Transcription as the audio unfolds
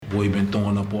Boy, been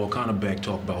throwing up all kind of back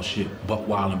talk about shit. Buck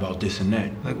wildin' about this and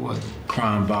that. Like what?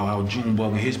 Crying about how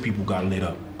Junebug and his people got lit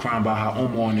up. Crying about how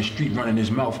Omar in the street running his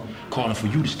mouth, calling for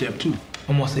you to step too.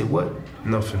 Omar say what?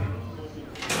 Nothing.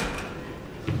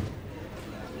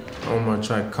 Omar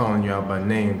tried calling you out by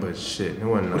name, but shit, it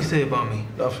wasn't What he nothing. say about me?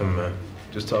 Nothing, man.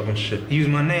 Just talking shit. He used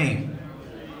my name.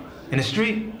 In the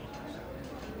street?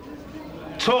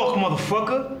 Talk,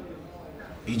 motherfucker.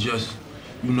 He just,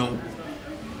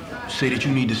 say that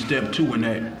you need to step two in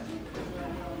that.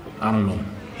 I don't know.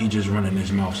 He just running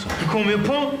his mouth, son. You call me a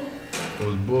punk? It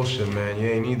was bullshit, man. You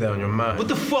ain't need that on your mind. What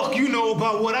the fuck you know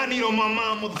about what I need on my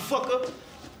mind, motherfucker?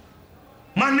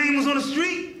 My name was on the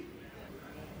street.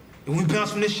 And we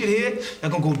bounce from this shit here,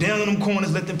 I'm gonna go down in them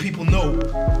corners, let them people know.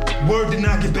 Word did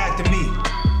not get back to me.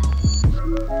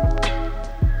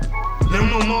 Let them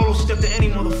know Marlo stepped to any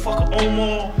motherfucker,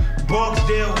 Omar,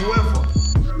 Barksdale, whoever.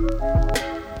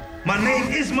 My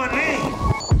name is my name.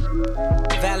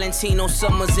 Valentino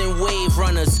Summers and wave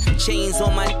runners. Chains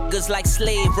on my niggas like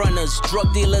slave runners.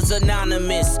 Drug dealers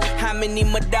anonymous. How many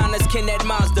Madonnas can that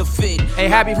Mazda fit? Hey,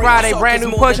 happy Friday, brand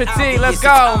new Pusha T. Let's go.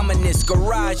 Ominous.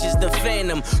 Garage is the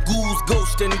Phantom. Ghouls,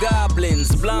 ghosts, and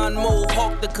goblins. Blonde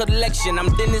Mohawk, the collection.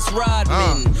 I'm Dennis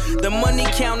Rodman. The money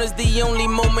count is the only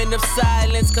moment of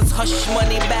silence. Cause hush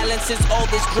money balances all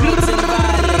this drugs and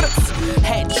violence.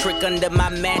 Hat trick under my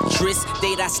mattress.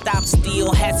 Date I stop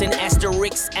steal has an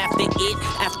asterisk after it.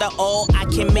 After all, I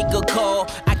can make a call.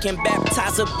 I can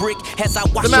baptize a brick as I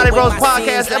watch The Matty away Bros my Podcast,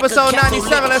 sins like episode a Catholic.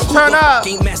 97. Let's turn up.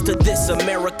 King master this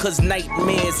America's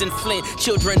nightmares and Flint.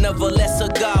 Children of a lesser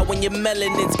God when your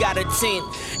melanin's got a tint.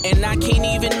 And I can't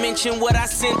even mention what I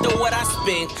sent or what I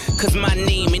spent. Cause my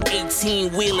name in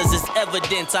 18 wheelers is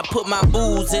evidence. I put my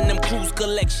booze in them cruise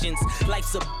collections.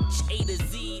 Life's a bitch A to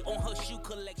Z on her shoe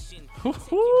collection. Let's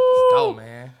go,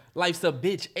 man. Life's a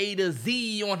bitch A to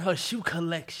Z on her shoe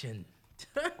collection.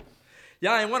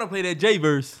 Y'all ain't want to play that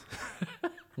J-verse.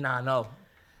 Nah, no.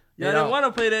 Y'all didn't want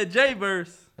to play that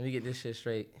J-verse. Let me get this shit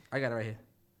straight. I got it right here.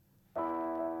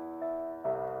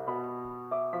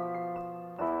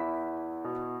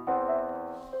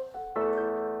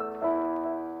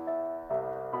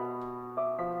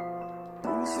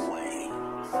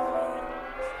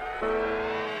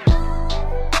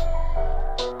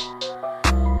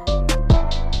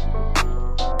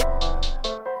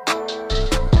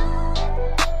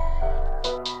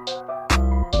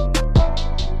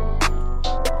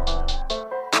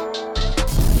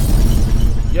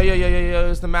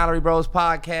 It's the Mallory Bros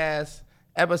Podcast,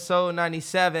 episode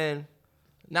 97.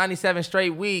 97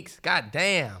 straight weeks. God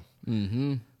damn.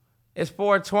 Mm-hmm. It's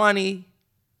 420.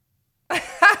 I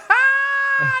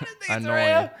know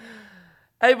it.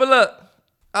 Hey, but look,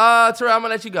 Terrell, I'm gonna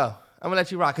let you go. I'm gonna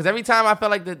let you rock. Cause every time I feel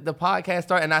like the podcast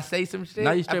starts and I say some shit,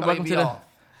 Now you straight. Welcome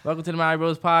to the Mallory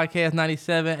Bros Podcast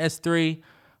 97 S3.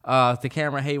 It's the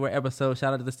Cameron Hayward episode.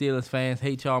 Shout out to the Steelers fans.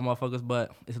 Hate y'all motherfuckers,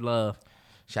 but it's love.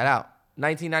 Shout out.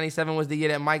 1997 was the year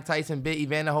that Mike Tyson bit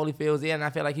Evander Holyfield's ear, and I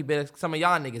feel like he bit some of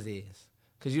y'all niggas' ears.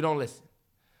 Cause you don't listen.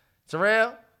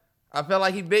 Terrell, I feel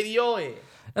like he bit your ear.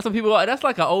 That's what people. That's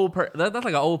like an old. That's like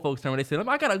an old folks term. When they say,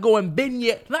 "I gotta go and bend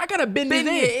you. I gotta bend his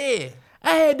your ear. ear.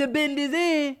 I had to bend his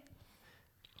ear."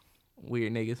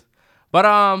 Weird niggas.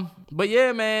 But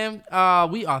yeah, man.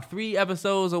 We are 3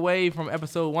 episodes away from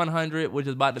episode 100, which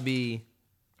is about to be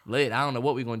lit. I don't know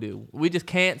what we're gonna do. We just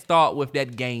can't start with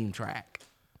that game track.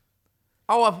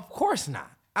 Oh, of course not.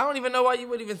 I don't even know why you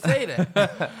would even say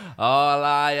that. All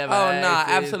I ever nah, ask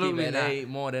is absolutely keep it not. 8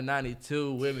 more than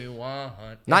 92 with me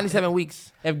 100. 97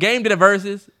 weeks. If Game did a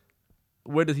versus,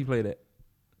 where does he play that?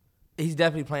 He's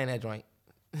definitely playing that joint.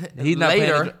 He's not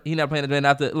Later, playing. He's not playing the joint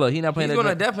after. Look, he's not playing. he's that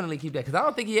gonna joint. definitely keep that because I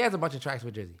don't think he has a bunch of tracks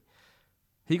with Drizzy.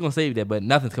 He's gonna save that, but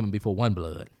nothing's coming before One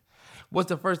Blood. What's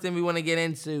the first thing we want to get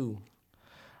into?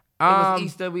 It was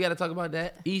Easter. We got to talk about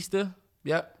that. Easter.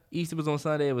 Yep. Easter was on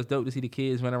Sunday. It was dope to see the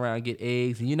kids run around and get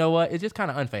eggs. And you know what? It's just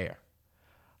kind of unfair.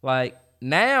 Like,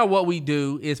 now what we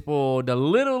do is for the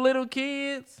little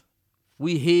kids,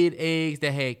 we hid eggs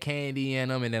that had candy in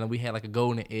them, and then we had like a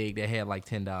golden egg that had like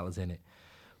 $10 in it.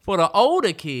 For the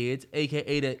older kids,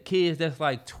 a.k.a. the kids that's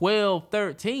like 12,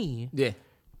 13, Yeah.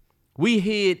 we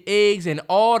hid eggs, and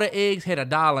all the eggs had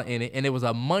 $1 in it, and there was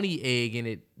a money egg in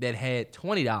it that had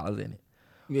 $20 in it.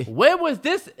 Yeah. Where was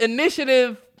this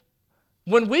initiative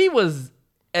when we was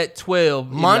at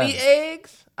 12? Money 11?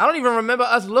 eggs? I don't even remember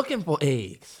us looking for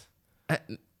eggs.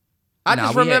 I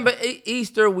just we remember had-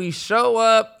 Easter, we show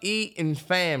up, eat, and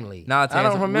family. Nah, I don't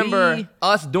Terrence, remember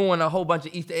us doing a whole bunch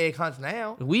of Easter egg hunts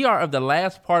now. We are of the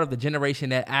last part of the generation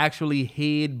that actually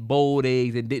hid boiled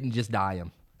eggs and didn't just dye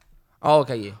them. Oh,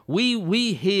 okay, yeah.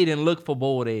 We hid and looked for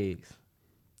boiled eggs.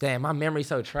 Damn, my memory's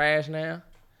so trash now.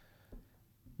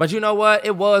 But you know what?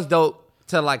 It was dope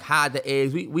to like hide the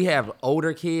eggs. We have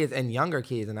older kids and younger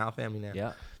kids in our family now.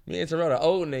 Yeah. Me and Terrell are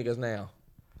old niggas now.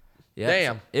 Yeah.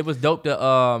 Damn. It was dope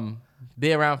to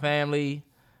be around family,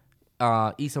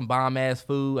 eat some bomb ass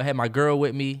food. I had my girl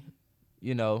with me,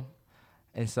 you know.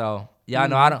 And so, y'all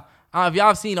know I don't if y'all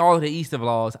have seen all of the Easter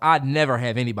vlogs, I'd never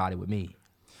have anybody with me.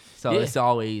 So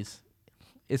Yeah.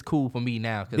 it's cool for me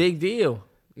now. Big deal.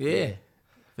 Yeah.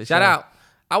 For Shout sure. out.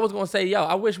 I was gonna say, yo,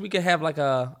 I wish we could have like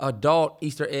a adult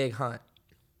Easter egg hunt.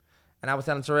 And I was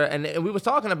telling Terrell, and we was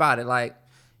talking about it. Like,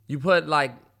 you put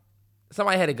like,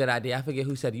 somebody had a good idea. I forget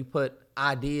who said it. You put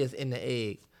ideas in the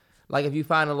eggs. Like if you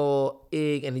find a little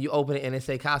egg and you open it and it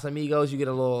say Casamigos, you get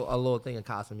a little thing of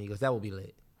Casamigos. That would be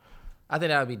lit. I think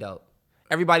that would be dope.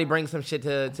 Everybody brings some shit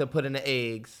to put in the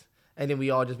eggs, and then we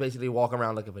all just basically walk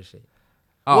around looking for shit.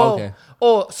 Oh, okay.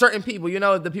 Or certain people, you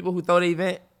know, the people who throw the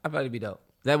event, I thought it'd be dope.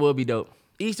 That would be dope.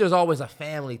 Easter's always a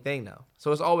family thing, though.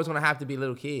 So it's always going to have to be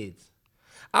little kids.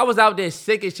 I was out there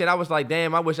sick as shit. I was like,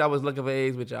 damn, I wish I was looking for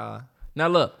eggs with y'all. Now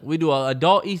look, we do an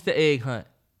adult Easter egg hunt.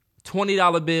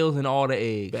 $20 bills and all the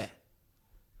eggs. Bet.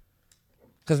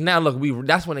 Because now, look,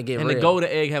 that's when it get And real. the golden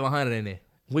egg have 100 in there.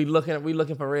 We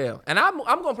looking for real. And I'm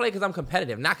going to play because I'm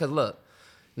competitive, not because, look,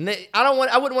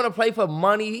 I wouldn't want to play for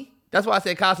money. That's why I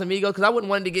said Casamigos, because I wouldn't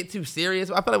want it to get too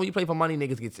serious. I feel like when you play for money,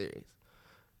 niggas get serious.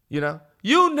 You know?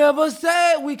 You never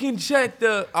said we can check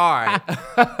the... All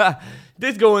right.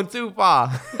 This going too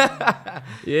far.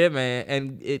 Yeah, man.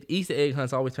 And Easter egg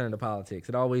hunts always turn into politics.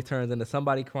 It always turns into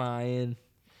somebody crying.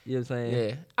 You know what I'm saying?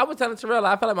 Yeah. I was telling Terrell,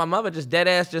 I felt like my mother just dead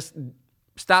ass just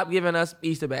stopped giving us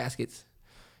Easter baskets.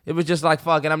 It was just like,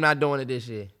 fuck it, I'm not doing it this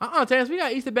year. Terrence, we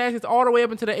got Easter baskets all the way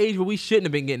up into the age where we shouldn't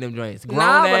have been getting them joints. Grown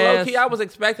Nah, but ass. low-key, I was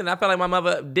expecting. I felt like my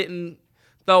mother didn't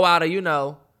throw out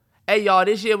hey, y'all,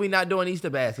 this year we not doing Easter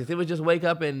baskets. It was just wake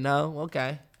up and no,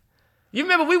 okay. You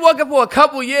remember we woke up for a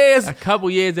couple years, A couple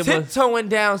years it was. tiptoeing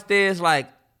downstairs like,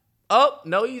 oh,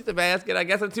 no Easter basket. I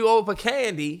guess I'm too old for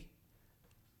candy.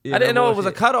 Yeah, I didn't that know it was a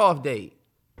bullshit. cutoff date.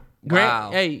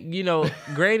 Wow. Hey, you know,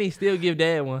 Granny still give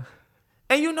Dad one.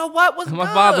 And you know what? What's My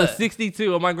good? father's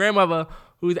 62, and my grandmother,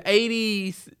 who's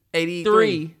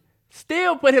 83,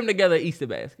 still put him together an Easter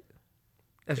basket.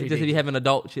 That's Just if you ridiculous. having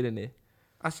adult shit in there.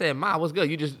 I said, Ma, what's good?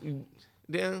 You just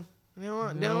didn't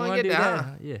want to wanna get do that.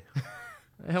 Huh? Yeah.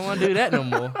 I don't want to do that no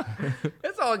more.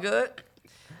 It's all good.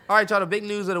 All right, y'all. The big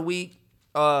news of the week.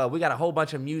 We got a whole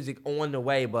bunch of music on the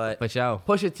way, but For sure.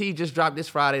 Pusha T just dropped this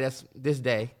Friday. That's this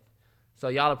day. So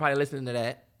y'all are probably listening to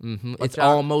that. Mm-hmm. But It's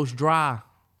y'all- almost dry.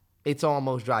 It's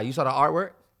almost dry. You saw the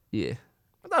artwork? Yeah.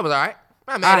 I thought it was all right.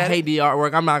 I'm not mad I at hate it. the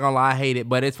artwork. I'm not going to lie. I hate it,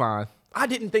 but it's fine. I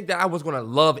didn't think that I was gonna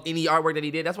love any artwork that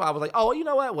he did. That's why I was like, oh, you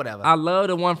know what? Whatever. I love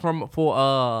the one for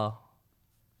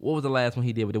what was the last one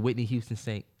he did with the Whitney Houston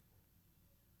Saint?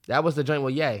 That was the joint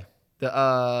with Ye.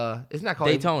 The it's not called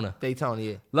Daytona. Daytona,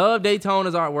 yeah. Love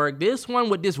Daytona's artwork. This one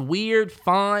with this weird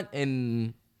font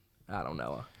and I don't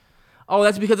know. Oh,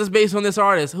 that's because it's based on this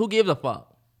artist. Who gives a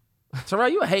fuck? Terrell,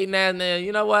 you a hating ass man.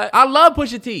 You know what? I love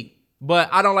Pusha T, but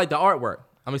I don't like the artwork.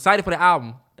 I'm excited for the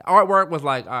album. The artwork was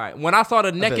like, all right. When I saw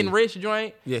the neck feel and you. wrist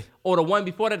joint, Yeah. or the one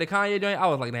before that, the Kanye joint, I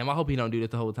was like, damn, I hope he don't do this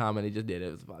the whole time, and he just did it.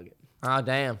 It was fucking. Oh,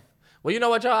 damn. Well, you know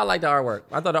what, y'all? I like the artwork.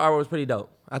 I thought the artwork was pretty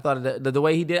dope. I thought the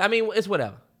way he did. I mean, it's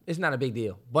whatever. It's not a big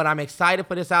deal. But I'm excited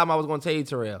for this album. I was going to tell you,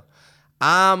 Terrell.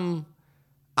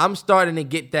 I'm starting to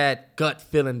get that gut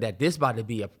feeling that this about to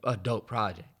be a dope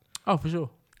project. Oh, for sure.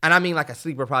 And I mean like a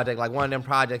sleeper project, like one of them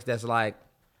projects that's like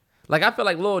I feel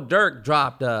like Lil Durk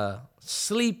dropped a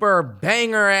sleeper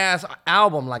banger ass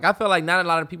album. Like I feel like not a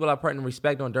lot of people are putting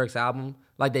respect on Durk's album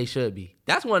like they should be.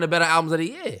 That's one of the better albums of the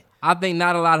year. I think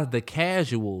not a lot of the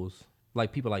casuals,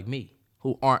 like people like me,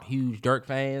 who aren't huge Durk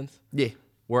fans, Yeah.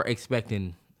 were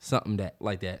expecting something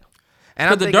like that. And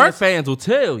I'm Because the thinking Durk it's- fans will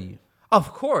tell you.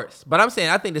 Of course. But I'm saying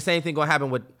I think the same thing gonna happen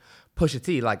with Pusha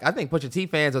T. Like I think Pusha T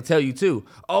fans will tell you too,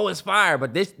 oh, it's fire.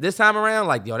 But this time around,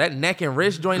 like, yo, that neck and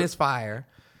wrist joint is fire.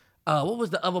 What was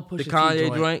the other Pusha The T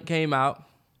Kanye joint came out.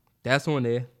 That's on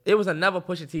there. It was another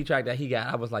Pusha T track that he got.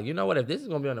 I was like, you know what? If this is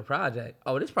gonna be on the project,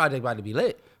 this project about to be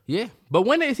lit. Yeah. But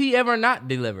when is he ever not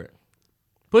delivered?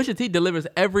 Pusha T delivers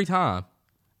every time.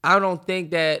 I don't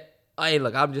think that. Hey,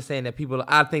 look, I'm just saying that people.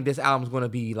 I think this album's gonna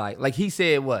be like he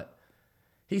said. What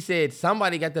he said?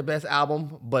 Somebody got the best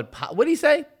album, but what did he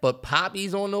say? But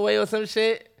Poppy's on the way or some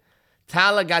shit.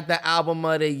 Tyler got the album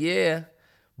of the year,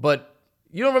 but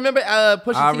you don't remember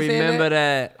Pusha I T saying remember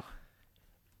that? that.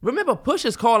 Remember,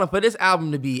 Pusha's calling for this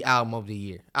album to be album of the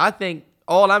year. I think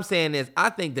all I'm saying is I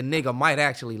think the nigga might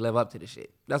actually live up to the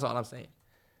shit. That's all I'm saying.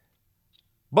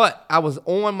 But I was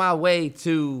on my way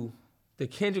to the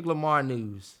Kendrick Lamar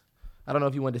news. I don't know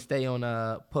if you want to stay on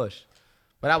push,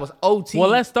 but I was OT. Well,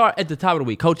 let's start at the top of the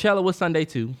week. Coachella was Sunday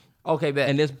too, Okay, bet.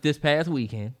 and this past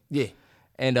weekend. Yeah.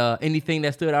 And anything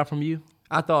that stood out from you?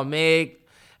 I thought Meg.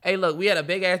 Hey, look, we had a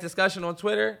big ass discussion on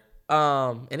Twitter,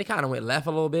 and it kind of went left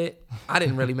a little bit. I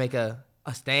didn't really make a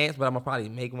stance, but I'm gonna probably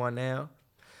make one now.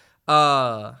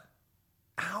 I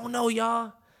don't know,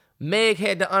 y'all. Meg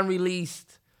had the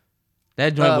unreleased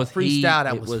That joint was freestyle heat.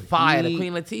 that It was fire. The heat.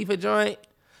 Queen Latifah joint.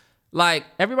 Like,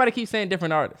 Everybody keeps saying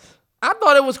different artists. I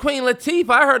thought it was Queen Latifah.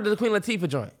 I heard the Queen Latifah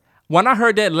joint. When I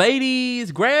heard that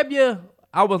 "Ladies Grab Ya,"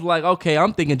 I was like, okay,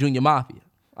 I'm thinking Junior Mafia.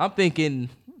 I'm thinking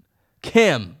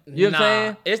Kim. You know what I'm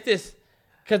saying? It's this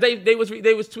because they was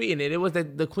tweeting it. It was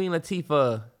the Queen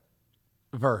Latifah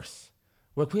verse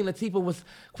where Queen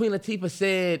Latifah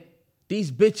said,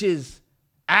 "These bitches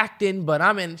acting, but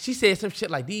I'm in." She said some shit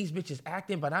like, "These bitches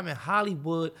acting, but I'm in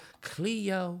Hollywood."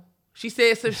 Cleo. She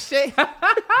said some shit.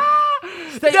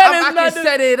 I can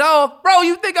set it off, bro.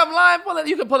 You think I'm lying?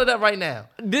 You can pull it up right now.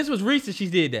 This was recent. She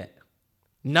did that.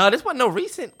 No, this wasn't no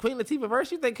recent Queen Latifah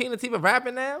verse. You think Queen Latifah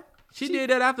rapping now? She did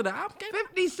that after the album came out.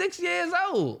 56 years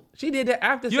old. She did that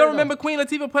after. You don't remember Queen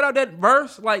Latifah put out that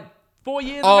verse like 4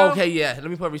 years Oh, ago? okay, yeah. Let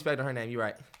me put respect on her name. You're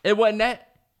right. It wasn't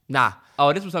that? Nah.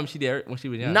 Oh, this was something she did when she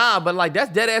was young. Nah, but like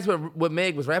that's dead ass what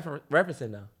Meg was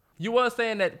referencing though. You was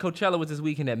saying that Coachella was this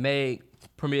weekend that Meg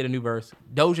premiered a new verse.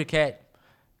 Doja Cat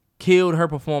killed her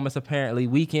performance apparently.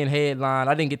 Weekend headline.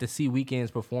 I didn't get to see Weekend's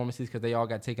performances because they all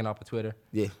got taken off of Twitter.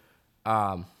 Yeah.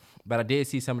 But I did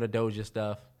see some of the Doja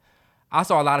stuff. I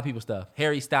saw a lot of people's stuff.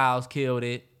 Harry Styles killed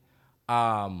it.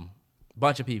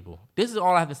 Bunch of people. This is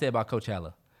all I have to say about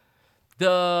Coachella.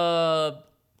 The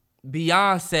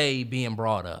Beyonce being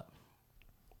brought up.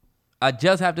 I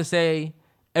just have to say,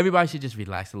 everybody should just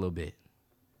relax a little bit.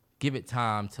 Give it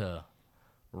time to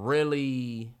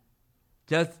really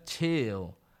just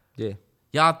chill. Yeah.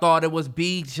 Y'all thought it was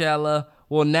Beachella.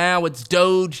 Well, now it's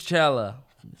Dogechella.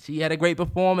 She had a great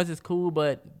performance. It's cool,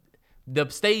 but the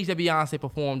stage that Beyonce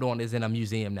performed on is in a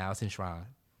museum now. It's enshrined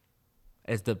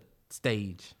as the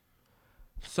stage.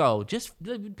 So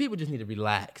people just need to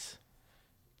relax.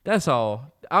 That's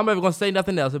all. I'm never going to say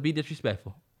nothing else or be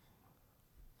disrespectful.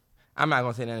 I'm not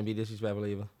gonna say nothing to be disrespectful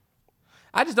either.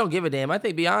 I just don't give a damn. I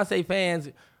think Beyonce fans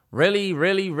really,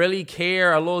 really, really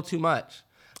care a little too much.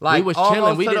 Like We was chilling.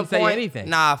 almost We to the didn't say point- anything.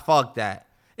 Nah, fuck that.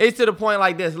 It's to the point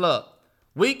like this. Look,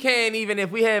 we can't even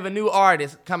if we have a new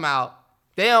artist come out.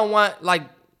 They don't want like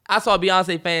I saw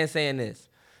Beyonce fans saying this.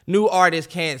 New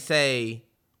artists can't say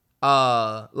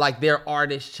like their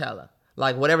artist Chella.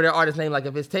 Like whatever their artist name. Like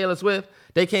if it's Taylor Swift,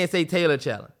 they can't say Taylor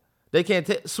Chella. They can't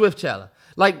Swift Chella.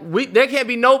 Like there can't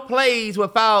be no plays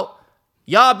without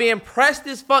y'all being pressed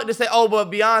as fuck to say, oh, but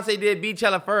Beyonce did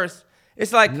Beachella first.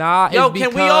 It's like, Nah, yo, it's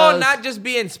can we all because not just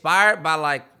be inspired by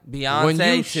like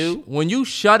Beyonce too? When you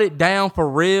shut it down for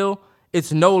real,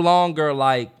 it's no longer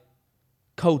like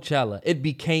Coachella. It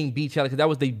became Beachella because that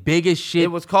was the biggest shit. It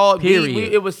was called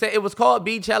period. it was called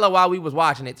Beachella while we was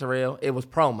watching it. Terrell, it was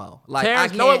promo. Like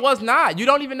Terrence, no, it was not. You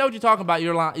don't even know what you're talking about.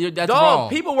 You're lying. That's wrong.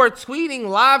 People were live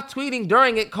tweeting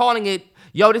during it, calling it,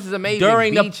 yo, this is amazing.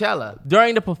 Beachella.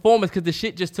 During the performance, because the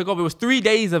shit just took over. It was 3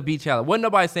 days of Beachella. Wasn't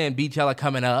nobody saying Beachella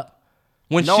coming up.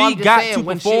 When No, she I'm just got saying, to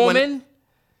when performing,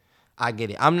 I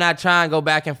get it. I'm not trying to go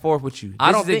back and forth with you. I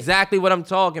This don't is think- exactly what I'm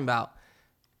talking about.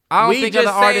 I don't We think just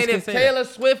other artists saying can if say Taylor that.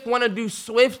 Swift want to do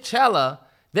Swiftchella,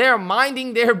 they're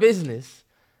minding their business.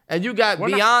 And you got We're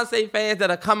not- Beyonce fans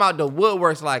that'll come out the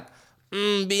woodworks like,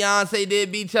 Beyonce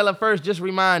did Beachella first, just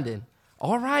reminding.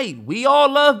 All right, we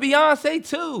all love Beyonce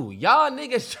too. Y'all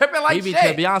niggas tripping like We be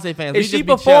shit. Beyonce fans. We Is she just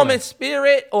be performing chilling.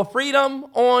 Spirit or Freedom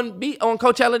on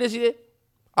Coachella this year?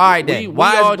 All right, then. We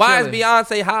Why all is chilling.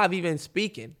 Beyonce Hive even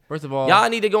speaking? First of all, Y'all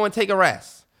need to go and take a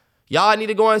rest. Y'all need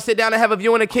to go and sit down and have a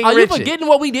viewing of King are you Richard. forgetting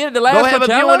what we did at the last Go have a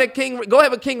viewing Coachella? of King. Go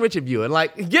have a King Richard viewing.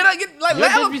 Like get like You're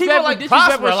let people disrespectful, like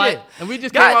disrespectful prosper like- shit. and we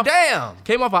just God came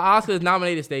damn. off an Oscars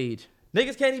nominated stage.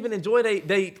 Niggas can't even enjoy they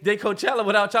Coachella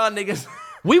without y'all niggas.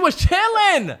 We was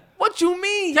chilling. What you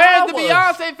mean? Terrence, Y'all the was.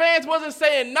 Beyonce fans wasn't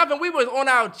saying nothing. We was on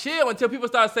our chill until people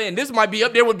started saying this might be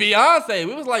up there with Beyonce.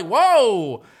 We was like,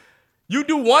 whoa. You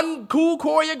do one cool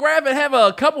choreograph and have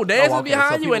a couple dancers okay, so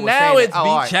behind you, people and were now saying it's that-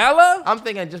 all right. Beachella? I'm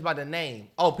thinking just by the name.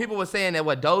 Oh, people were saying that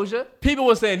what Doja? People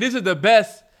were saying this is the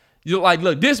best. You're like,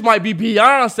 look, this might be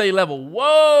Beyonce level.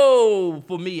 Whoa,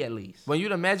 for me at least. When you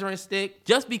the measuring stick,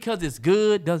 Just because it's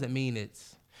good doesn't mean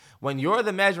it's. when you're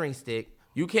the measuring stick,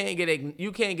 you can't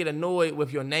get annoyed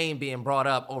with your name being brought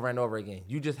up over and over again.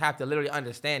 You just have to literally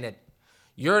understand that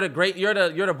you're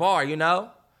the bar, you know?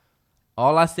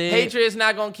 All I said. Patriots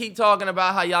not gonna keep talking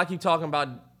about how y'all keep talking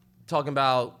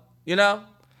about, you know?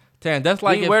 Terrence, that's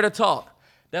like we if, where to talk.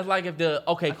 that's like if the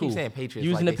okay, keep cool. saying Patriots,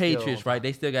 Using like the they Patriots, still-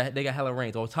 right? They got hella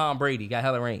rings. Or Tom Brady got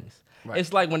hella rings. Right.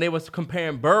 It's like when they was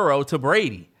comparing Burrow to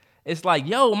Brady. It's like,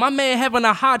 yo, my man having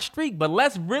a hot streak, but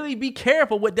let's really be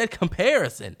careful with that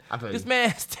comparison. I feel This you. man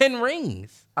has 10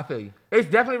 rings. I feel you. It's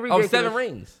definitely Oh, ridiculous. 7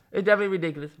 rings. It's definitely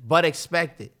ridiculous, but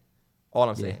expected. All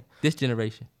I'm saying. This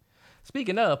generation.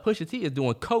 Speaking of, Pusha T is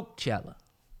doing Coachella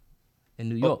in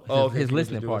New York. oh, his okay,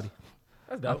 listening he party.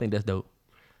 That's I think that's dope.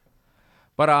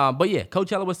 But yeah,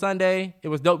 Coachella was Sunday. It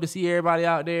was dope to see everybody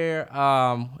out there.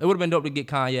 It would have been dope to get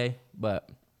Kanye, but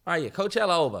All right, yeah.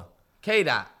 Coachella over.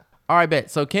 K-Dot. all right, bet.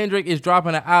 So Kendrick is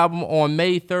dropping an album on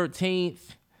May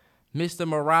 13th. Mr.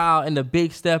 Morale and the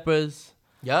Big Steppers.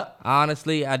 Yup.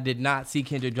 Honestly, I did not see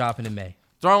Kendrick dropping in May.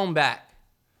 Thrown back.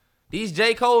 These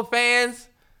J. Cole fans.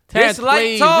 Terrence, dislike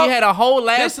please, talk. we had a whole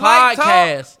last Dislike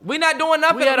podcast. talk. We not doing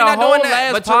nothing. We We had not a whole doing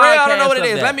that. last But Terrell, I don't know what it podcast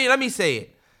is. of that. Let me say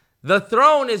it. The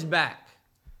throne is back.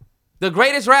 The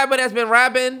greatest rapper that's been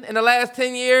rapping in the last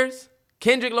 10 years,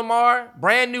 Kendrick Lamar,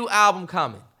 brand new album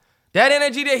coming. That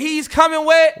energy that he's coming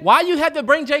with. Why you had to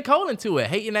bring J. Cole into it?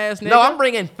 Hating ass nigga. No, I'm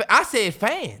bringing. I said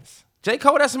fans. J.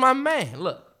 Cole, that's my man.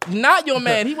 Look. not your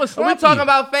man. He was We slumpy. talking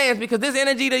about fans because this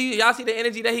energy that y'all see the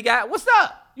energy that he got. What's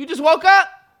up? You just woke up?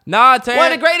 Nah, Terrence.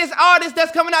 One of the greatest artists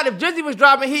that's coming out. If Drizzy was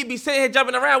dropping, he'd be sitting here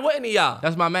jumping around, wouldn't he, y'all?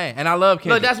 That's my man, and I love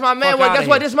Kendrick. Look, that's my man. Fuck Well, outta guess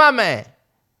what? here. This my man.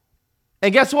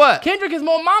 And guess what? Kendrick is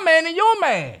more my man than your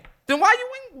man. Then why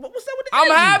you? What's up with the I'm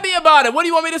energy? happy about it. What do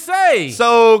you want me to say?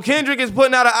 So Kendrick is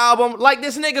putting out an album like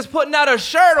this nigga's putting out a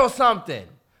shirt or something.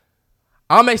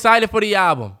 I'm excited for the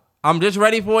album. I'm just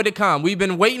ready for it to come. We've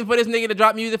been waiting for this nigga to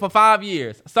drop music for 5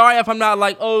 years. Sorry if I'm not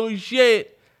like, oh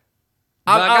shit.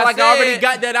 I already said,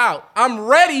 got that out. I'm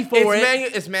ready for it.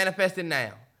 It's manifested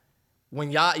now.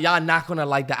 When y'all not gonna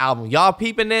like the album, y'all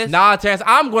peeping this? Nah, Terrence,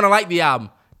 I'm gonna like the album.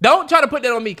 Don't try to put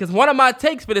that on me, because one of my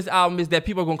takes for this album is that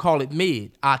people are gonna call it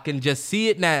mid. I can just see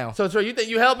it now. So Troy, you think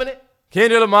you helping it?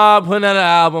 Kendrick Lamar putting out an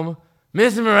album.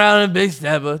 Mr. Morale and Big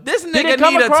Stepper. This it nigga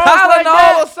come need a across Tylenol like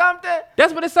that? or something.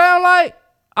 That's what it sounds like.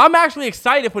 I'm actually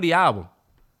excited for the album.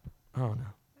 I don't know.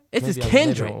 This is Maybe I'm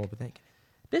Kendrick. overthinking it.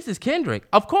 This is Kendrick.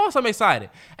 Of course I'm excited.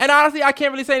 And honestly, I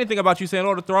can't really say anything about you saying,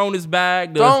 oh, the throne is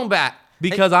back. Thrown back.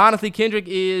 Because honestly, Kendrick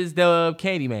is the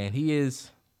Candyman. He is.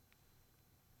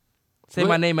 Say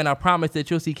my name and I promise that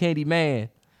you'll see Candyman.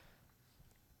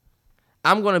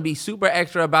 I'm gonna be super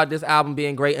extra about this album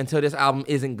being great until this album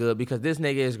isn't good, because this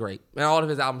nigga is great. And all of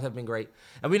his albums have been great.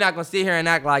 And we're not gonna sit here and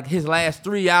act like his last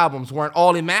 3 albums weren't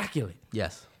all immaculate.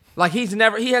 Yes. Like he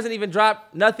hasn't even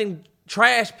dropped nothing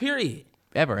trash, period.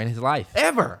 Ever in his life.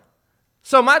 Ever.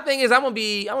 So my thing is I'm gonna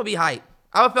be hyped.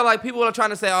 I would feel like people are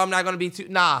trying to say, oh, I'm not gonna be too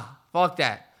fuck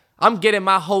that. I'm getting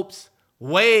my hopes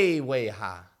way, way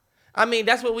high. I mean,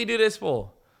 that's what we do this for.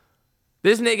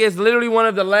 This nigga is literally one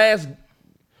of the last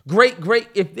great.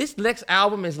 If this next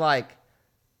album is like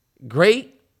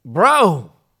great,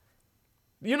 bro,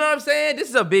 you know what I'm saying? This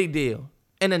is a big deal.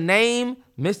 And the name,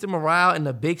 Mr. Morale and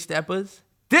the Big Steppers,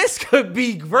 this could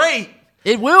be great.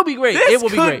 It will be great. This It will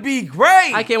be could great. be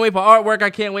great. I can't wait for artwork. I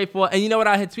can't wait for, and you know what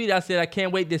I had tweeted? I said I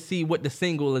can't wait to see what the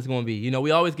single is going to be. You know,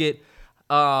 we always get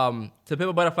to Pimp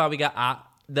a Butterfly. We got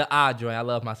the I joint. I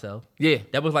Love Myself. Yeah.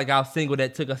 That was like our single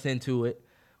that took us into it.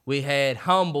 We had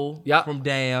Humble Yup. from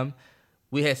Damn.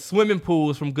 We had Swimming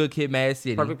Pools from Good Kid, Mad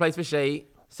City. Perfect place for shade.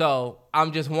 So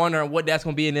I'm just wondering what that's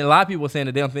going to be. And then a lot of people saying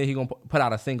that they don't think he's going to put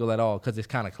out a single at all because it's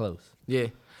kind of close. Yeah.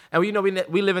 And you know,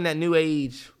 we live in that new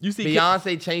age. You see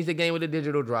Beyonce changed the game with the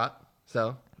digital drop.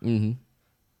 So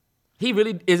he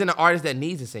really isn't an artist that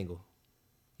needs a single.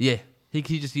 Yeah. He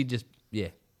just, yeah.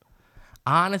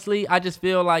 Honestly, I just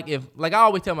feel like I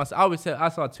always tell myself, I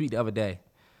saw a tweet the other day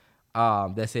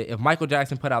that said, if Michael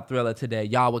Jackson put out Thriller today,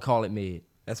 y'all would call it mid.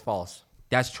 That's false.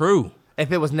 That's true.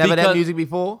 If it was never that Because- music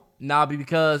before, Nah,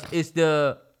 because it's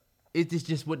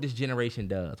just what this generation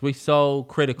does. We're so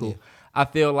critical. Yeah. I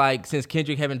feel like since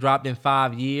Kendrick haven't dropped in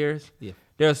 5 years, Yeah.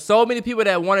 there are so many people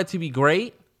that want it to be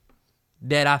great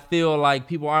that I feel like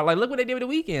people aren't like, look what they did with The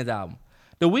Weeknd's album.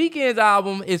 The Weeknd's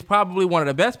album is probably one of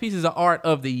the best pieces of art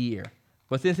of the year.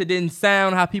 But since it didn't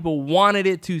sound how people wanted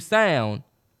it to sound,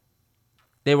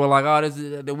 they were like, oh,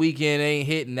 The Weeknd ain't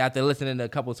hitting after listening to a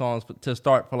couple songs to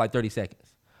start for like 30 seconds.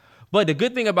 But the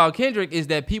good thing about Kendrick is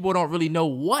that people don't really know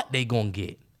what they gonna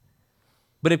get.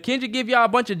 But if Kendrick give y'all a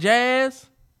bunch of jazz,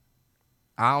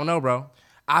 I don't know, bro.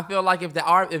 I feel like if the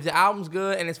album's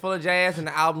good and it's full of jazz and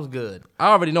the album's good, I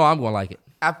already know I'm gonna like it.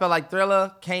 I feel like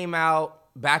Thriller came out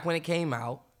back when it came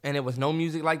out and there was no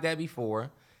music like that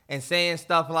before. And saying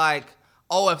stuff like,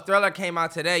 oh, if Thriller came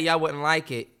out today, y'all wouldn't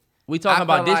like it. We talking I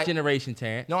about feel this like- generation,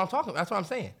 Terrence. No, that's what I'm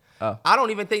saying. Oh. I don't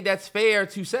even think that's fair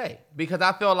to say because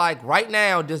I feel like right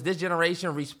now, does this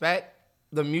generation respect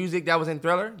the music that was in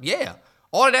Thriller? Yeah.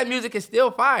 All of that music is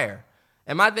still fire.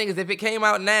 And my thing is, if it came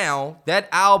out now, that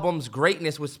album's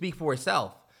greatness would speak for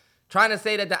itself. Trying to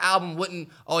say that the album wouldn't,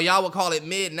 y'all would call it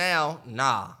mid now,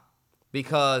 nah.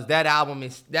 Because that album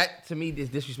to me, is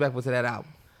disrespectful to that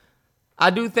album. I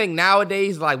do think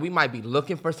nowadays, like, we might be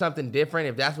looking for something different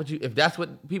if that's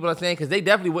what people are saying, because they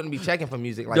definitely wouldn't be checking for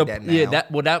music like that now. Yeah,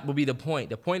 that would be the point.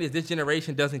 The point is this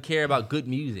generation doesn't care about good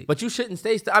music. But you shouldn't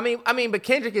stay. But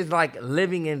Kendrick is like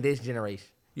living in this generation.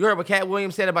 You heard what Cat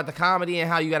Williams said about the comedy and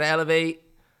how you got to elevate.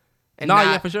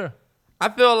 Yeah, for sure. I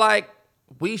feel like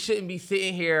we shouldn't be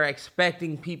sitting here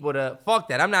expecting people to fuck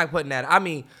that. I'm not putting that.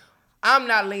 I'm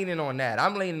not leaning on that.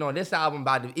 I'm leaning on this album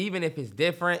even if it's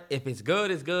different. If it's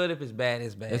good, it's good. If it's bad,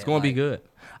 it's bad. It's going to be good.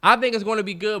 I think it's going to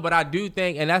be good, but I do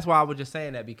think, and that's why I was just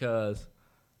saying that, because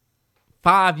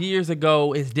 5 years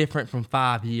ago is different from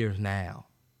 5 years now.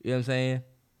 You know what I'm saying?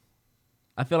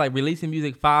 I feel like releasing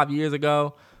music 5 years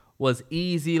ago was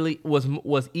easier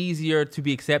to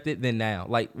be accepted than now.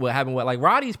 Like what happened with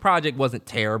Roddy's project wasn't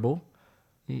terrible.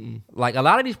 Mm-mm. Like a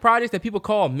lot of these projects that people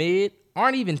call mid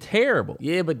aren't even terrible.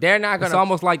 Yeah, but they're not gonna. It's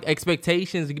almost like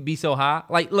expectations be so high.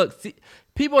 Like, look,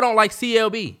 people don't like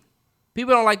CLB.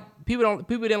 People didn't like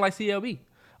CLB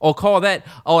or call that.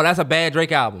 Oh, that's a bad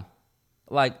Drake album.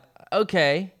 Like,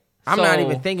 okay, I'm not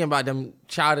even thinking about them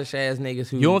childish ass niggas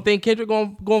who. You don't think Kendrick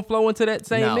gonna flow into that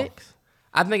same mix?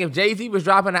 I think if Jay-Z was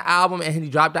dropping an album and he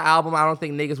dropped the album, I don't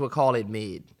think niggas would call it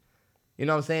mid. You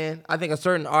know what I'm saying? I think a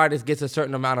certain artist gets a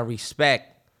certain amount of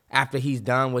respect after he's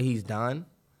done what he's done.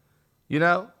 You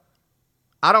know?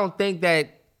 I think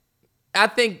that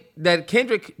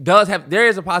Kendrick there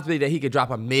is a possibility that he could drop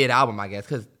a mid album, I guess,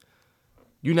 because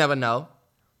you never know.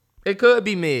 It could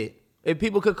be mid. If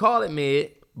people could call it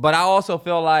mid, but I also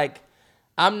feel like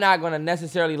I'm not going to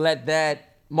necessarily let that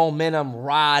momentum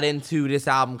ride into this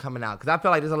album coming out, because I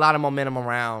feel like there's a lot of momentum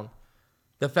around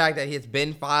the fact that it's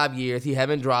been 5 years, he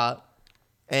haven't dropped,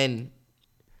 and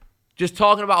just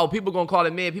talking about, people gonna call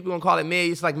it mid,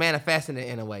 it's like manifesting it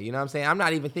in a way, you know what I'm saying? I'm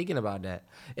not even thinking about that.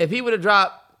 If he would have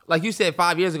dropped, like you said,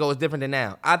 5 years ago, it's different than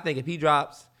now. I think if he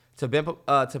drops to Pimp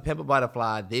a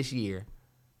Butterfly this year,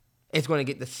 it's gonna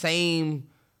get the same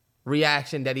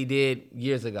reaction that he did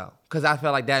years ago, because I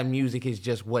feel like that music is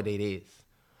just what it is.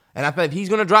 And I feel if he's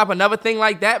going to drop another thing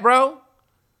like that, bro,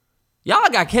 y'all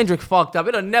got Kendrick fucked up.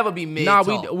 It'll never be mid. Nah,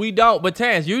 we don't. But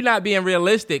Terrence, you're not being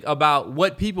realistic about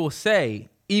what people say,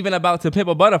 even about To Pimp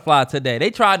a Butterfly today.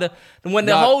 They tried to, when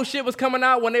the whole shit was coming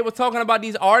out, when they were talking about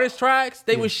these artist tracks,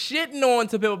 they was shitting on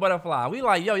To Pimp a Butterfly. We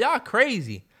like, yo, y'all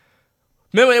crazy.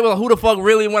 Remember, they were like, who the fuck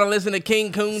really want to listen to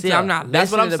King Kunta? See, I'm not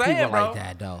listening to people like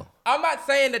that, though. I'm not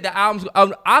saying that the album's...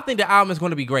 I think the album is going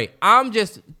to be great. I'm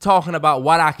just talking about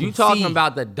what I can see. You talking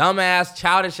about the dumbass,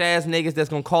 childish-ass niggas that's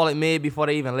going to call it mid before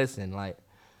they even listen. Like,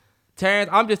 Terrence,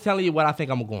 I'm just telling you what I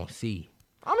think I'm going to see.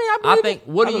 I mean, I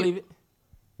believe it.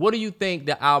 What do you think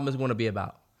the album is going to be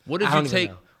about? What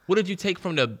did you take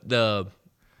from the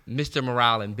Mr.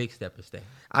 Morale and Big Steppers thing?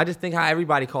 I just think how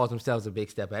everybody calls themselves a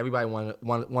big stepper. Everybody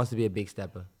wants to be a big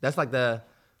stepper. That's like the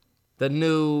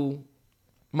new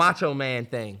macho man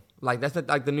thing. Like, that's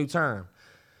like the new term.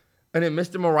 And then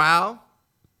Mr. Morale,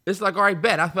 it's like, all right,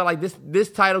 bet. I feel like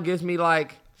this title gives me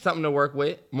like something to work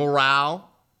with. Morale.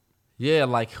 Yeah,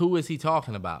 like who is he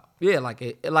talking about? Yeah,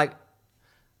 like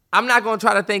I'm not gonna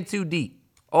try to think too deep.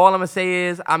 All I'm gonna say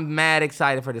is I'm mad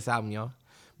excited for this album, y'all.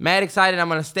 Mad excited. I'm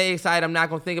gonna stay excited. I'm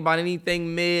not gonna think about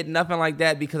anything mid, nothing like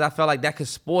that, because I felt like that could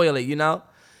spoil it. You know,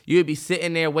 you'd be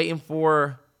sitting there waiting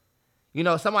for,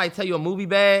 somebody tell you a movie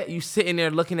bad. You sitting there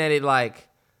looking at it like,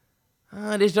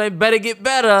 this joint better get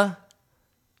better.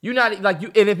 You not like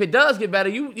you, and if it does get better,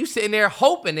 you sitting there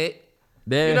hoping it.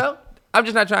 Yeah. You know, I'm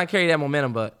just not trying to carry that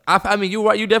momentum, but I mean, you're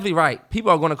right. You're definitely right.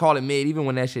 People are gonna call it mid even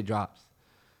when that shit drops.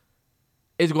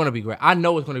 It's gonna be great. I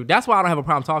know it's gonna be. That's why I don't have a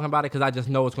problem talking about it, because I just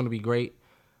know it's gonna be great.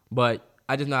 But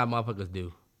I just know how motherfuckers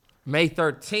do. May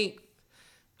 13th,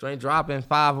 joint dropping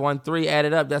 513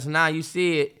 added up. That's 9. You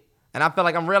see it. And I feel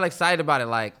like I'm real excited about it.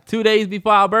 Like 2 days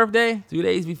before our birthday? 2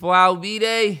 days before our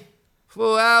B-Day.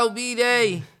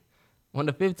 On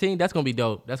the 15th, that's gonna be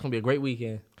dope. That's gonna be a great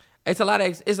weekend. It's a lot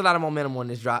of momentum on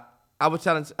this drop. I always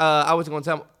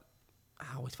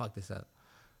fuck this up.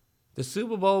 The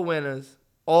Super Bowl winners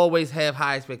always have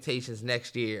high expectations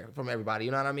next year from everybody.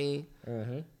 You know what I mean?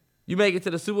 Mm-hmm. You make it to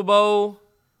the Super Bowl,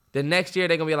 the next year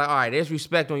they're going to be like, all right, there's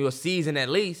respect on your season at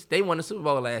least. They won the Super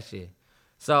Bowl last year.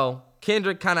 So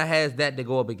Kendrick kind of has that to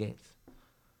go up against.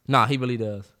 Nah, he really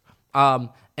does.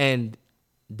 And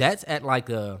that's at like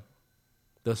the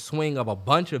swing of a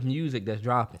bunch of music that's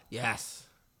dropping. Yes.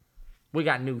 We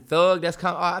got new Thug that's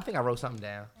coming. Oh, I think I wrote something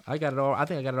down. I got it all. I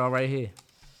think I got it all right here.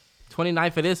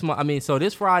 29th of this month. I mean, so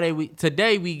this Friday,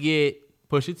 today we get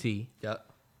Pusha T. Yep.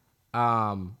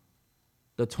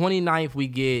 The 29th we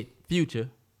get Future.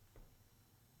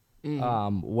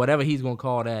 Whatever he's gonna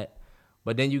call that.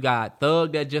 But then you got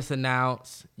Thug that just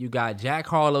announced. You got Jack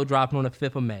Harlow dropping on the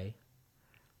 5th of May.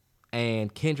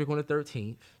 And Kendrick on the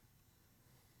 13th.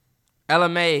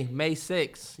 LMA, May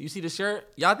 6th. You see the shirt?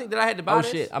 Y'all think that I had to buy Oh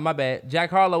this? shit, my bad.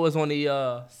 Jack Harlow is on the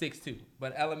 6th too.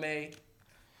 But LMA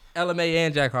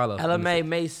and Jack Harlow. LMA,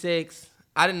 May 6th.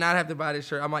 I did not have to buy this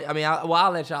shirt. I'll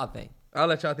let y'all think. I'll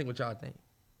let y'all think what y'all think.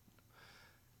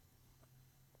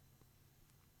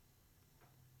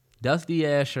 Dusty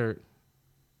ass shirt.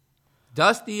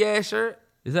 Dusty ass shirt.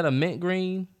 Is that a mint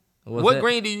green? What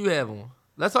green do you have on?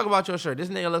 Let's talk about your shirt. This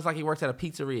nigga looks like he works at a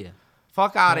pizzeria.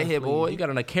 Fuck out of here, boy. You got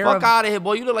on a caravan. Fuck out of here,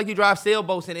 boy. You look like you drive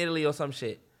sailboats in Italy or some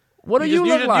shit. What do you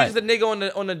look like? You just a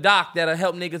nigga on the dock that'll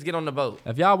help niggas get on the boat.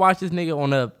 If y'all watch this nigga on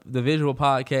the visual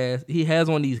podcast, he has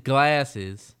on these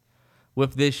glasses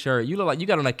with this shirt. You look like you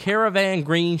got on a caravan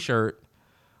green shirt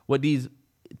with these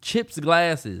chips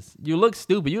glasses. You look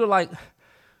stupid. You look like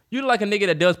a nigga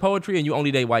that does poetry and you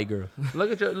only date white girls.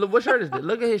 Look, what shirt is this?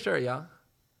 Look at his shirt, y'all.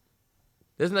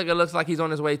 This nigga looks like he's on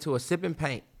his way to a sipping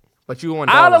paint. But you on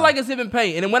I Dolo. look like a sipping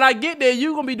paint. And then when I get there,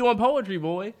 you gonna be doing poetry,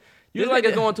 boy. You look like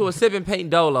it's going to a sipping paint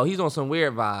Dolo. He's on some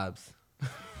weird vibes.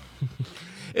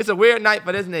 It's a weird night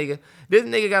for this nigga. This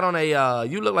nigga got on a,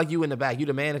 you look like you in the back. You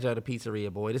the manager of the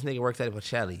pizzeria, boy. This nigga works at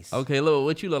Bocelli's. Okay, look,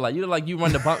 what you look like? You look like you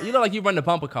run the bump. You look like you run the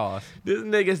bumper cars. This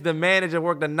nigga's the manager,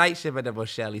 worked the night shift at the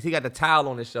Bocelli's. He got the towel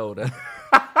on his shoulder.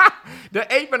 The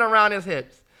apron around his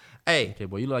hips. Hey, Okay,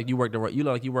 boy, you look like you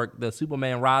work the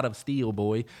Superman ride of steel,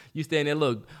 boy. You stand there,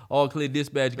 look, all clear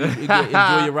dispatch,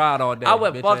 enjoy your ride all day. I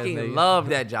would bitch fucking ass nigga. love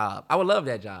that job. I would love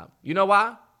that job. You know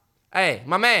why? Hey,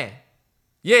 my man.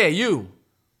 Yeah, you.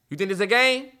 You think this a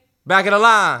game? Back of the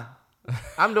line.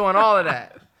 I'm doing all of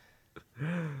that.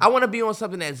 I want to be on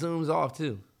something that zooms off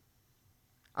too.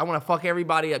 I want to fuck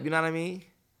everybody up. You know what I mean?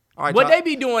 All right, What y'all. they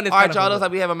be doing this All right, kind y'all. of Looks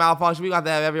like we have a malfunction. We got to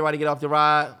have everybody get off the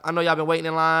ride. I know y'all been waiting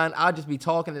in line. I'll just be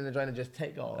talking and then trying to just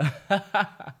take off.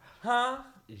 Huh?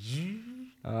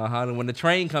 When the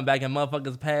train come back and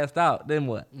motherfuckers passed out, then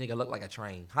what? Nigga look like a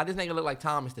train. How this nigga look like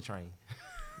Thomas the Train?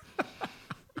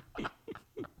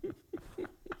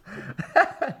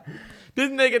 This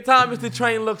nigga Thomas the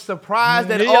Train looks surprised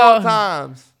at all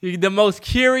times. He the most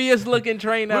curious looking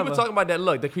train We ever. were talking about that.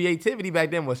 Look, the creativity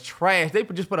back then was trash. They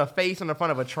just put a face on the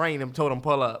front of a train and told him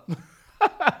pull up.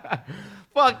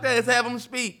 Fuck that. Let's have him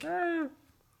speak.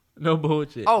 No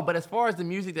bullshit. Oh, but as far as the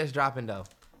music that's dropping though,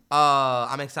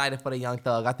 I'm excited for the Young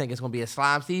Thug. I think it's gonna be a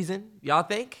slime season. Y'all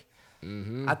think?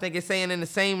 Mm-hmm. I think it's saying in the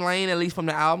same lane, at least from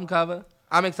the album cover.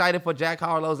 I'm excited for Jack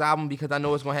Harlow's album because I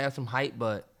know it's gonna have some hype,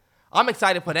 but I'm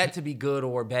excited for that to be good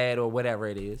or bad or whatever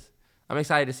it is. I'm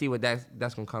excited to see what that's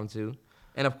gonna come to.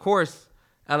 And of course,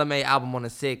 LMA album on the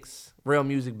 6th, real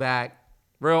music back,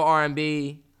 real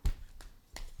R&B.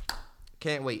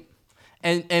 Can't wait.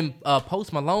 And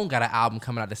Post Malone got an album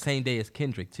coming out the same day as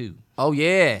Kendrick too. Oh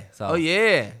yeah. So- Oh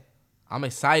yeah. I'm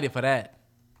excited for that.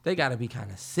 They gotta be kind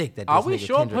of sick that. Are this we nigga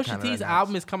sure Kendrick Pusha kinda T's announced.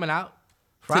 album is coming out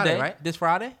Friday, today? right? This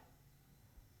Friday?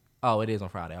 Oh, it is on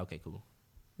Friday. Okay, cool.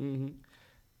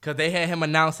 Cause they had him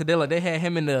announced today. They had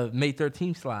him in the May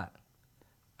 13th slot.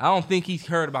 I don't think he's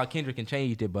heard about Kendrick and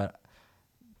changed it, but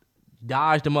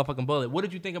dodged the motherfucking bullet. What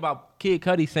did you think about Kid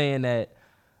Cudi saying that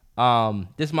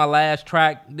this is my last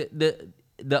track? The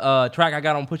track I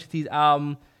got on Pusha T's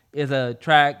album is a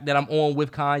track that I'm on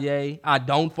with Kanye. I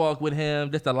don't fuck with him.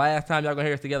 This the last time y'all gonna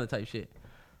hear us together type shit.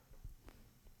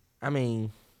 I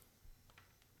mean,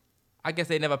 I guess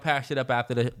they never patched it up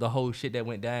after the whole shit that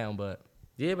went down, but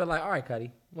yeah, but like, all right,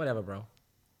 Cudi, whatever, bro.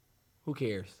 Who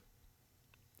cares?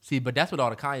 see, but that's what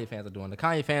all the Kanye fans are doing. The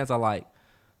Kanye fans are like,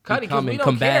 Cudi, because becoming we don't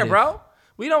combative. care, bro.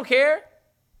 We don't care.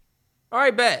 All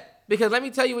right, bet. Because let me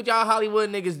tell you what y'all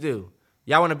Hollywood niggas do.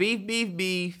 Y'all want to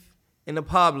beef in the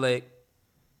public.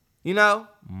 You know?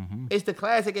 It's the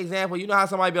classic example. You know how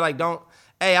somebody be like,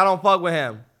 I don't fuck with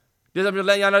him. I'm just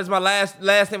letting y'all know this is my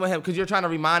last thing with him because you're trying to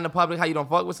remind the public how you don't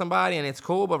fuck with somebody and it's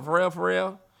cool, but for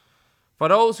real. For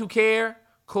those who care,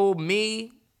 cool,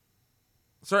 me,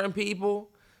 certain people,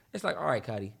 it's like, all right,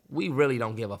 Cudi, we really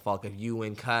don't give a fuck if you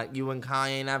and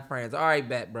Kanye not friends. All right,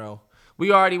 bet, bro.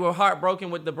 We already were heartbroken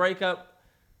with the breakup.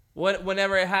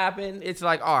 Whenever it happened, it's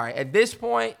like, all right, at this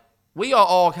point, we are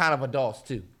all kind of adults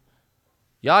too.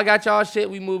 Y'all got y'all shit,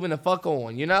 we moving the fuck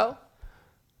on, you know?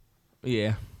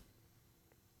 yeah,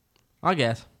 I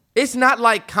guess. It's not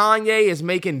like Kanye is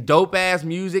making dope ass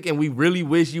music and we really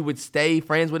wish you would stay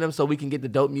friends with him so we can get the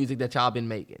dope music that y'all been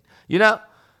making. You know?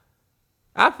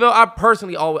 I feel like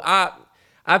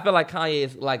Kanye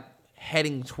is like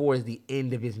heading towards the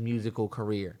end of his musical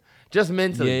career. Just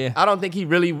mentally. Yeah. I don't think he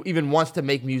really even wants to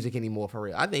make music anymore for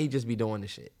real. I think he just be doing the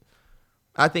shit.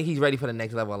 I think he's ready for the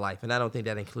next level of life, and I don't think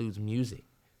that includes music.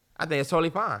 I think it's totally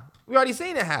fine. We already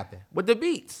seen it happen with the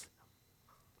beats.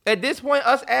 At this point,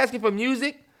 us asking for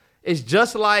music is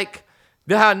just like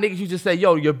how niggas used to say,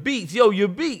 yo, your beats.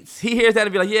 He hears that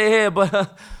and be like, yeah, but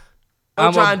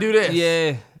I'm trying to do this.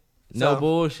 Yeah. No So-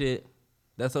 bullshit.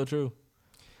 That's so true.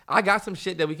 I got some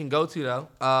shit that we can go to, though.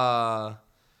 I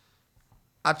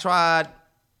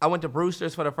went to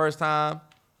Brewster's for the first time.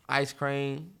 Ice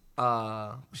cream.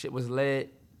 Shit was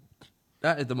lit.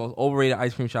 That is the most overrated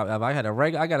ice cream shop ever.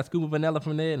 I got a scoop of vanilla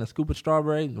from there and a scoop of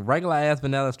strawberry. The regular ass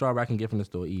vanilla and strawberry I can get from the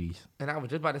store, Edie's. And I was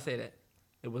just about to say that.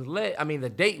 It was lit. I mean, the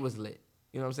date was lit.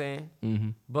 You know what I'm saying? Mm-hmm.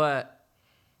 But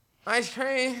ice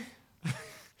cream,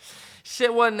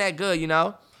 shit wasn't that good, you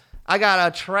know? I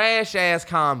got a trash ass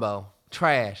combo.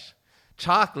 Trash.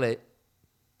 Chocolate.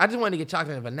 I just wanted to get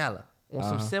chocolate and vanilla. On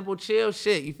some simple chill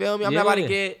shit. You feel me? I'm not about to Yeah.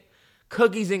 get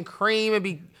cookies and cream and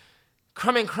be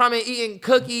crumbing eating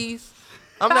cookies.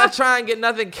 I'm not trying to get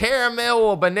nothing caramel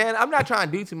or banana. I'm not trying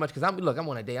to do too much because I'm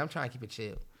on a date. I'm trying to keep it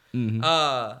chill. Mm-hmm.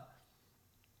 I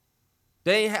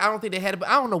don't think they had it, but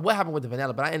I don't know what happened with the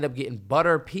vanilla, but I ended up getting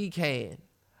butter pecan.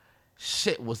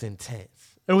 Shit was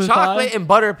intense. It was chocolate fire? and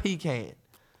butter pecan.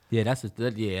 Yeah,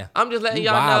 yeah. I'm just letting You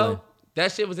y'all wildin'. know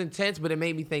that shit was intense, but it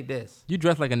made me think this. You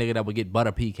dress like a nigga that would get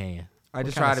butter pecan. I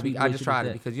just What tried kind to of be. sweet I way just shit tried is it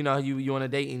that? because you on a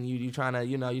date and you trying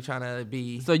to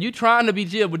be. So you trying to be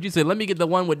Jill, but you said, let me get the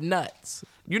one with nuts.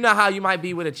 You know how you might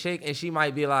be with a chick and she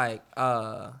might be like,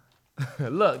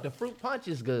 look, the fruit punch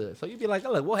is good. So you be like,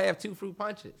 oh, look, we'll have 2 fruit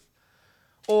punches.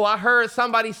 Or I heard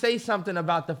somebody say something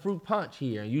about the fruit punch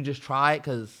here. And you just try it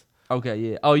because Okay,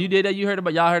 yeah. Oh, you did that?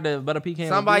 Y'all heard the butter pecan? was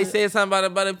somebody good? said something about the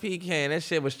butter pecan. That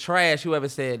shit was trash, whoever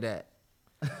said that.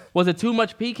 Was it too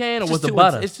much pecan or It's was just the too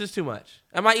butter? much. It's just too much.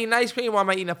 Am I eating ice cream or am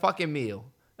I eating a fucking meal?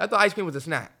 I thought ice cream was a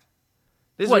snack.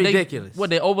 This is ridiculous.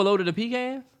 They overloaded the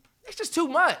pecans? It's just too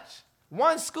much.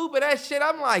 One scoop of that shit,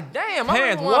 I'm like, damn. I don't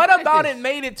Pants, even wanna what finish about this. it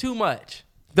made it too much?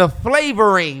 The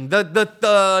flavoring,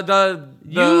 the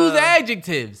Use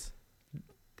adjectives.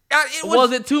 It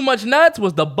Was it too much nuts?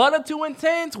 Was the butter too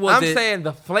intense? I'm saying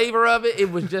the flavor of it, it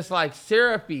was just like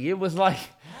syrupy. It was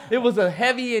a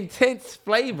heavy, intense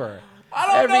flavor.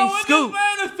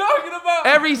 is talking about.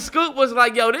 Every scoop was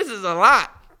like, yo, this is a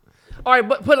lot. All right,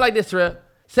 but put it like this, Rip.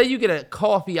 Say you get a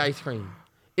coffee ice cream.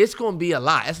 It's going to be a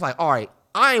lot. It's like, all right,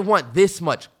 I ain't want this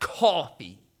much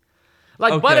coffee.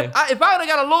 Like, Okay. butter, if I would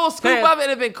have got a little scoop Damn. of it, it'd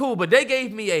have been cool. But they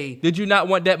gave me a, Did you not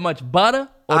want that much butter?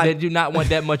 Or I- did you not want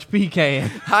that much pecan?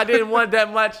 I didn't want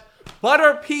that much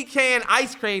butter pecan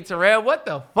ice cream, Terrell. What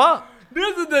the fuck?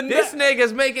 This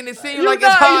nigga's making it seem You like it's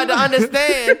not hard to even-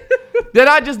 understand that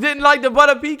I just didn't like the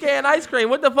butter pecan ice cream.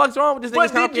 What the fuck's wrong with this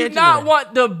nigga's But did you comprehension not today?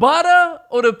 want the butter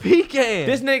or the pecan?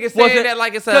 This nigga Was saying it- that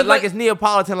like it's 'cause it's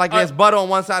Neapolitan, like there's butter on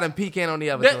one side and pecan on the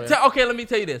other. Terrell. Okay, let me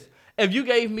tell you this. If you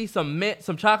gave me some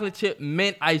chocolate chip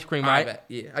mint ice cream, All right, right? bet.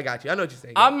 Yeah, I got you. I know what you're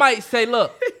saying. I might say,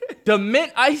 look, the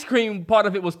mint ice cream part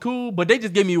of it was cool, but they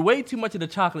just gave me way too much of the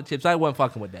chocolate chips. I wasn't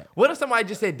fucking with that. What if somebody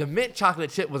just said the mint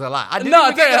chocolate chip was a lot? I didn't No,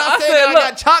 forget Terrell, that I I said said, that I look.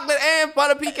 got chocolate and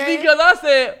butter pecan. Because I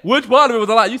said, which part of it was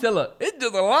a lot? You said, look, it's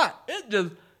just a lot.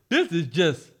 This is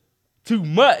just too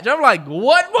much. I'm like,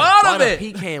 what part of butter it?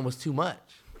 pecan was too much.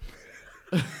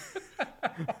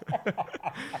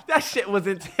 That shit was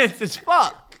intense as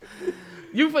fuck.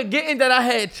 You forgetting that I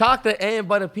had chocolate and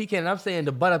butter pecan. And I'm saying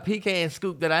the butter pecan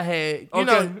scoop that I had. You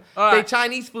know, all they right.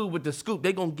 Chinese food with the scoop.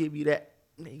 They gonna give you that.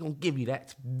 They gonna give you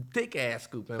that thick ass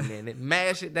scoop in there and then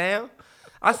mash it down.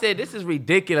 I said this is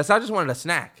ridiculous. I just wanted a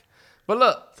snack. But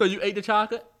look, So you ate the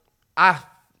chocolate? I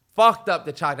fucked up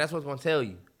the chocolate. That's what I'm gonna tell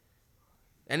you.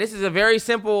 And this is a very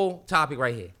simple topic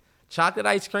right here: chocolate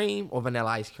ice cream or vanilla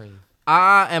ice cream.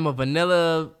 I am a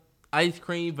vanilla ice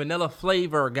cream, vanilla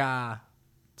flavor guy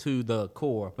to the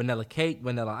core. Vanilla cake,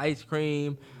 vanilla ice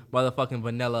cream, motherfucking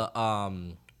vanilla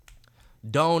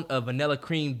vanilla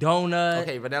cream donut.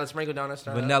 Okay, vanilla sprinkle donuts.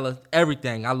 Vanilla,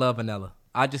 everything. I love vanilla.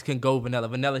 I just can go vanilla.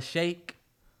 Vanilla shake.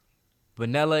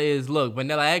 Vanilla is, look,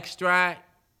 vanilla extract.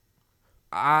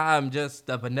 I'm just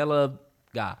a vanilla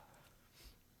guy.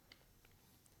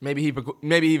 Maybe he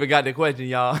forgot the question,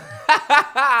 y'all.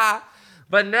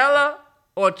 Vanilla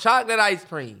or chocolate ice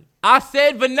cream? I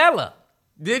said vanilla.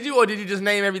 Did you, or did you just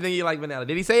name everything you like vanilla?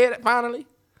 Did he say it finally?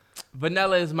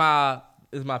 Vanilla is my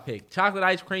pick. Chocolate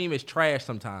ice cream is trash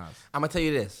sometimes. I'm gonna tell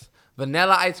you this.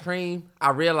 Vanilla ice cream,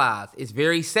 I realize, is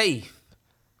very safe.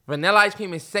 Vanilla ice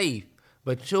cream is safe,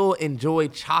 but you'll enjoy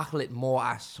chocolate more,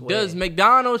 I swear. Does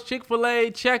McDonald's,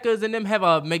 Chick-fil-A, Checkers, and them have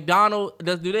a McDonald's?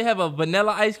 Do they have a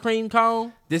vanilla ice cream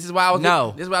cone? This is why I was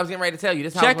getting ready to tell you.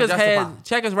 This is how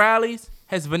Checkers Rallies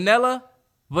has vanilla,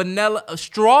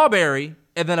 strawberry,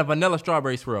 and then a vanilla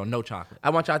strawberry swirl, no chocolate. I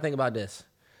want y'all to think about this.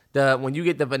 When you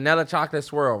get the vanilla chocolate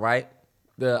swirl, right?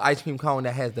 The ice cream cone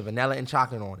that has the vanilla and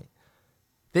chocolate on it.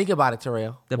 Think about it,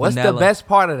 Terrell. What's the best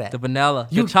part of that? The vanilla.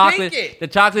 You the chocolate. think it. The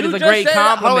chocolate is a You great just said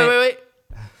that- compliment. Hold on, wait.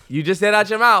 You just said out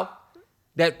your mouth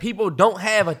that people don't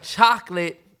have a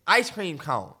chocolate ice cream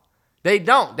cone. They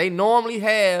don't. They normally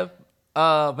have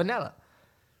vanilla.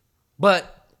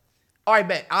 But, all right,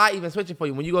 bet. I even switch it for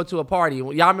you. When you go to a party, y'all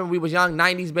remember we was young,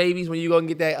 90s babies, when you go and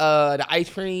get that the ice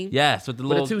cream? Yes, with the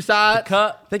little With the two sides? the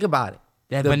cup. Think about it.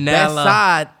 That the vanilla. best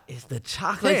side is the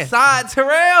chocolate Yeah. side,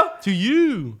 Terrell. To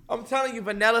you. I'm telling you,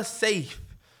 vanilla's safe.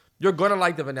 You're gonna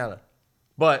like the vanilla,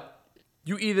 but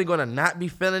you either gonna not be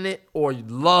feeling it or you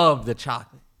love the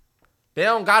chocolate. They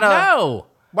don't gotta. No.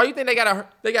 Why you think they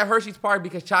got Hershey's Park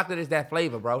because chocolate is that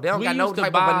flavor, bro? They don't We got no used to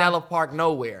type buy- of vanilla Park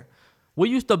nowhere. We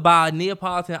used to buy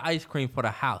Neapolitan ice cream for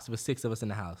the house. There was 6 of us in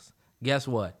the house. Guess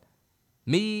what?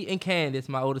 Me and Candace,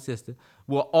 my older sister,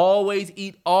 will always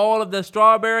eat all of the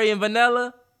strawberry and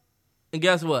vanilla. And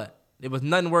guess what? It was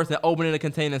nothing worse than opening a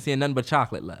container and seeing nothing but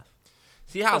chocolate left.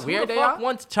 See how Who weird the they fuck are?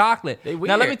 wants chocolate? They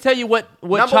Now let weird. me tell you what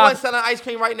Number one chocolate. selling ice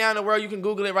cream right now in the world, you can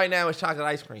Google it right now, is chocolate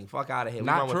ice cream. Fuck out of here. We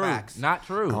Not run true. with facts. Not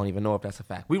true. I don't even know if that's a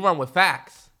fact. We run with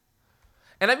facts.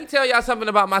 And let me tell y'all something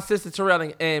about my sister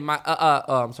Terrell and my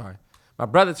my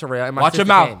brother Terrell and my Watch sister your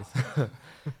mouth. Candace.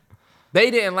 They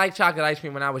didn't like chocolate ice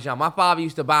cream when I was young. My father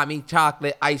used to buy me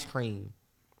chocolate ice cream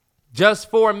just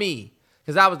for me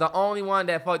because I was the only one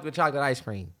that fucked with chocolate ice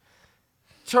cream.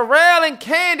 Terrell and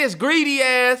Candace, greedy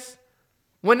ass,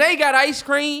 when they got ice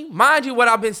cream, mind you what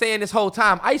I've been saying this whole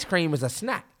time, ice cream is a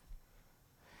snack.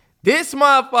 This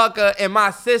motherfucker and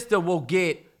my sister will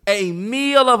get a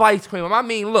meal of ice cream. I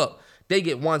mean, look, they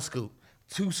get 1 scoop,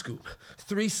 2 scoop,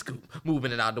 3 scoop,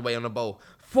 moving it out the way on the bowl,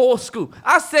 4 scoop.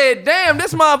 I said, damn,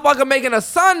 this motherfucker making a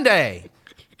sundae.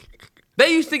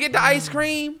 They used to get the ice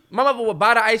cream. My mother would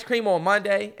buy the ice cream on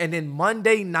Monday, and then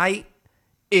Monday night,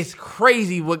 it's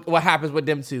crazy what happens with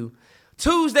them two.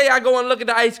 Tuesday, I go and look at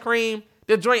the ice cream.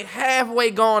 The joint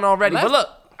halfway gone already. But look,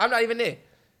 I'm not even there.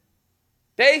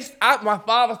 My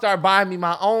father started buying me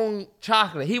my own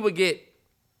chocolate. He would get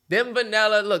them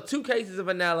vanilla. Look, 2 cases of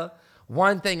vanilla,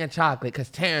 1 thing of chocolate, because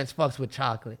Terrence fucks with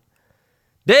chocolate.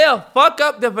 They'll fuck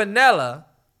up the vanilla,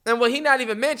 and what he not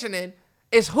even mentioning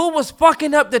is who was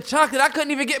fucking up the chocolate. I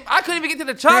couldn't even get to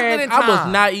the chocolate Terrence, in time. I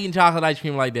was not eating chocolate ice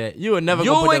cream like that. You would never You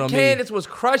go put that and on Candace me. was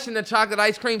crushing the chocolate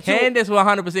ice cream too. Candace was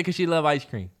 100% because she loved ice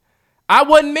cream. I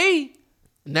wasn't me.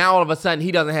 Now all of a sudden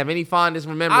he doesn't have any fondness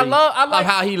memory I like of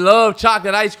how he loved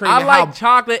chocolate ice cream. I and like how,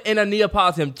 chocolate in a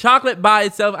Neapolitan. Chocolate by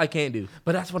itself, I can't do.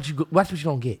 but that's what you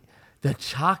don't get. The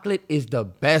chocolate is the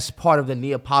best part of the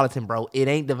Neapolitan, bro. It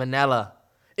ain't the vanilla.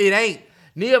 It ain't.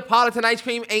 Neapolitan ice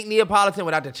cream ain't Neapolitan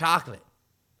without the chocolate.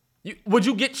 Would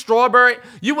you get strawberry?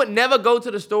 You would never go to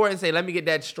the store and say, let me get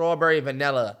that strawberry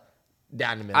vanilla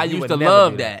down the middle. I You used would to never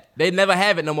love do that. They never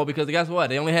have it no more because guess what?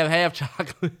 They only have half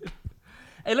chocolate.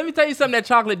 Hey, let me tell you something that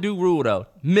chocolate do rule though.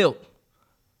 Milk.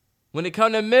 When it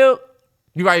come to milk,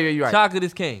 You're right. chocolate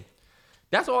is king.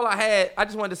 That's all I had. I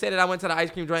just wanted to say that I went to the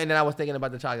ice cream joint and then I was thinking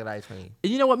about the chocolate ice cream.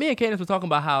 And you know what? Me and Candace were talking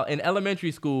about how in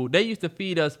elementary school, they used to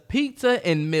feed us pizza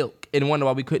and milk and wonder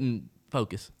why we couldn't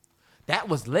focus. That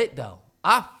was lit though.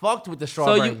 I fucked with the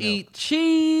strawberry So you milk. eat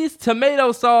cheese,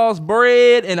 tomato sauce,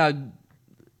 bread, and a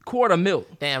quart of milk.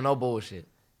 Damn, no bullshit.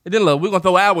 And then look, we're gonna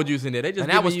throw apple juice in there. They just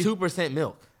And that was giving you- 2%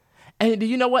 milk. And do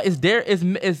you know what? It's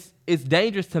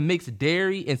dangerous to mix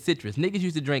dairy and citrus. Niggas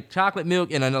used to drink chocolate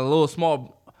milk and a little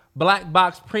small black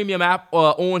box premium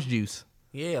orange juice.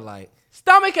 Yeah, like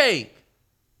Stomach ache.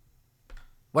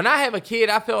 when I have a kid,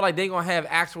 I feel like they gonna have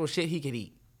actual shit he could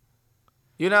eat.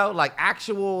 You know, like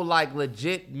actual, like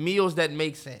legit meals that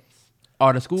make sense.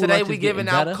 Are the school Today lunches we giving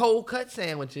getting out better? cold cut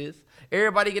sandwiches.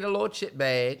 Everybody get a little chip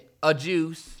bag, a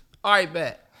juice. All right,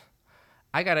 bet.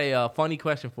 I got a funny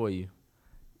question for you.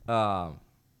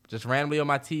 Just randomly on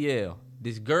my TL.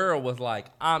 This girl was like,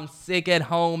 I'm sick at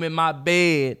home in my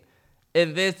bed,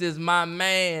 and this is my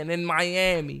man in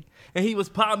Miami. And he was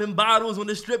popping bottles on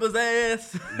the stripper's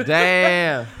ass.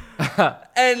 Damn.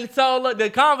 And so, look, the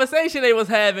conversation they was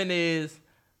having is,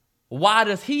 why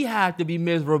does he have to be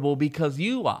miserable because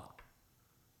you are?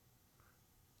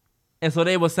 And so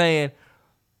they were saying,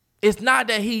 it's not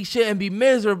that he shouldn't be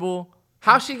miserable.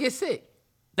 How she get sick?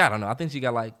 I don't know. I think she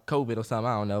got like COVID or something.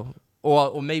 I don't know.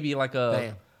 Or maybe like a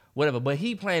Damn. whatever. But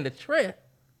he planned a trip.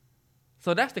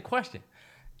 So that's the question.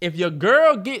 If your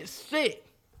girl gets sick,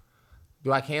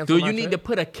 Do I cancel do my you need to trip?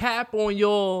 put a cap on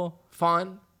your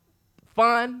Fun?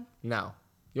 fun? No.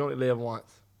 You only live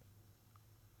once.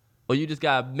 Or you just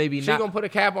got maybe She not. gonna put a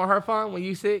cap on her fun when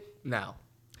you sick? No.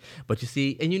 But you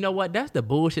see, and you know what? That's the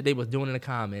bullshit they was doing in the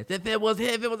comments. If it was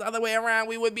the other way around,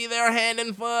 we would be there hand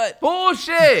and foot.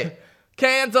 Bullshit!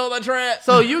 Cancel the trip.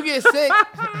 So you get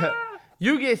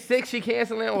sick, she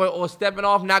canceling or stepping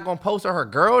off, not gonna post her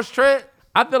girl's trip?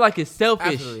 I feel like it's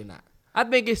selfish. Absolutely not. I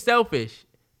think it's selfish.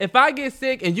 If I get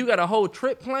sick and you got a whole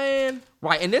trip planned,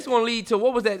 Right, and this gonna lead to,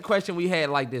 what was that question we had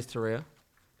like this, Terrell?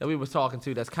 That we was talking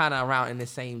to that's kind of around in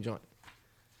this same joint.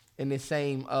 In this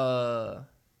same, the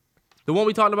one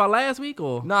we talked about last week,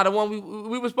 or nah, the one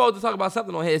we were supposed to talk about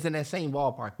something on here. It's in that same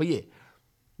ballpark. But yeah,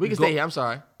 we can stay here. I'm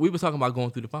sorry. we was talking about going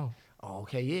through the phone. Oh,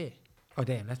 okay, yeah. Oh,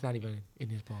 damn, that's not even in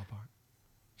this ballpark.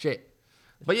 Shit.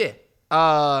 But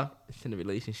yeah, It's in a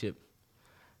relationship.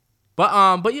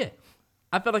 But yeah,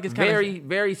 I feel like it's kind very, of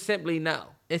very simply no.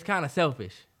 it's kind of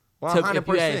selfish. 100%. If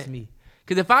you ask me,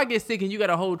 because if I get sick and you got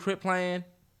a whole trip planned,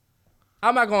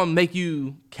 I'm not gonna make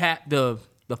you cap the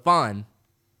fun.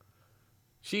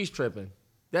 She's tripping.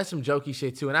 That's some jokey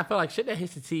shit too. And I feel like shit that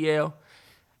hits the TL,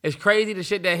 it's crazy the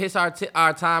shit that hits our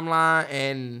timeline,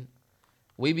 and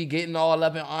we be getting all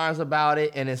up in arms about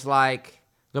it, and it's like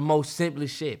the most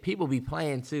simplest shit. People be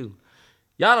playing too.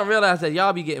 Y'all don't realize that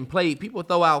y'all be getting played. People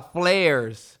throw out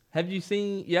flares. Have you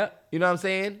seen? Yep. You know what I'm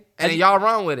saying? Have And you- y'all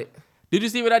run with it. Did you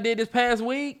see what I did this past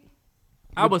week?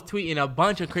 I was tweeting a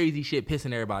bunch of crazy shit,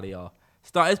 pissing everybody off.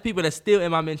 It's people that still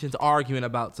in my mentions arguing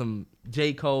about some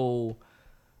J. Cole.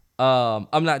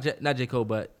 I'm not J. Cole,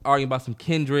 but arguing about some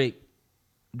Kendrick,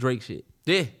 Drake shit.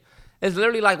 Yeah. It's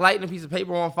literally like lighting a piece of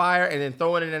paper on fire and then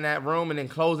throwing it in that room and then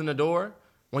closing the door.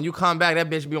 When you come back, that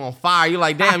bitch be on fire. You're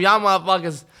like, damn, y'all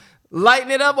motherfuckers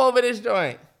lighting it up over this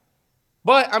joint.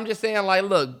 But I'm just saying, like,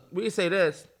 look, we say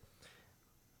this.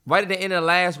 Right at the end of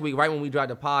last week, right when we dropped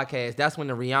the podcast, that's when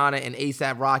the Rihanna and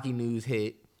A$AP Rocky news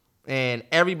hit. And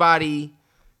everybody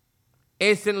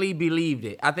instantly believed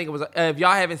it. I think it was, if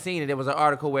y'all haven't seen it, there was an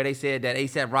article where they said that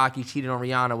A$AP Rocky cheated on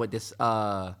Rihanna with this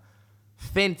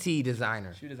Fenty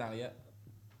designer. Shoot designer yet?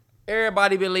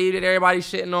 Everybody believed it. Everybody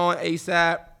shitting on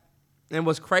A$AP. And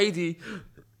what's crazy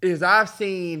is I've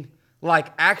seen like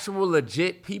actual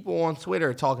legit people on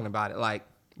Twitter talking about it. Like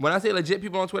when I say legit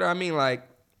people on Twitter, I mean like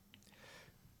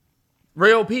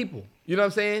real people. You know what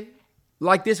I'm saying?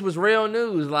 Like this was real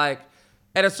news. Like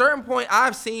at a certain point,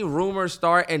 I've seen rumors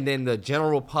start and then the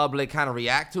general public kind of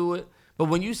react to it. But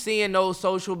when you see in those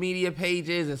social media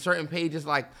pages and certain pages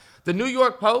like the New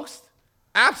York Post,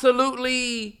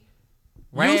 absolutely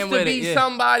Ran used to with be it, yeah.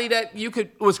 somebody that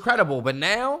was credible, but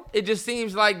now it just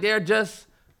seems like they're just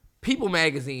People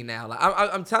Magazine now. Like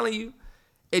I'm telling you,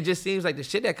 it just seems like the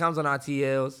shit that comes on our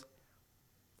TLs,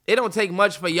 it don't take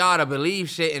much for y'all to believe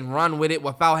shit and run with it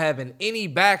without having any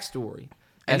backstory,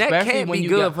 and that Especially can't when be you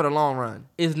good got- for the long run.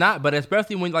 It's not, but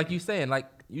especially when, like you saying, like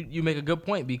you make a good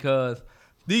point because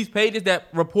these pages that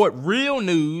report real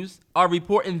news are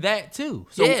reporting that too.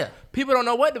 So Yeah. people don't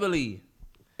know what to believe.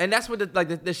 And that's what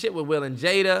the shit with Will and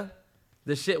Jada,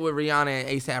 the shit with Rihanna and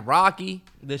A$AP Rocky.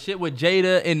 The shit with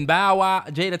Jada and Bow Wow,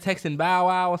 Jada texting Bow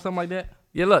Wow or something like that.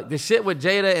 Yeah, look, the shit with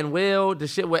Jada and Will, the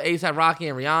shit with A$AP Rocky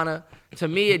and Rihanna, to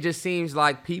me, it just seems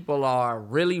like people are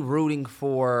really rooting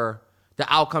for the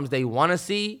outcomes they want to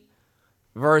see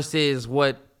versus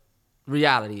what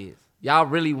reality is. Y'all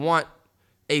really want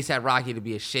A$AP Rocky to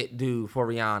be a shit dude for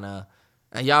Rihanna,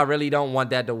 and y'all really don't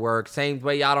want that to work. Same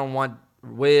way y'all don't want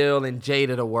Will and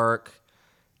Jada to work.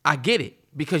 I get it,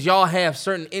 because y'all have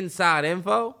certain inside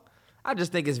info. I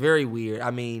just think it's very weird.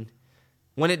 I mean,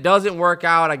 when it doesn't work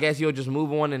out, I guess you'll just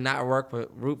move on and not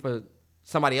root for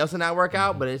somebody else to not work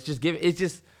out. But it's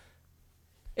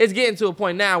getting to a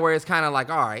point now where it's kind of like,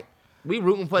 all right, we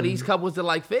rooting for these couples to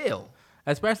like fail.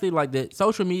 Especially like the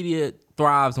social media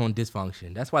thrives on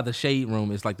dysfunction. That's why the Shade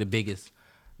Room is like the biggest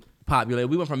popular.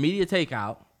 We went from media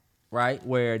takeout, right,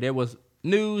 where there was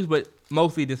news but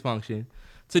mostly dysfunction,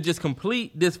 to just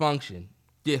complete dysfunction.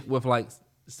 Yeah, with like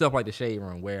stuff like the Shade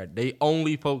Room where they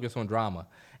only focus on drama.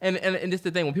 And this is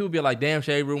the thing, when people be like, damn,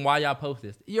 Shade Room, why y'all post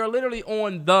this? You're literally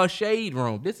on the Shade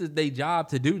Room. This is their job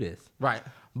to do this. Right.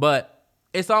 But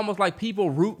it's almost like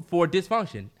people root for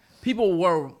dysfunction. People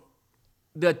were,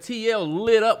 the TL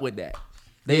lit up with that.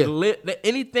 They lit,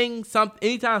 anytime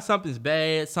something's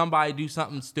bad, somebody do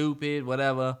something stupid,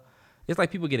 whatever, it's like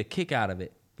people get a kick out of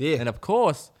it. Yeah. And of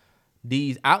course,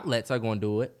 these outlets are going to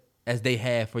do it as they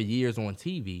have for years on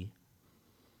TV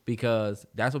because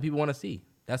that's what people want to see.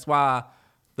 That's why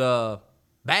the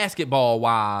basketball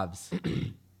wives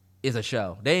is a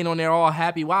show. They ain't on there all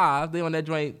happy wives. They on that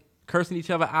joint cursing each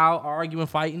other out, arguing,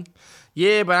 fighting.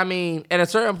 Yeah, but I mean, at a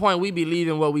certain point, we believe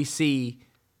in what we see,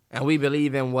 and we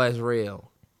believe in what's real.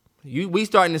 We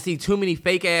starting to see too many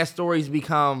fake ass stories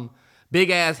become big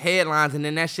ass headlines, and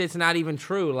then that shit's not even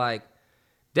true. Like,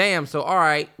 damn. So all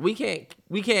right, we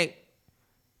can't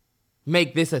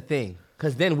make this a thing,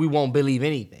 because then we won't believe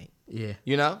anything. Yeah.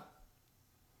 You know.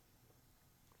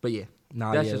 But yeah,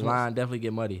 Nah, that's yeah, just line definitely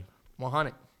get muddy.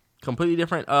 100. Completely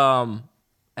different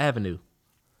avenue.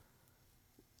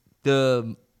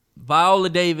 The Viola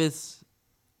Davis,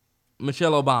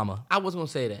 Michelle Obama. I was gonna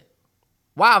say that.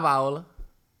 Why, Viola?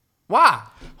 Why?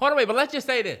 Hold on, wait, but let's just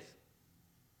say this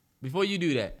before you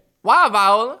do that. Why,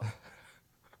 Viola?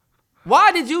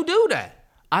 Why did you do that?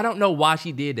 I don't know why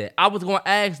she did that. I was going to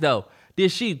ask, though,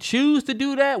 did she choose to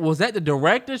do that? Was that the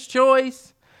director's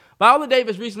choice? Viola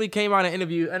Davis recently came out in an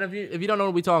interview, and if you don't know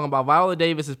what we're talking about, Viola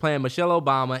Davis is playing Michelle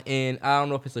Obama in, I don't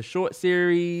know if it's a short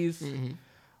series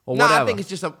or whatever. I think it's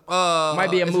just might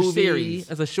be a it's movie. series.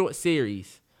 It's a short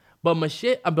series. But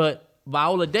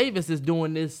Viola Davis is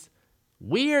doing this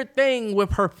weird thing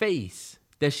with her face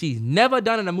that she's never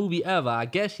done in a movie ever. I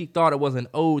guess she thought it was an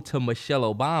ode to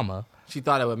Michelle Obama. She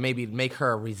thought it would maybe make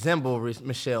her resemble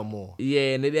Michelle more.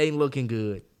 Yeah, and it ain't looking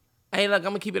good. Hey, look, I'm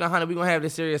going to keep it 100. We're going to have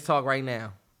this serious talk right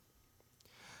now.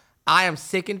 I am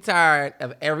sick and tired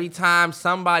of every time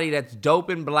somebody that's dope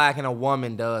and black and a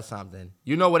woman does something.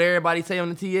 You know what everybody say on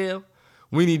the TL?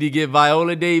 We need to get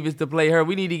Viola Davis to play her.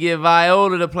 We need to get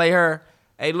Viola to play her.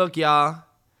 Hey, look, y'all.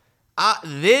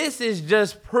 This is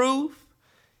just proof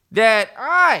that, all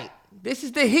right, this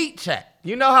is the heat check.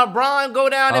 You know how Braun go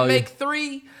down and make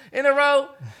 3 in a row,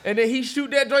 and then he shoot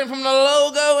that joint from the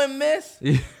logo and miss?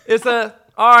 It's all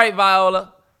right,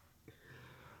 Viola.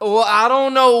 Well, I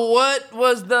don't know what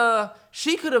was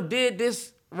she could have did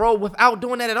this role without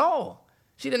doing that at all.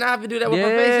 She did not have to do that with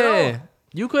her face at all.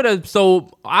 You could have, so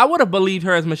I would have believed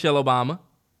her as Michelle Obama.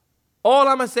 All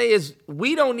I'm going to say is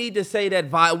we don't need to say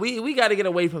that we got to get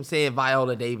away from saying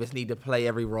Viola Davis need to play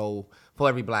every role for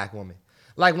every black woman.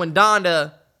 Like when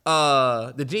Donda,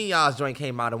 the Genius joint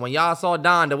came out, and when y'all saw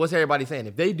Donda, what's everybody saying?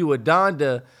 If they do a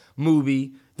Donda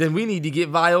movie, then we need to get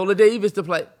Viola Davis to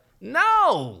play.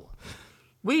 No,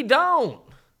 we don't.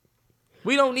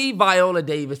 We don't need Viola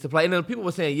Davis to play. And then people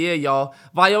were saying, yeah, y'all,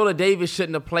 Viola Davis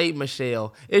shouldn't have played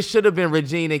Michelle. It should have been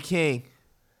Regina King.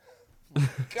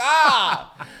 God,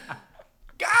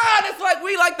 it's like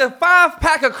we like the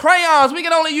 5-pack of crayons. We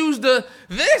can only use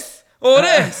this or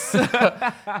this.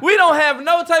 We don't have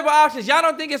no type of options. Y'all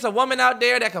don't think it's a woman out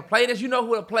there that could play this? You know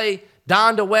who would play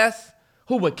Donda West?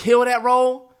 Who would kill that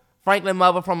role? Franklin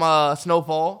Mother from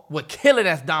Snowfall would kill it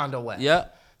as Donda West.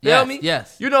 Yep. Feel me?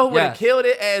 Yes. You know who would have killed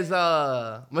it as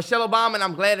Michelle Obama, and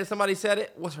I'm glad that somebody said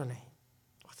it. What's her name?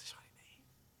 What's the shorty name?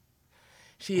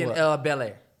 She in Bel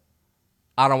Air.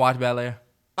 I don't watch Bel Air.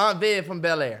 Aunt Viv from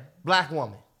Bel Air. Black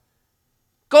woman.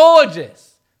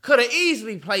 Gorgeous. Could have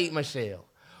easily played Michelle.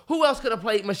 Who else could have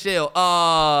played Michelle?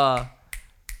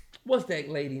 What's that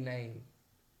lady name?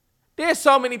 There's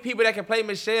so many people that can play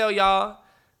Michelle, y'all.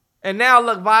 And now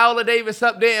look, Viola Davis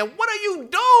up there. And what are you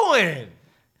doing?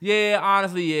 Yeah,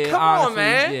 honestly, yeah. Come on,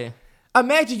 man. Yeah.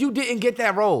 Imagine you didn't get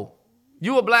that role.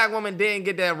 You a black woman didn't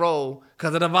get that role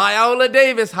because of the Viola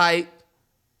Davis hype.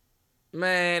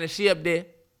 Man, is she up there?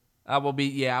 I will be,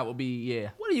 yeah.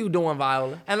 What are you doing,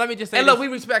 Viola? And let me just say And this. look, we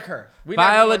respect her.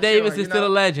 Viola Davis is still a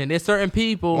legend. There's certain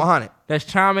people 100. that's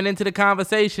chiming into the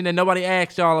conversation and nobody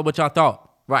asked y'all what y'all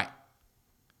thought. Right.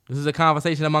 This is a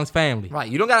conversation amongst family.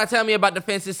 Right. You don't got to tell me about the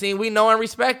fencing scene. We know and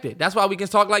respect it. That's why we can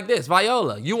talk like this.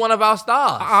 Viola, you one of our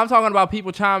stars. I'm talking about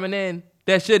people chiming in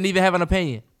that shouldn't even have an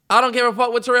opinion. I don't give a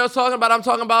fuck what Terrell's talking about. I'm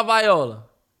talking about Viola.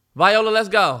 Viola, let's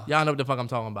go. Y'all know what the fuck I'm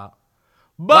talking about.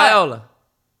 But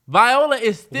Viola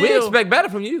is still... We expect better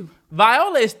from you.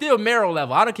 Viola is still Meryl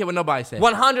level. I don't care what nobody says.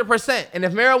 100%. And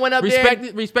if Meryl went up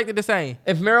Respect it the same.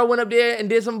 If Meryl went up there and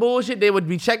did some bullshit, they would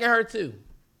be checking her too.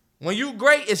 When you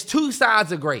great, it's two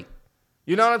sides of great.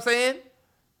 You know what I'm saying?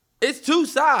 It's two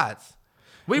sides.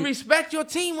 We respect your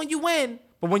team when you win,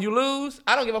 but when you lose,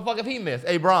 I don't give a fuck if he missed.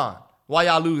 Hey, Braun, why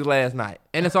y'all lose last night?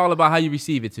 And it's all about how you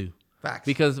receive it too. Facts.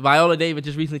 Because Viola Davis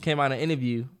just recently came out in an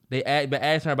interview. They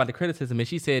asked her about the criticism, and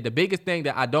she said, the biggest thing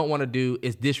that I don't want to do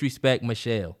is disrespect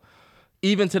Michelle.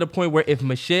 Even to the point where if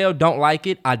Michelle don't like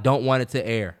it, I don't want it to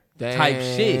air. Damn. Type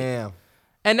shit.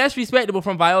 And that's respectable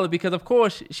from Viola because, of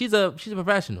course, she's a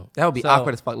professional. That would be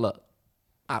awkward as fuck. Look,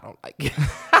 I don't like it.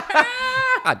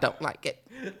 I don't like it.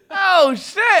 Oh,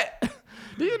 shit.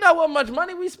 Do you know what much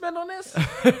money we spend on this?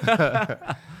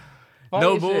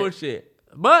 No bullshit.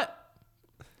 But,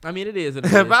 I mean, it is.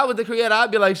 If I was the creator,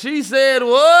 I'd be like, she said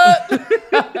what?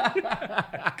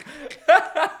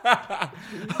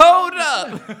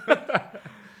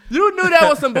 that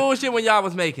was some bullshit when y'all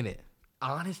was making it.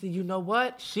 Honestly, you know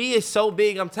what? She is so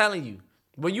big, I'm telling you.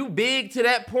 When you big to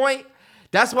that point,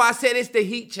 that's why I said it's the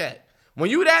heat check. When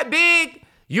you that big,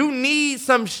 you need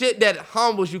some shit that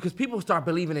humbles you because people start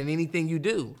believing in anything you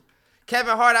do.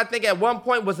 Kevin Hart, I think at one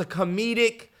point was a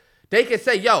comedic. They could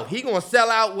say, yo, he gonna sell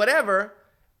out whatever.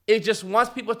 It just once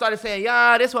people started saying,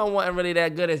 yeah, this one wasn't really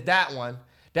that good as that one,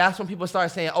 that's when people started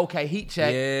saying, okay, heat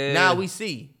check. Yeah. Now we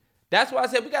see. That's why I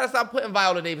said we gotta stop putting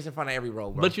Viola Davis in front of every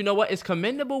role, bro. But you know what? It's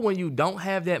commendable when you don't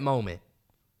have that moment.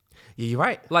 Yeah, you're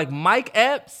right. Like Mike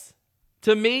Epps,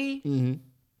 to me,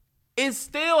 is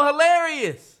still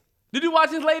hilarious. Did you watch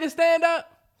his latest stand-up?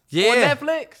 Yeah. On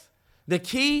Netflix? The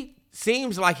key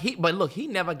seems like but look, he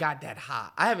never got that high.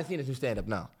 I haven't seen his new stand-up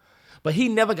now. But he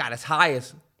never got as high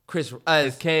as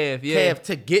as Kev, yeah. Kev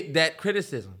to get that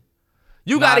criticism.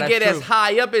 You gotta get that's as true.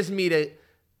 high up as me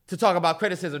to talk about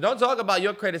criticism. Don't talk about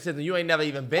your criticism. You ain't never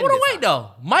even been Hold on, this wait high.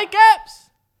 though. Mike Epps,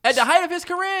 at the height of his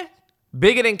career?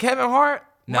 Bigger than Kevin Hart?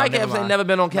 No, Mike never Epps ain't mind. never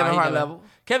been on No, Kevin he Hart never. level.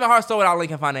 Kevin Hart sold out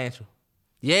Lincoln Financial,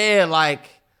 Yeah, like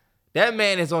that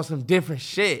man is on some different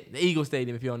shit. the Eagle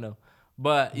Stadium, if you don't know.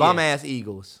 But Bum yeah. ass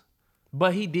Eagles.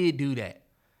 But he did do that.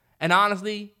 And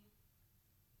honestly,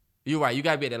 you're right. You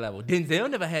got to be at that level.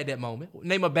 Denzel never had that moment.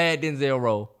 Name a bad Denzel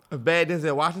role. A bad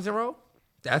Denzel Washington role?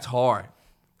 That's hard.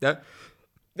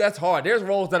 That's hard. There's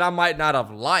roles that I might not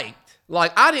have liked.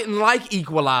 Like, I didn't like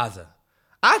Equalizer.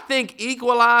 I think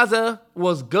Equalizer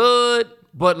was good,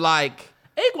 but like,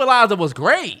 Equalizer was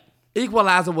great.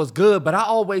 Equalizer was good, but I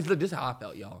always look, this is how I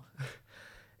felt, y'all.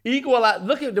 Equalizer,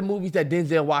 look at the movies that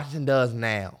Denzel Washington does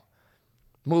now.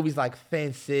 Movies like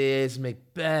Fences,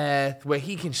 Macbeth, where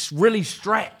he can really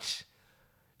stretch.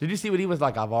 Did you see what he was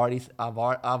like? I've already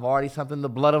something the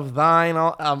blood of thine.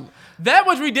 That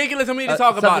was ridiculous for me to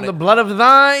talk about something it. the blood of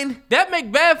thine. That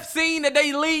Macbeth scene that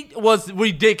they leaked was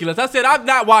ridiculous. I said, I'm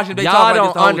not watching. They Y'all talk about don't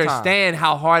this the whole understand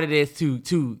how hard it is to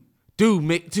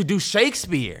do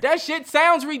Shakespeare. time. That shit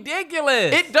sounds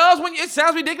ridiculous. It does when it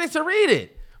sounds ridiculous to read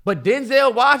it. But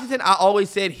Denzel Washington, I always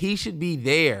said he should be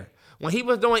there. When he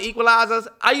was doing Equalizers,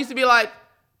 I used to be like,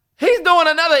 he's doing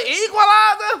another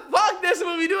Equalizer? Fuck this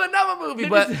movie, do another movie.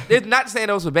 But it's not saying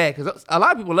those were bad, because a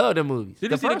lot of people love them movies. Did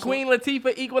you see the first Queen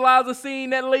Latifah Equalizer scene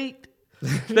that leaked?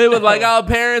 They was like, our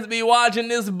parents be watching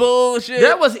this bullshit.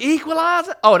 That was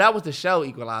Equalizer? Oh, that was the show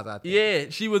Equalizer, I think. Yeah,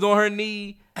 she was on her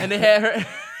knee and they had her.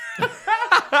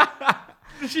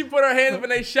 She put her hands up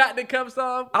and they shot the cups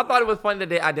off. I thought it was funny that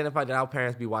they identified that our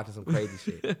parents be watching some crazy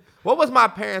shit. What was my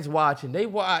parents watching? They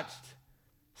watched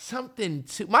something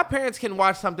too. My parents can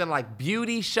watch something like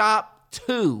Beauty Shop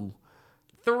 2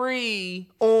 3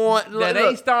 on that look,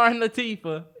 ain't starring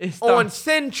Latifah. It's on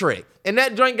Centric, and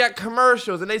that joint got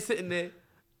commercials, and they sitting there.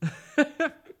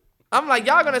 I'm like,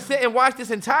 y'all gonna sit and watch this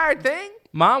entire thing?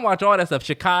 Mom watch all that stuff.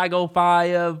 Chicago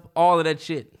 5, all of that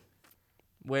shit.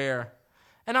 And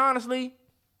honestly,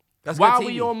 That's while good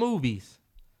we TV. on movies,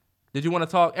 did you want to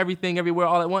talk Everything Everywhere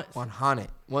All at Once?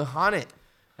 100.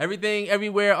 Everything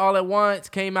Everywhere All at Once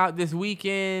came out this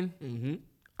weekend.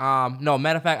 No,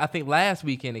 matter of fact, I think last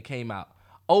weekend it came out.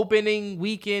 Opening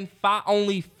weekend,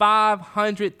 only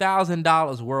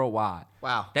 $500,000 worldwide.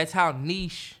 Wow. That's how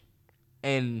niche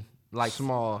and like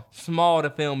Small. small the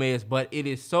film is, but it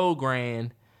is so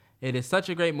grand. It is such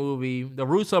a great movie. The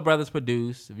Russo brothers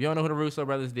produced. If you don't know who the Russo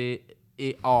brothers they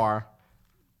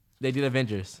did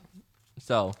Avengers.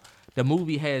 So the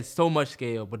movie has so much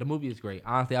scale, but the movie is great.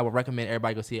 Honestly, I would recommend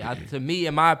everybody go see it. To me,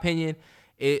 in my opinion,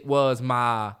 it was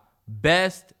my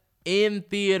best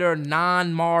in-theater,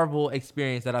 non-Marvel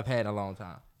experience that I've had in a long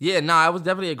time. Yeah, nah, it was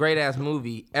definitely a great ass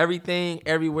movie. Everything,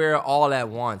 Everywhere, All at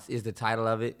Once is the title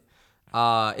of it.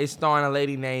 It's starring a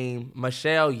lady named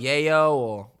Michelle Yeoh,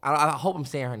 or I hope I'm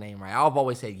saying her name right. I've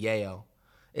always said Yeoh.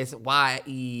 It's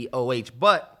Yeoh.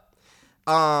 But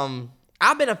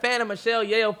I've been a fan of Michelle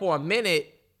Yeoh for a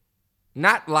minute,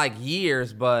 not like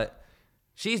years, but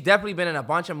she's definitely been in a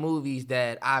bunch of movies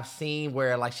that I've seen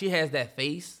where like she has that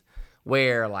face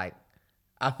where like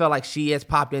I feel like she has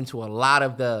popped into a lot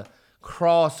of the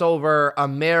crossover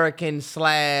American /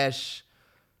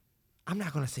 I'm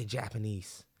not gonna say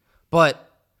Japanese,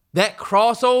 but that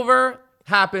crossover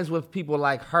happens with people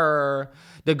like her,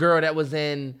 the girl that was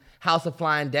in House of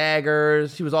Flying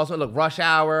Daggers. She was also Rush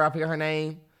Hour. I forget her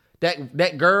name.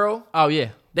 That girl. Oh, yeah.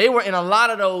 They were in a lot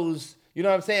of those. You know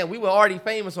what I'm saying? We were already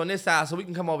famous on this side, so we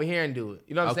can come over here and do it.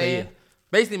 You know what I'm Okay, saying? yeah.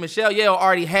 Basically, Michelle Yeoh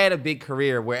already had a big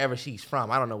career wherever she's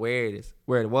from. I don't know where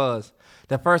it was.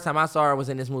 The first time I saw her was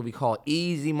in this movie called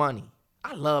Easy Money.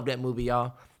 I love that movie,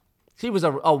 y'all. She was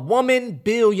a woman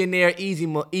billionaire, easy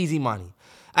money.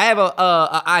 I have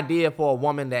a idea for a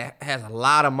woman that has a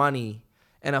lot of money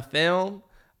in a film.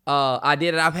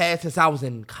 idea that I've had since I was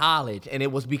in college, and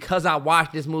it was because I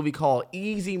watched this movie called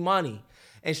Easy Money,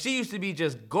 and she used to be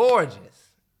just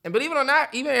gorgeous. And believe it or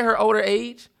not, even at her older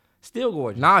age, still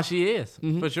gorgeous. Nah, she is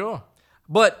for sure.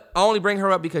 But I only bring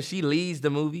her up because she leads the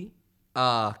movie,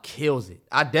 kills it.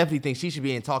 I definitely think she should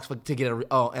be in talks to get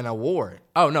an award.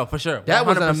 Oh no, for sure. That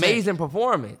was an 100%. amazing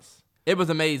performance. It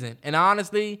was amazing, and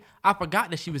honestly, I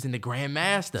forgot that she was in the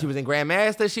Grandmaster. She was in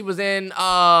Grandmaster. She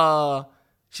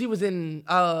was in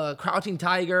Crouching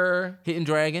Tiger. Hidden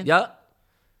Dragon. Yup.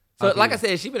 So Okay. like I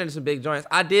said, she's been in some big joints.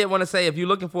 I did want to say, if you're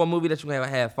looking for a movie that you can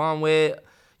have fun with,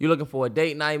 you're looking for a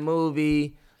date night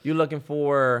movie, you're looking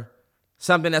for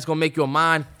something that's gonna make your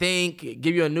mind think,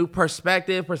 give you a new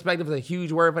perspective. Perspective is a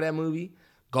huge word for that movie.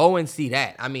 Go and see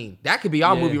that. I mean, that could be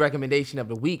our Yeah. movie recommendation of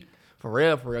the week. For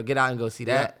real. Get out and go see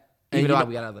that. And Even you though know-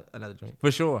 we got another drink. For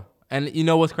sure. And you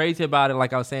know what's crazy about it?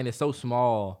 Like I was saying, it's so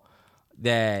small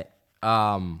that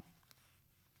when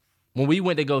we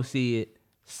went to go see it,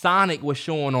 Sonic was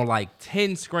showing on like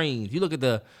 10 screens. You look at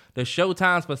the show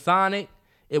times for Sonic,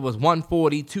 it was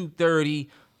 140, 230,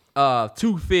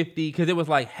 250, because it was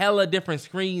like hella different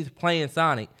screens playing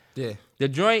Sonic. Yeah. The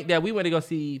joint that we went to go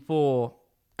see for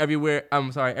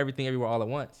Everything Everywhere All at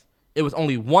Once, it was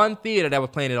only one theater that was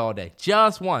playing it all day.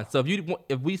 Just one. So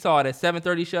if we saw it at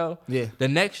 7:30 show, Yeah. the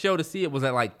next show to see it was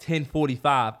at like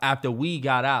 10:45 after we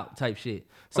got out type shit.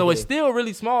 So Okay. it's still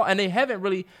really small, and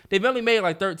they've only made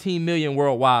like 13 million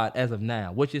worldwide as of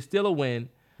now, which is still a win.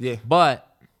 Yeah. But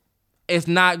it's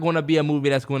not going to be a movie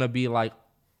that's going to be like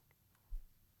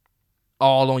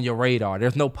all on your radar.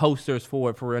 There's no posters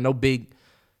for it, for real. No big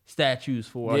statues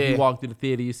for it. Yeah. You walk through the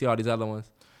theater, you see all these other ones.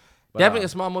 But, Definitely a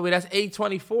small movie. That's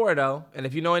A24 though, and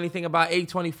if you know anything about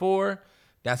A24,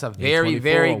 that's a very, A24,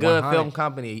 very good 100. film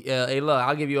company. Hey, look,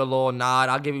 I'll give you a little nod.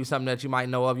 I'll give you something that you might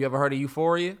know of. You ever heard of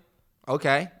Euphoria?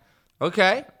 Okay.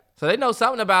 So they know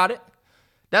something about it.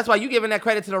 That's why you giving that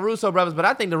credit to the Russo brothers, but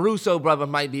I think the Russo brothers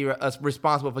might be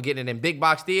responsible for getting it in big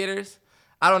box theaters.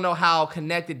 I don't know how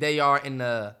connected they are in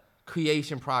the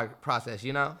creation process.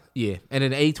 You know? yeah. And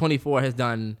then A24 has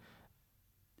done.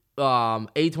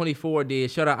 A24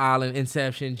 did Shutter Island,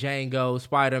 Inception, Django,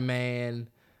 Spider-Man.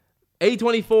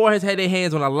 A24 has had their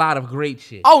hands on a lot of great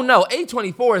shit. Oh no,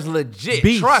 A24 is legit.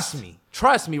 Beast.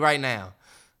 Trust me right now.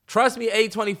 Trust me,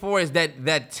 A24 is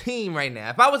that team right now.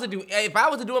 If I was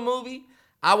to do a movie,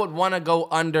 I would want to go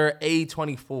under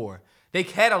A24. Their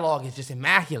catalog is just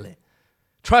immaculate.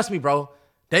 Trust me, bro.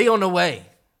 They on the way.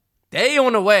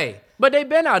 But they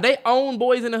been out. They own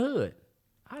Boys in the Hood.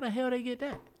 How the hell they get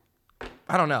that?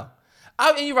 I don't know.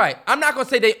 And you're right. I'm not gonna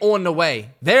say they on the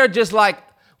way. They're just like,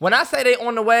 when I say they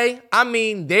on the way, I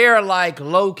mean they're like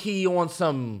low key on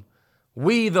some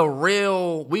we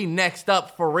next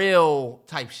up for real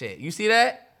type shit. You see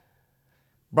that?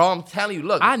 Bro, I'm telling you,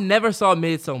 look. I never saw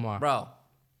Midsommar. Bro.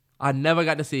 I never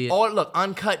got to see it. Oh, look,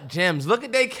 Uncut Gems. Look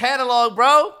at their catalog,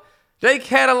 bro. Their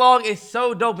catalog is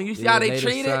so dope. And you see how they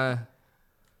treat it?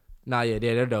 Nah, yeah,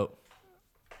 they're dope.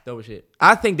 Dope as shit.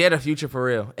 I think they're the future for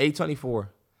real. A24.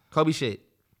 Kobe shit.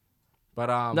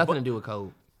 But Nothing to do with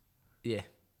Kobe. Yeah.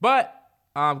 But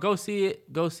go see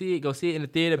it. Go see it in the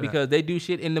theater because they do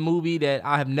shit in the movie that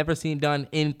I have never seen done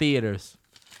in theaters.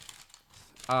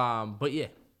 But yeah.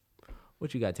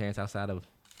 What you got, Terrence, outside of?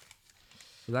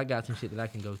 Because I got some shit that I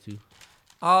can go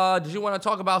to. Did you want to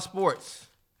talk about sports?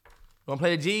 Want to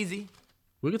play the Jeezy?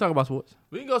 We can talk about sports.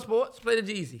 We can go sports. Play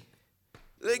the Jeezy.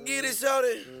 Let's get it,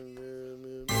 shawty.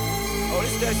 Oh,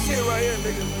 this that shit right here,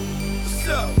 nigga. What's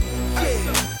up?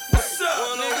 Yeah. What's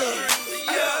up, nigga?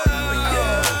 Yeah.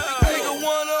 Nigga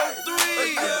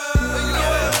 103. Yeah.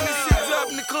 When this shit drop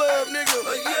in the club, nigga.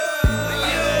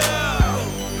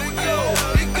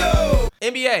 Yeah.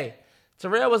 NBA.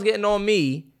 Terrell was getting on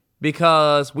me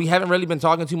because we haven't really been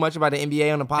talking too much about the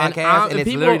NBA on the podcast, and it's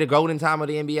people- literally the golden time of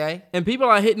the NBA. And people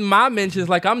are hitting my mentions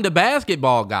like I'm the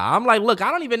basketball guy. I'm like, look, I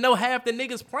don't even know half the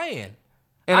niggas playing.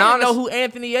 And I don't know who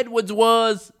Anthony Edwards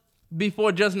was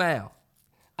before just now.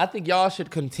 I think y'all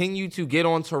should continue to get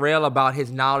on Terrell about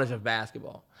his knowledge of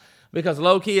basketball. Because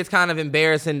low-key, it's kind of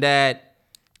embarrassing that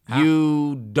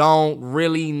you don't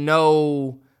really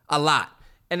know a lot.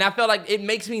 And I felt like it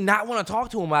makes me not want to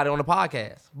talk to him about it on the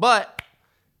podcast. But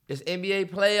it's NBA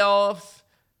playoffs.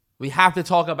 We have to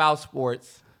talk about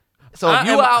sports. So if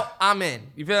you out, I'm in.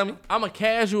 You feel me? I'm a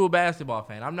casual basketball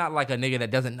fan. I'm not like a nigga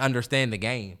that doesn't understand the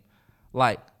game.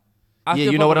 Like, I Yeah,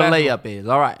 still you know fuck what a with basketball. layup is.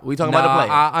 All right, we talking about the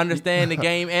players. I understand the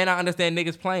game and I understand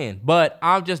niggas playing, but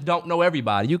I just don't know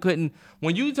everybody. You couldn't.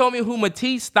 When you told me who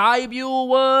Matisse Thybulle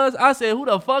was, I said, "Who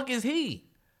the fuck is he?"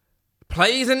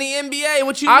 Plays in the NBA.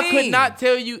 What you I mean? could not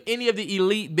tell you any of the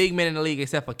elite big men in the league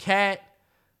except for Cat,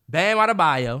 Bam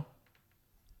Adebayo,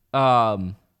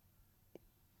 I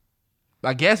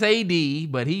guess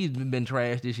AD, but he's been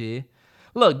trashed this year.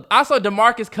 Look, I saw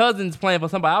DeMarcus Cousins playing for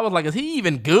somebody. I was like, is he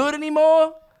even good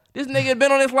anymore? This nigga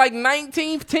been on his like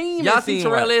 19th team. Y'all see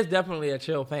Terrell is definitely a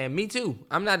chill fan. Me too.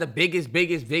 I'm not the biggest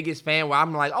fan where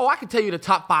I'm like, oh, I can tell you the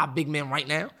top 5 big men right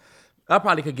now. I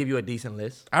probably could give you a decent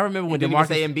list. I remember when DeMarcus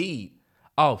say Embiid.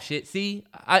 Oh shit! See,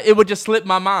 it would just slip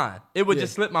my mind.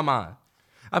 Just slip my mind.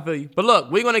 I feel you. But look,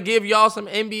 we're gonna give y'all some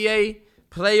NBA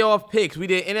playoff picks. We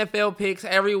did NFL picks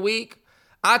every week.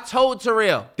 I told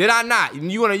Terrell, did I not?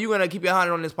 You gonna keep your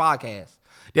 100 on this podcast?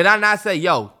 Did I not say,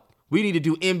 yo, we need to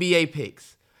do NBA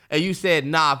picks? And you said,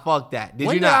 nah, fuck that. Did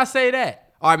when you did not? I say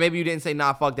that? All right, maybe you didn't say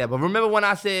nah, fuck that. But remember when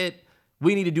I said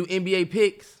we need to do NBA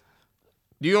picks?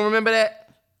 Do you remember that?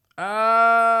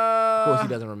 Of course he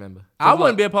doesn't remember. I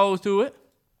wouldn't be opposed to it.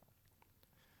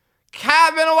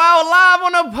 Cabin Wild live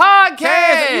on the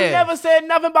podcast. You never said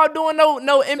nothing about doing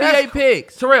no NBA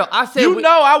picks. Terrell, I said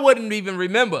I wouldn't even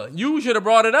remember. You should have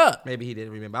brought it up. Maybe he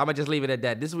didn't remember. I'm gonna just leave it at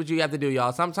that. This is what you have to do,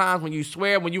 y'all. Sometimes when you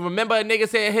swear, when you remember a nigga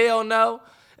said hell no,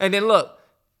 and then look,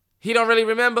 he don't really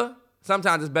remember.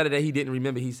 Sometimes it's better that he didn't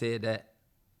remember he said that.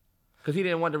 Because he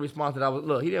didn't want the response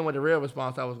that he didn't want the real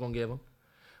response I was gonna give him.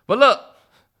 But look,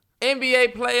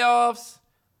 NBA playoffs,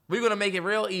 we're going to make it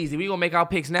real easy. We're going to make our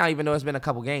picks now, even though it's been a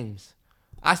couple games.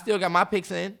 I still got my picks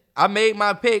in. I made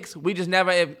my picks. We just never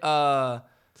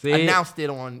announced it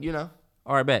on,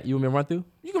 All right, bet. You want me to run through?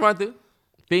 You can run through.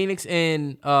 Phoenix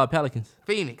and Pelicans.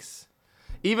 Phoenix.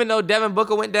 Even though Devin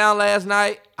Booker went down last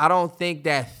night, I don't think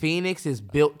that Phoenix is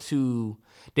built to...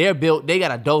 They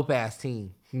got a dope-ass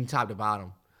team from top to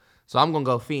bottom. So I'm going to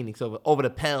go Phoenix over the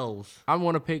Pels. I'm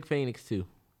going to pick Phoenix, too.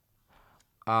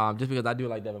 Just because I do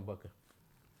like Devin Booker.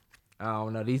 I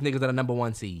don't know. These niggas are the number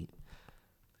 1 seed.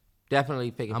 Definitely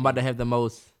picking. I'm about to have the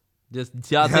most. Just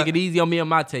y'all take it easy on me and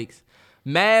my takes.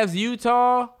 Mavs,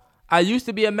 Utah. I used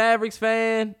to be a Mavericks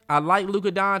fan. I like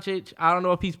Luka Doncic. I don't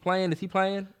know if he's playing. Is he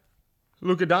playing?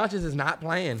 Luka Doncic is not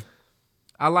playing.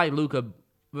 I like Luka.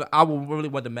 I will really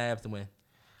want the Mavs to win.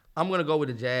 I'm going to go with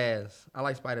the Jazz. I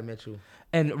like Spider Mitchell.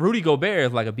 And Rudy Gobert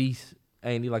is like a beast.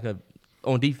 Ain't he like a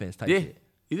on defense type shit?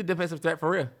 He's a defensive threat for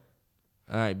real.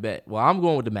 All right, bet. Well, I'm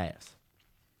going with the Mavs.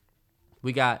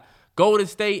 We got Golden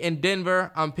State and Denver.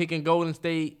 I'm picking Golden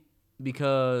State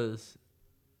because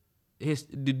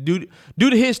due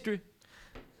to history.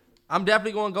 I'm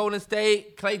definitely going Golden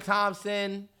State. Klay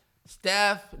Thompson,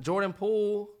 Steph, Jordan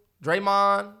Poole,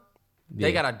 Draymond. Yeah.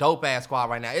 They got a dope-ass squad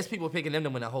right now. It's people picking them to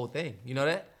win the whole thing. You know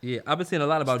that? Yeah, I've been seeing a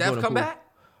lot about Jordan Poole. Steph come back?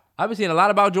 I've been seeing a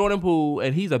lot about Jordan Poole,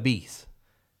 and he's a beast.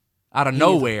 Out of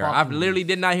nowhere. I literally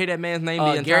did not hear that man's name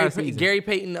the entire season. Gary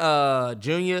Payton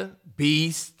Jr.,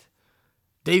 beast,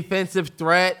 defensive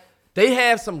threat. They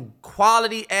have some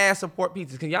quality-ass support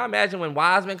pieces. Can y'all imagine when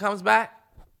Wiseman comes back?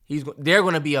 They're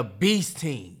going to be a beast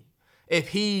team. If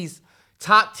he's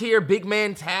top-tier big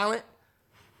man talent,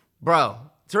 bro.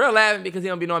 Terrell laughing because he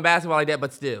don't be knowing basketball like that,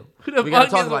 but still. We got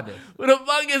to talk about this. Who the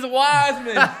fuck is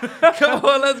Wiseman? Come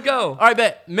on, let's go. All right,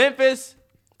 bet. Memphis,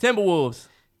 Timberwolves.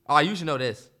 Oh, you should know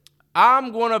this.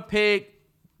 I'm gonna pick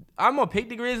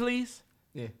the Grizzlies.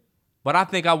 Yeah. But I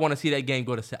think I want to see that game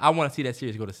go to 7. I want to see that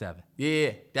series go to 7.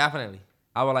 Yeah, definitely.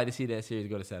 I would like to see that series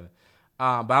go to 7. But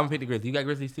I'm gonna pick the Grizzlies. You got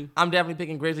Grizzlies too? I'm definitely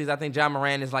picking Grizzlies. I think Ja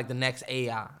Morant is like the next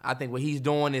AI. I think what he's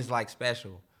doing is like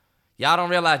special. Y'all don't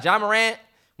realize Ja Morant,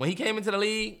 when he came into the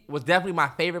league, was definitely my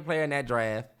favorite player in that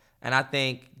draft. And I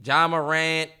think Ja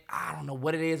Morant, I don't know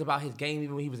what it is about his game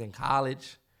even when he was in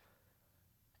college.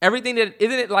 Isn't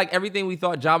it like everything we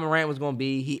thought Ja Morant was going to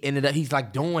be, he's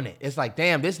like doing it. It's like,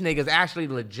 damn, this nigga's actually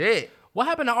legit. What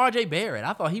happened to R.J. Barrett?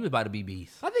 I thought he was about to be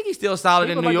beast. I think he's still solid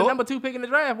in New York. The number 2 pick in the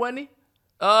draft, wasn't he?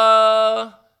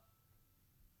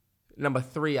 Number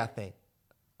 3, I think.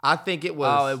 I think it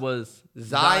was. Oh, it was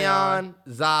Zion,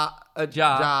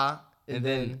 Ja, and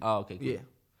then. Oh, okay, cool. Yeah,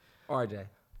 R.J.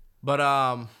 But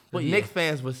yeah. Knicks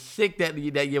fans was sick that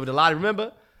year with a lot.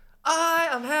 Remember? I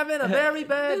am having a very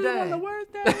bad day. One of the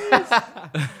worst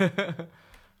days.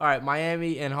 All right,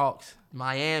 Miami and Hawks.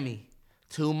 Miami.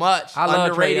 Too much. I love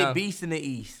underrated beast in the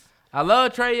East. I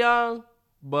love Trae Young,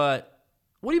 but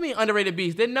what do you mean underrated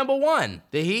beast? They're number 1.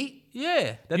 The Heat?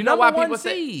 Yeah. You know why people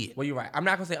say? Well, you're right. I'm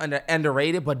not going to say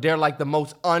underrated, but they're like the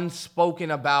most unspoken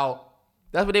about.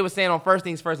 That's what they were saying on First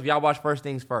Things First, if y'all watch First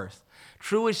Things First.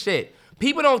 True as shit.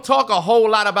 People don't talk a whole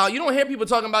lot about, you don't hear people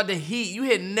talking about the Heat. You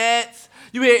hear Nets,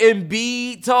 you hear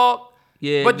Embiid talk.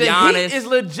 Yeah, but the Giannis. Heat is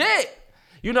legit.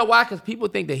 You know why? Because people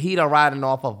think the Heat are riding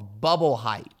off of bubble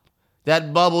hype.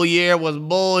 That bubble year was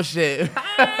bullshit.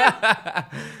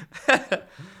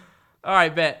 All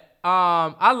right, bet.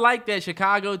 I like that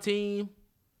Chicago team.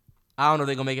 I don't know if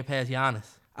they're going to make it past Giannis.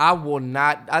 I will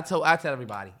not. I tell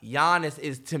everybody, Giannis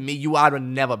is, to me, I would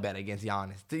never bet against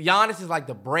Giannis. Giannis is like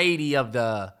the Brady of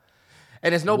the,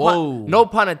 and it's no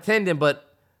pun intended,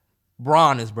 but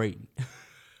Bron is Brady.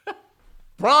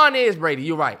 Bron is Brady.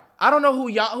 You're right. I don't know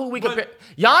who we compare.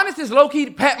 Giannis is low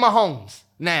key Pat Mahomes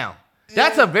now.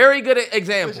 That's a very good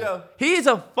example. sure. He's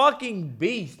a fucking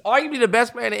beast. Arguably the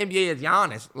best player in the NBA is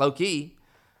Giannis, low key.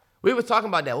 We were talking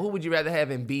about that. Who would you rather have,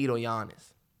 Embiid or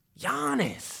Giannis?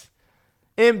 Giannis.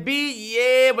 Embiid,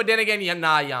 yeah, but then again,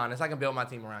 Giannis. I can build my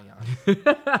team around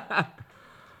Giannis.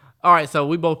 All right, so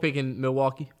we both picking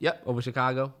Milwaukee. Yep. Over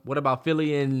Chicago. What about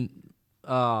Philly and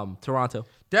Toronto?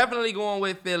 Definitely going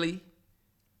with Philly.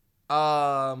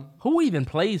 Who even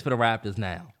plays for the Raptors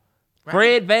now?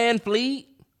 Fred VanVleet?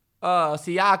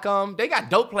 Siakam. They got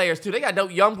dope players, too. They got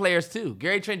dope young players, too.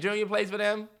 Gary Trent Jr. plays for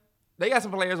them. They got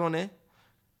some players on there.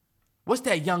 What's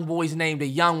that young boy's name? The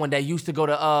young one that used to go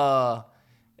to,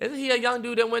 isn't he a young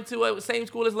dude that went to the same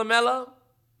school as LaMelo?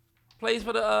 Plays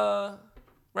for the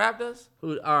Raptors?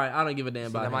 All right, I don't give a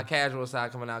damn about My him. casual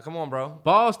side coming out. Come on, bro.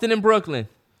 Boston and Brooklyn.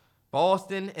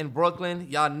 Boston and Brooklyn.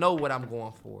 Y'all know what I'm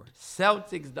going for.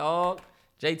 Celtics, dog.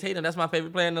 Jay Tatum, that's my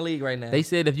favorite player in the league right now. They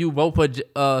said if you vote for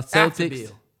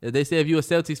Celtics, they said if you're a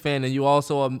Celtics fan, then you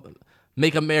also a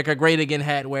Make America Great Again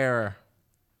hat wearer.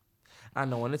 I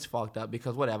know, and it's fucked up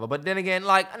because whatever. But then again,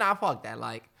 fuck that.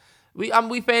 Like,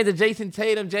 we fans of Jason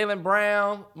Tatum, Jaylen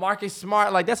Brown, Marcus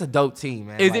Smart. Like, that's a dope team,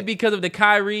 man. Is it because of the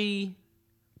Kyrie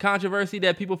controversy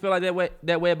that people feel like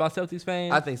that way about Celtics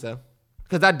fans? I think so.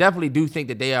 Because I definitely do think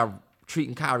that they are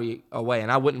treating Kyrie away,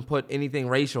 and I wouldn't put anything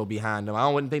racial behind them. I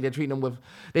wouldn't think they're treating them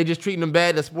they're just treating them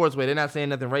bad the sports way. They're not saying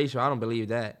nothing racial. I don't believe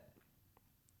that.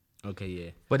 Okay, yeah.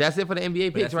 But that's it for the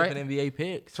NBA picks, right? That's it for the NBA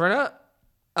picks. Turn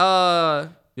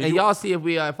up. And y'all see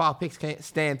if our picks can't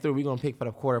stand through, we're going to pick for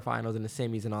the quarterfinals and the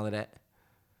semis and all of that.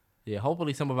 Yeah,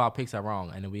 hopefully some of our picks are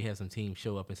wrong, and then we have some teams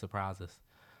show up and surprise us.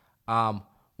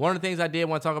 One of the things I did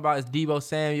want to talk about is Deebo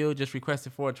Samuel just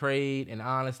requested for a trade, and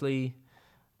honestly,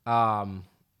 Jordan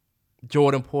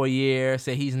Poyer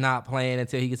said he's not playing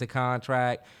until he gets a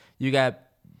contract. You got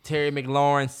Terry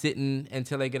McLaurin sitting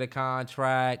until they get a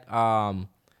contract.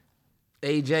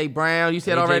 AJ Brown, you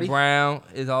said AJ already? Brown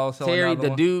is also Terry, another the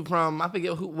one. dude from, I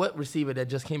forget what receiver that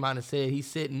just came out and said he's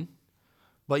sitting.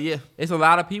 But yeah. It's a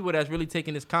lot of people that's really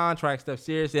taking this contract stuff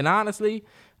seriously. And honestly,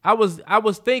 I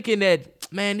was thinking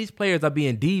that, man, these players are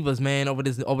being divas, man, over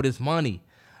this money.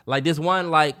 Like this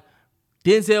one, like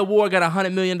Denzel Ward got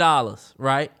 $100 million,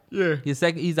 right? Yeah. He's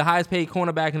the highest paid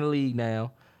cornerback in the league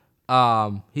now.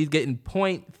 He's getting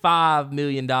 $0.5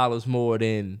 million more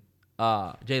than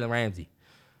Jalen Ramsey.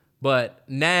 But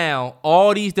now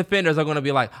all these defenders are going to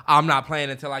be like, I'm not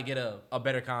playing until I get a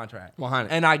better contract. 100.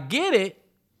 And I get it.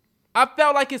 I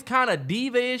felt like it's kind of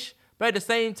diva-ish, but at the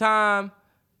same time,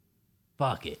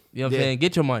 fuck it. You know what I'm saying?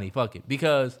 Get your money. Fuck it.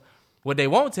 Because what they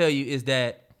won't tell you is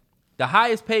that the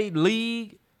highest paid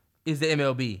league is the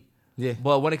MLB. Yeah.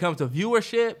 But when it comes to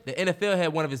viewership, the NFL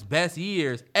had one of its best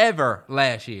years ever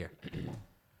last year.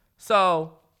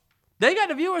 So they got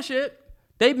the viewership.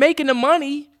 They making the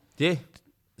money. Yeah.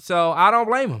 So I don't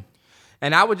blame them.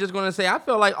 And I was just going to say, I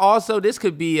feel like also this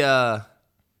could be, let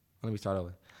me start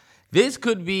over. This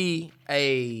could be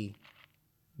a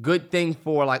good thing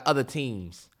for like other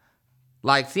teams.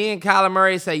 Like seeing Kyler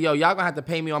Murray say, yo, y'all going to have to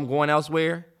pay me or I'm going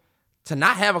elsewhere. To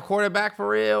not have a quarterback for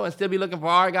real and still be looking for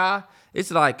our guy,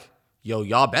 it's like, yo,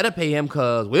 y'all better pay him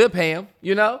because we'll pay him,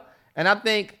 you know? And I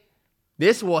think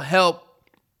this will help.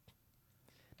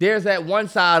 There's that one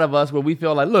side of us where we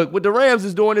feel like, look, what the Rams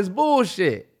is doing is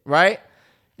bullshit, right?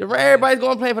 Everybody's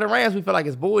going to play for the Rams. We feel like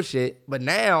it's bullshit. But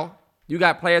now you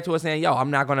got players who are saying, yo,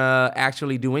 I'm not going to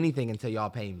actually do anything until y'all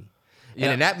pay me. Yeah.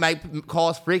 And then that might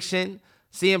cause friction.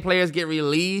 Seeing players get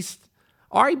released.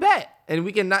 All right, bet. And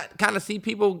we can not kind of see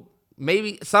people,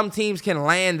 maybe some teams can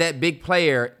land that big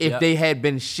player if they had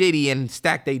been shitty and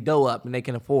stacked their dough up and they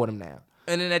can afford them now.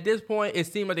 And then at this point, it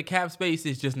seemed like the cap space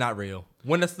is just not real.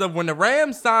 When the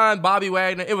Rams signed Bobby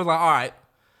Wagner, it was like, all right,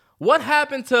 what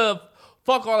happened to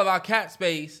fuck all of our cap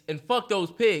space and fuck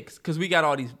those picks because we got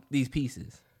all these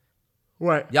pieces.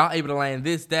 Right. Y'all able to land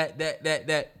this, that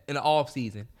in the off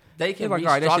season. They can like, all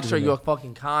right, that shit is restructure your enough.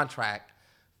 fucking contract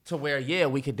to where, yeah,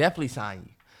 we could definitely sign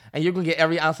you. And you're going to get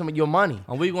every ounce of your money.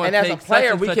 And as a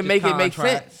player, we can make it make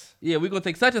sense. Yeah, we're going to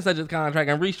take such and such a contract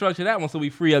and restructure that one so we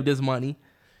free up this money.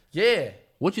 Yeah.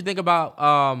 What you think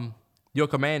about your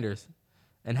Commanders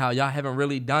and how y'all haven't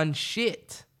really done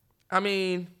shit? I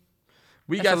mean,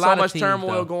 we That's got a so lot of much teams,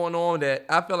 turmoil though. going on that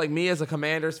I feel like me as a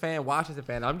Commanders fan, Washington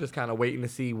fan, I'm just kind of waiting to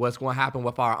see what's going to happen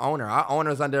with our owner. Our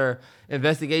owner's under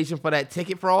investigation for that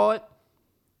ticket fraud.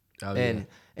 Oh, and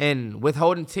and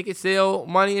withholding ticket sale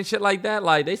money and shit like that.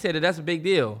 Like, they said that's a big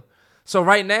deal. So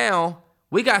right now,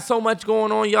 we got so much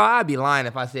going on, y'all. I'd be lying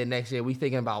if I said next year we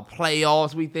thinking about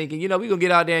playoffs. We thinking, we going to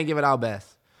get out there and give it our best.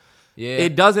 Yeah.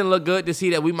 It doesn't look good to see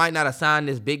that we might not have signed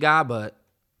this big guy, but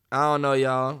I don't know,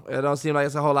 y'all. It don't seem like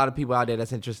it's a whole lot of people out there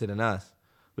that's interested in us.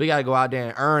 We got to go out there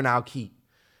and earn our keep.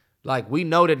 Like, we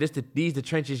know that these the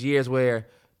trenches years where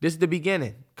this is the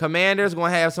beginning. Commanders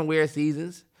going to have some weird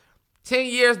seasons. 10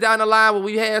 years down the line when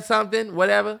we had something,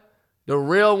 whatever, the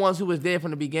real ones who was there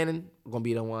from the beginning are going to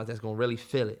be the ones that's going to really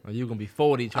feel it. Or you going to be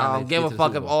 40 trying I to don't give get a to the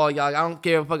fuck Super if Bowl. all y'all, I don't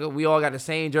care if we all got the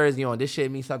same jersey on. This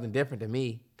shit means something different to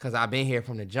me because I've been here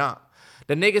from the jump.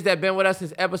 The niggas that been with us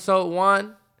since episode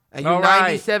 1 and you All right.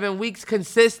 97 weeks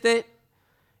consistent,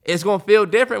 it's going to feel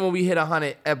different when we hit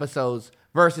 100 episodes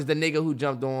versus the nigga who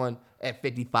jumped on at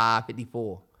 55,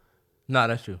 54. Nah,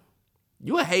 that's true.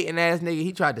 You a hating ass nigga.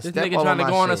 He tried to This step nigga all trying to my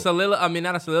go on a shit. soliloquy. I mean,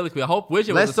 not a soliloquy. I hope wish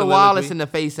it was a Lester soliloquy. Wallace in the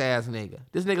face ass nigga.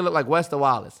 This nigga look like Wester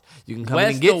Wallace. You can come in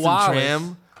and Wester get some Wallace.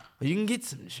 trim. Or you can get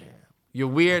some trim. You're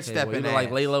weird Okay, stepping well, you look like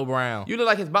ass. Lalo Brown. You look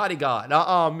like his bodyguard.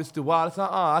 Mr. Wallace.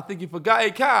 I think you forgot. Hey,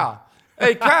 Kyle.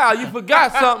 Hey, Kyle, you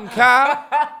forgot something, Kyle.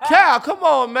 Kyle, come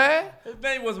on, man. His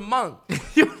name was Monk.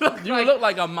 You look You like look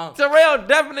like a monk. Terrell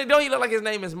definitely don't. You look like his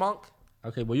name is Monk.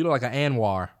 Okay, well, you look like an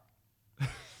Anwar.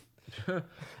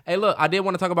 Hey, look, I did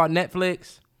want to talk about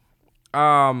Netflix.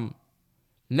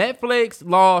 Netflix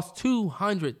lost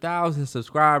 200,000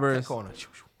 subscribers. Corner.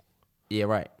 Yeah,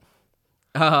 right.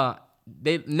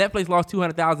 Netflix lost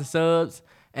 200,000 subs,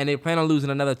 and they plan on losing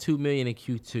another 2 million in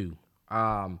Q2.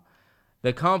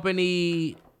 The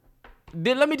company.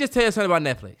 Let me just tell you something about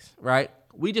Netflix, right?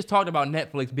 We just talked about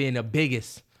Netflix being the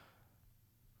biggest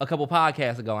a couple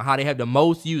podcasts ago and how they have the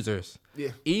most users. Yeah.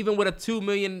 Even with a 2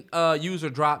 million user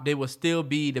drop, they will still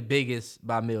be the biggest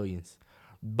by millions.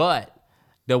 But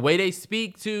the way they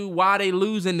speak to why they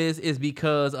losing this is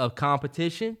because of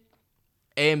competition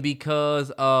and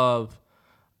because of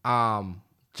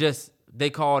just they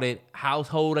called it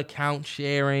household account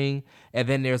sharing, and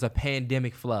then there's a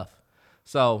pandemic fluff.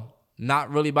 So not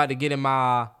really about to get in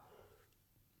my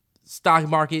stock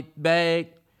market bag.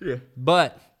 Yeah.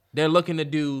 But they're looking to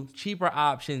do cheaper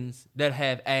options that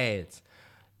have ads.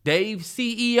 Dave's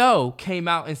CEO came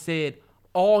out and said,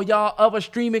 all y'all other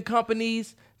streaming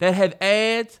companies that have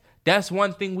ads, that's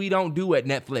one thing we don't do at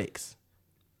Netflix.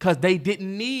 Because they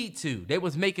didn't need to. They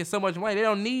was making so much money. They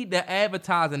don't need the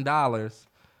advertising dollars,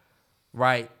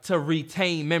 right, to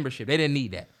retain membership. They didn't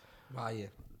need that. Oh, yeah.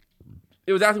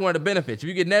 It was actually one of the benefits. If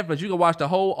you get Netflix, you can watch the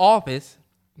whole Office.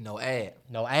 No ad.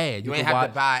 No ad. You can ain't have watch,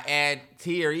 to buy ad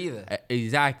tier either.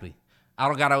 Exactly. I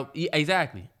don't gotta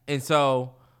exactly. And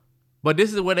so, but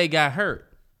this is where they got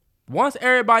hurt. Once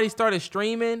everybody started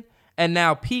streaming, and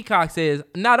now Peacock says,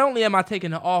 not only am I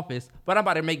taking The Office, but I'm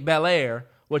about to make Bel Air,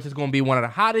 which is gonna be one of the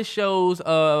hottest shows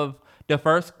of the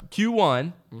first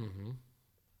Q1. Mm-hmm.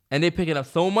 And they're picking up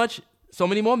so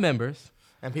many more members.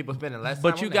 And people spending less time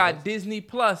But you on got Netflix. Disney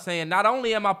Plus saying, not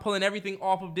only am I pulling everything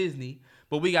off of Disney,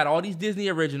 but we got all these Disney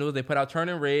originals. They put out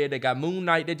Turning Red. They got Moon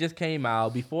Knight that just came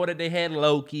out. Before that, they had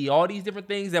Loki. All these different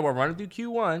things that were running through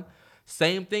Q1.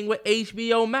 Same thing with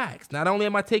HBO Max. Not only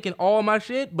am I taking all my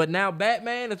shit, but now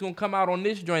Batman is going to come out on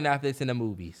this joint after it's in the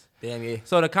movies. Damn, yeah.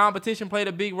 So the competition played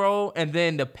a big role, and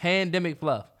then the pandemic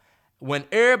fluff. When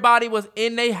everybody was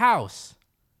in their house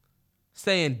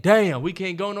saying, damn, we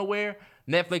can't go nowhere,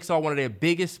 Netflix saw one of their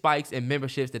biggest spikes in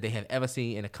memberships that they have ever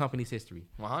seen in a company's history.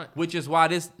 100. Which is why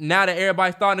now that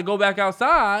everybody's starting to go back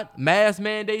outside, mask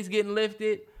mandates getting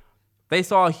lifted, they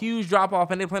saw a huge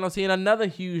drop-off, and they plan on seeing another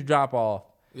huge drop-off.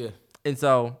 Yeah. And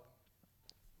so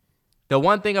the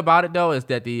one thing about it, though, is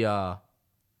that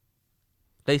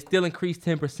they still increased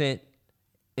 10%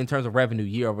 in terms of revenue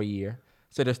year over year.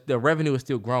 So the revenue is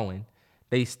still growing.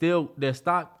 Their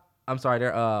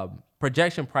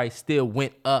projection price still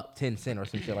went up 10 cents or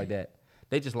some shit like that.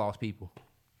 They just lost people.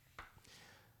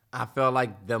 I feel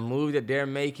like the move that they're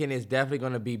making is definitely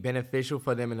going to be beneficial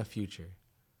for them in the future.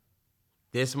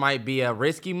 This might be a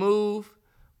risky move,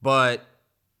 but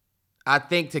I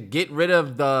think to get rid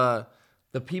of the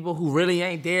people who really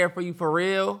ain't there for you for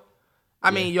real,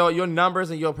 I mean, your numbers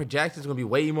and your projections are going to be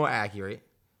way more accurate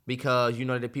because you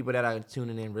know the people that are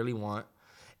tuning in really want.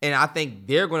 And I think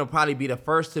they're going to probably be the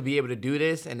first to be able to do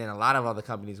this, and then a lot of other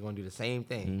companies are going to do the same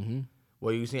thing. Mm-hmm.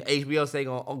 Where you see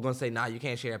HBO going to say, nah, you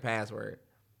can't share a password.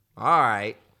 All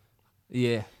right.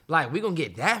 Yeah. Like, we going to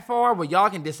get that far where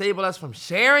y'all can disable us from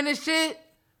sharing this shit?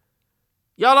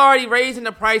 Y'all already raising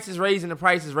the prices,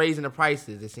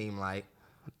 it seemed like.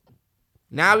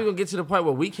 Now we're going to get to the point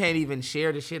where we can't even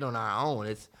share the shit on our own.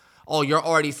 It's, oh, you're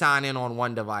already signed in on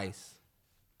one device.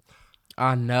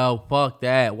 I know. Fuck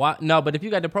that. Why? No, but if you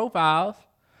got the profiles,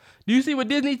 do you see what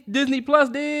Disney Plus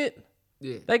did?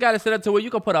 Yeah. They got it set up to where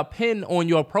you can put a pin on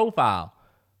your profile.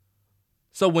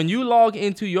 So when you log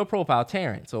into your profile,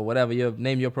 Terrence or whatever your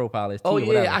name your profile is, Oh T or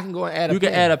whatever, I can go and add a you pin.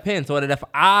 can add a pin so that if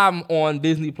I'm on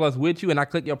Disney Plus with you and I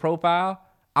click your profile,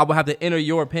 I will have to enter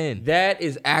your pin. That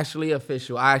is actually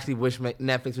official. I actually wish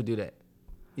Netflix would do that.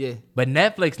 Yeah. But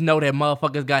Netflix know that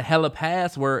motherfuckers got hella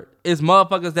password. It's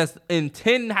motherfuckers that's in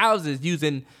 10 houses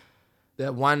using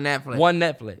That one Netflix. one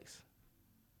Netflix.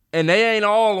 And they ain't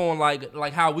all on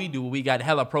like how we do. We got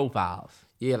hella profiles.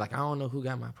 Yeah, like I don't know who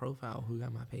got my profile, who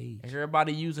got my page.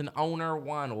 Everybody using owner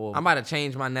one or I'm about to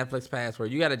change my Netflix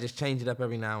password. You got to just change it up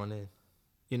every now and then.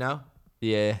 You know?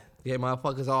 yeah, Get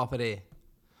motherfuckers off of there.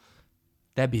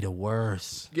 that'd be the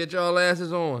worst. Get y'all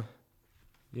asses on.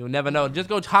 You'll never know. Just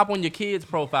go hop on your kid's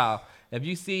profile. If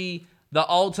you see the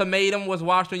ultimatum was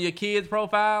watched on your kid's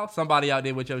profile, somebody out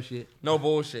there with your shit. No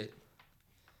bullshit.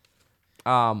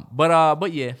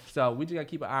 But yeah. So we just gotta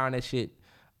keep an eye on that shit.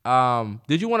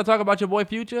 Did you want to talk about your boy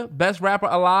Future? Best rapper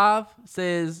alive,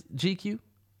 says GQ.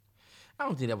 I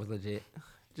don't think that was legit.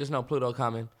 Just know Pluto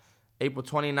coming. April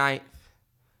 29th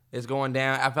is going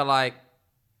down. I feel like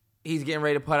he's getting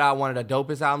ready to put out one of the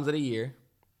dopest albums of the year.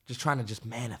 Just trying to just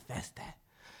manifest that.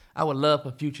 I would love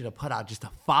for Future to put out just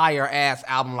a fire-ass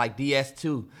album like DS2.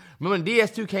 Remember when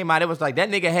DS2 came out, it was like, that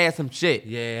nigga had some shit.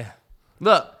 Yeah.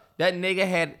 Look, that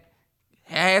nigga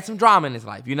had some drama in his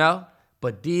life, you know?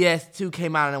 But DS2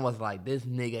 came out and it was like, this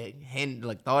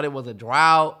nigga thought it was a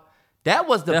drought. That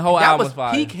was That whole album was was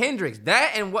fire. peak Hendrix.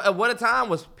 That and what a time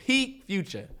was peak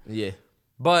Future. Yeah.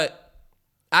 But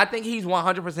I think he's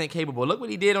 100% capable. Look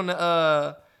what he did on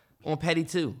the on Petty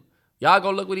 2. Y'all go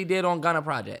look what he did on Gunna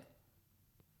Project.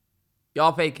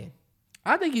 Y'all faking.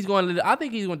 I think he's going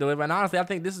to deliver. And honestly, I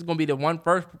think this is going to be the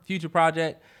first Future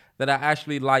project that I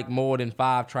actually like more than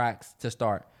 5 tracks to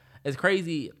start. It's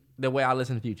crazy the way I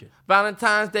listen to Future.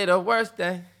 Valentine's Day, the worst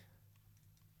day.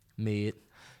 Mid.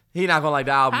 He not gonna like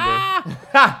the album,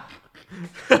 I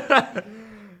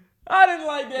didn't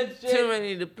like that then. Too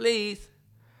many to please.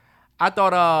 I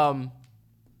thought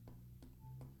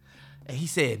And he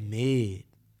said mid.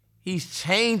 He's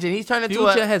changing. He's turning into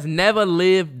Future a... has never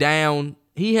lived down.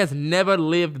 He has never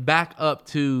lived back up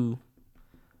to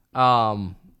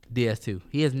DS2.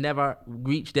 He has never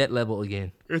reached that level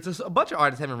again. It's a bunch of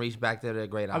artists haven't reached back to their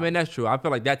great I album. mean, that's true. I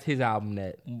feel like that's his album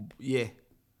that. Yeah.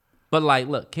 But like,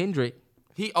 look, Kendrick,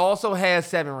 He also has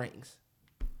 7 rings.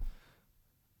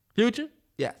 Future.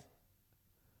 Yes.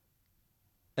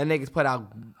 That nigga's put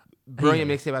out brilliant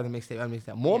mixtape after mixtape after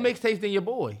mixtape. More mixtapes than your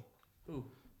boy. Who?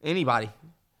 Anybody.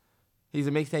 He's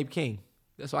a mixtape king.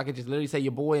 That's why I could just literally say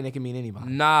your boy and it can mean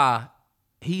anybody. Nah,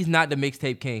 he's not the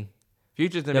mixtape king.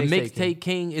 Future's the The mixtape king. mixtape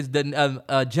king is the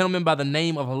a gentleman by the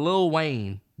name of Lil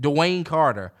Wayne, Dwayne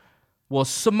Carter, will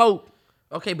smoke.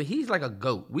 Okay, but he's like a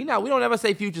goat. We don't ever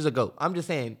say Future's a goat. I'm just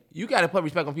saying you got to put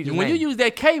respect on Future's When name. you use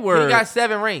that K word, He got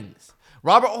 7 rings.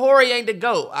 Robert Horry ain't the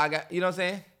GOAT. You know what I'm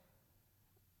saying?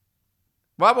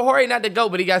 Robert Horry not the GOAT,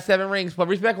 but he got 7 rings. Put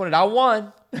respect on it. I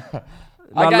won.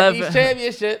 I got these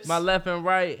championships. my left and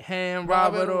right hand,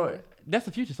 Robert Robert. Horry. That's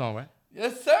a Future song, right?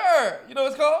 Yes, sir. You know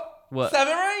what it's called? What?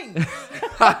 7 rings.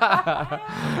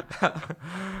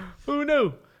 Who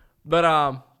knew?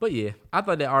 But yeah, I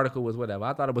thought that article was whatever.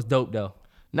 I thought it was dope though.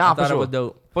 Nah, I thought for sure. it was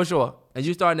dope. For sure. And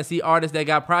you starting to see artists that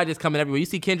got projects coming everywhere. You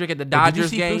see Kendrick at the Did Dodgers you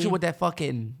see game. Future with that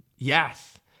fucking...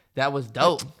 Yes. That was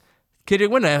dope.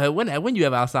 Kendrick, when you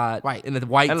ever outside, Right. in the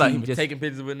white And look, tee, he was just taking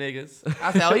pictures with niggas.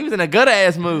 I said, oh, he was in a good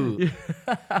ass mood.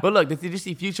 But look, did you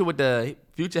see Future with the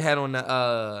Future had on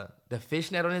the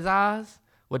fishnet on his eyes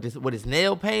with his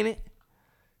nail painted?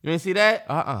 You didn't see that?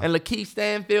 And Lakeith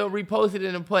Stanfield reposted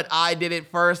it and put "I did it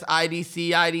first."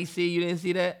 IDC. You didn't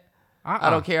see that? I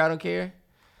don't care.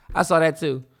 I saw that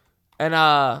too. And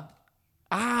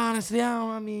honestly,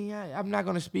 I'm not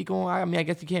gonna speak on. I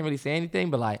guess you can't really say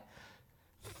anything, but like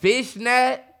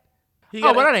fishnet.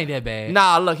 but that ain't that bad.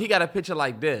 Nah, look, he got a picture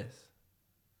like this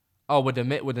Oh, with the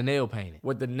nail painted.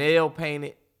 with the nail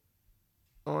painted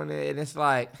on it, and it's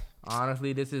like,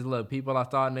 Honestly, people are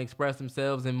starting to express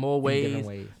themselves in more ways. different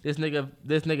ways. This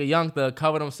nigga Young Thug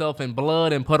covered himself in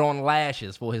blood and put on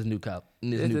lashes for his new cup.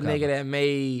 this is the nigga that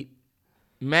made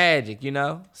Magic, you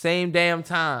know, same damn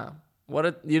time.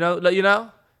 You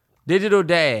know, Digital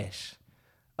Dash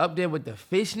up there with the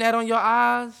fishnet on your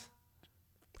eyes.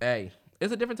 Hey,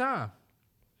 it's a different time.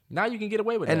 Now you can get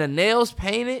away with And that. the nails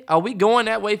painted. Are we going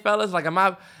that way, fellas? Like, am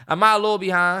I a little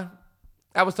behind?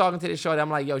 I was talking to this shorty. I'm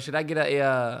like, yo, should I get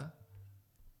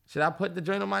should I put the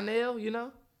joint on my nail? You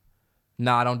know,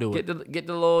 Nah, don't do it. get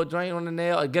the little joint on the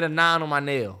nail, or get a 9 on my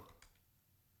nail.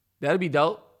 That'd be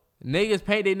dope. Niggas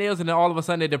paint their nails and then all of a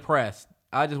sudden they're depressed.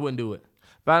 I just wouldn't do it.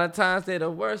 Valentine's Day, the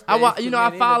worst. I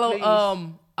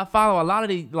follow a lot of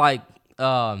the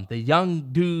the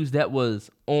young dudes that was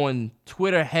on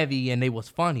Twitter heavy and they was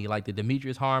funny, like the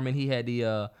Demetrius Harmon. He had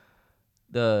the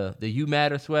You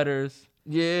Matter sweaters.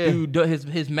 Yeah. Dude,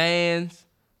 his mans.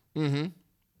 Mm-hmm.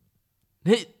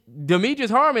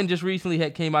 Demetrius Harmon just recently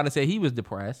came out and said he was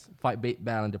depressed,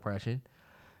 battling depression.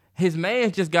 His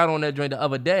man just got on that joint the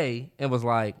other day and was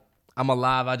like, I'm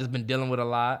alive. I just been dealing with a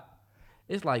lot.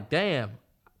 It's like, damn.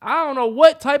 I don't know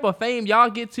what type of fame y'all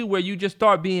get to where you just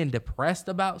start being depressed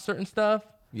about certain stuff.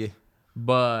 Yeah.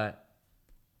 But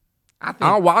I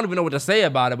don't even know what to say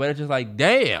about it, but it's just like,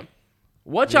 damn,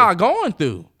 what y'all going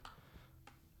through?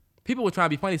 People were trying to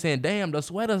be funny saying, damn, the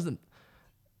sweaters,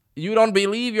 you don't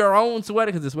believe your own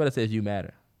sweater because the sweater says you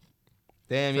matter.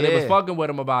 Damn, so they was fucking with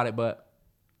him about it, but.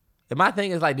 And my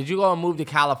thing is like, did you go and move to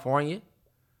California?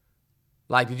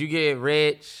 Like, did you get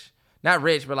rich? Not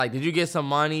rich, but like, did you get some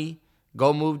money?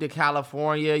 Go move to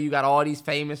California. You got all these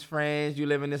famous friends. You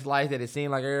live in this life that it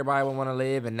seemed like everybody would want to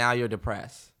live, and now you're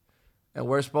depressed. And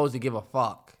we're supposed to give a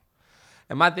fuck.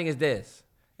 And my thing is this.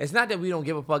 It's not that we don't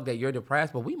give a fuck that you're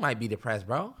depressed, but we might be depressed,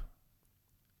 bro.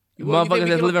 Motherfuckers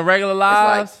that's living regular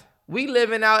lives. Like, we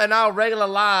living out in our regular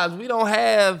lives. We don't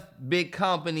have big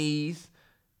companies.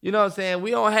 You know what I'm saying?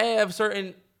 We don't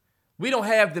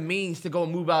have the means to go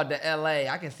move out to LA.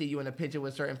 I can see you in a picture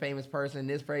with a certain famous person,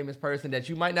 this famous person that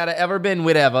you might not have ever been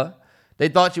with ever. They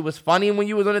thought you was funny when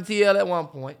you was on the TL at one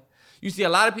point. You see a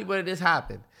lot of people that this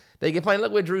happened. They get funny.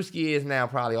 Look where Drewski is now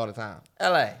probably all the time.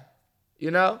 LA. You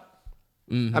know?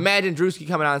 Mm-hmm. Imagine Drewski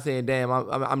coming out and saying, damn,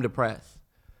 I'm depressed.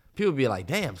 People be like,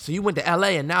 damn, so you went to LA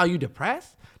and now you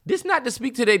depressed? This not to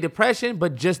speak to their depression,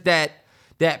 but just that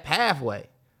pathway.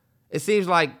 It seems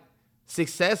like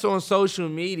success on social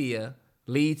media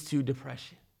leads to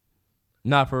depression.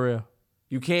 Not for real.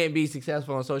 You can't be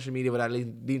successful on social media without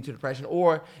leading to depression.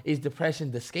 Or is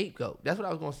depression the scapegoat? That's what I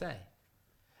was going to say.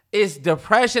 Is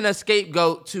depression a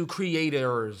scapegoat to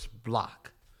creators'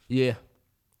 block? Yeah.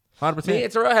 100%. Me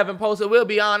and Terrell haven't posted, we'll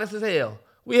be honest as hell,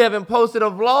 we haven't posted a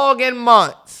vlog in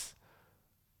months.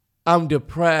 I'm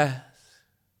depressed.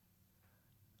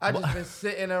 I just been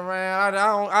sitting around.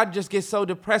 I just get so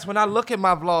depressed when I look at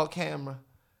my vlog camera.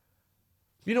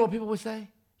 You know what people would say?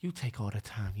 You take all the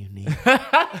time you need. But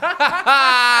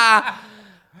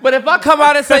if I come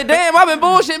out and say, damn, I've been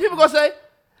bullshitting, people gonna say,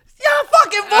 y'all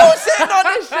fucking bullshitting on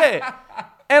this shit.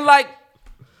 And like,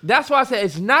 that's why I say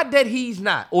it's not that he's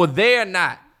not or they're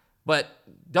not, but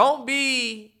don't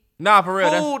be for real,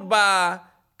 fooled by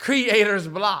creators'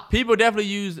 block. People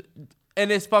definitely use,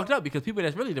 and it's fucked up because people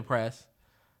that's really depressed,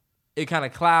 it kind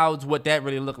of clouds what that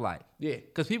really look like. Yeah.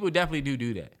 Because people definitely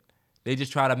do that. They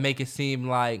just try to make it seem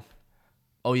like,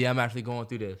 oh yeah, I'm actually going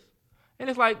through this. And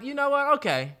it's like, you know what?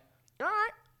 Okay. All right.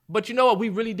 But you know what? We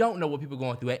really don't know what people are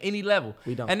going through at any level.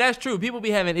 We don't. And that's true. People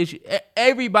be having issues.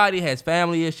 Everybody has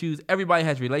family issues. Everybody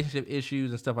has relationship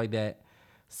issues and stuff like that.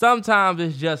 Sometimes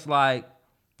it's just like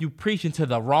you preaching to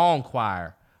the wrong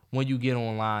choir when you get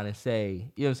online and say,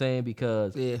 you know what I'm saying?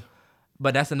 Because... yeah.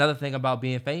 But that's another thing about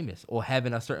being famous or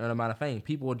having a certain amount of fame.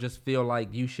 People just feel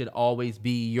like you should always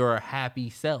be your happy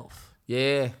self.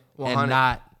 Yeah. 100. And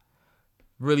not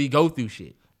really go through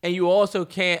shit. And you also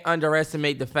can't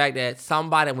underestimate the fact that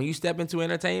somebody, when you step into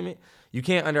entertainment, you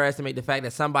can't underestimate the fact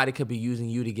that somebody could be using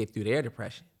you to get through their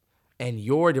depression. And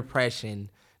your depression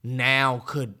now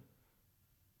could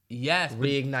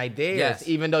reignite theirs. Yes.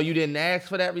 Even though you didn't ask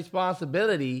for that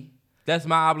responsibility. That's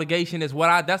my obligation. That's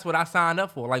what I signed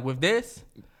up for. Like with this,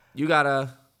 you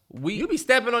be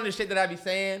stepping on the shit that I be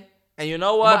saying. And you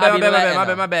know what?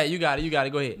 My bad. You got it.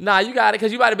 Go ahead. Nah, you got it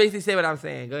because you about to basically say what I'm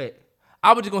saying. Go ahead.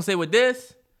 I was just gonna say with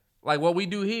this, like what we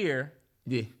do here.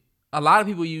 Yeah. A lot of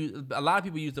people use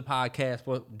the podcast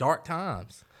for dark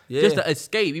times. Yeah. Just to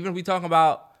escape. Even if we talking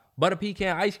about butter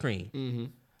pecan ice cream.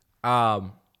 Mm-hmm.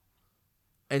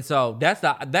 And so that's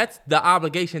the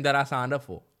obligation that I signed up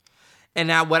for. And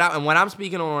now what I'm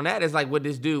speaking on that is like what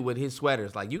this dude with his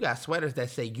sweaters. Like you got sweaters that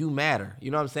say you matter.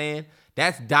 You know what I'm saying?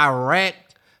 That's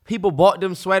direct. People bought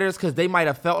them sweaters because they might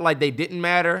have felt like they didn't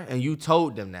matter and you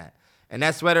told them that. And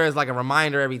that sweater is like a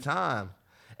reminder every time.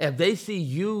 If they see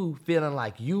you feeling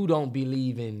like you don't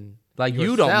believe in like yourself,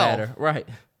 you don't matter, right?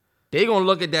 They gonna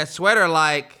look at that sweater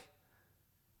like,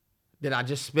 did I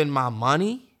just spend my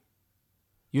money?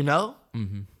 You know?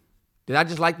 Mm-hmm. Did I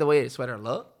just like the way the sweater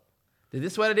looked? Did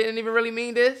this sweater didn't even really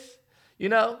mean this? You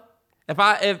know? If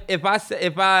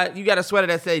you got a sweater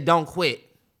that say don't quit,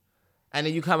 and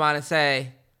then you come out and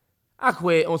say, I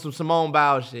quit on some Simone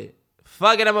Biles shit.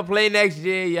 Fuck it, I'm gonna play next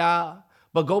year, y'all.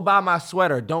 But go buy my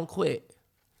sweater. Don't quit.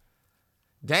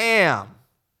 Damn.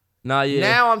 Nah, yeah.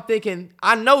 Now I'm thinking,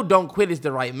 I know don't quit is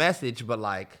the right message, but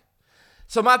like,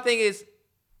 so my thing is,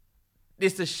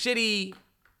 it's a shitty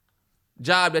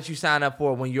job that you sign up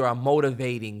for when you're a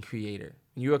motivating creator.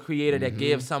 You're a creator that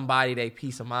gives somebody their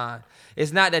peace of mind.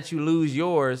 It's not that you lose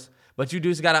yours, but you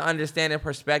just got to understand the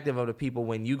perspective of the people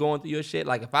when you going through your shit.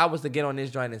 Like if I was to get on this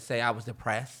joint and say I was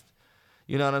depressed,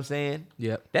 you know what I'm saying?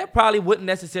 Yep. That probably wouldn't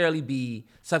necessarily be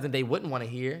something they wouldn't want to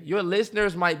hear. Your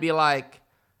listeners might be like,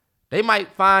 they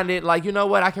might find it like, you know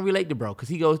what, I can relate to bro because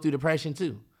he goes through depression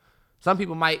too. Some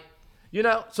people might, you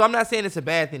know, so I'm not saying it's a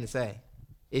bad thing to say.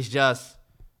 It's just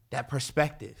that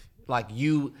perspective. Like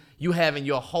you having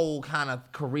your whole kind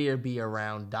of career be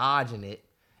around dodging it.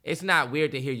 It's not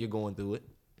weird to hear you're going through it.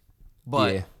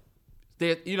 But,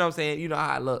 you know what I'm saying? You know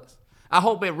how it looks. I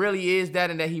hope it really is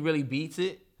that and that he really beats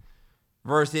it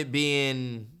versus it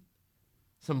being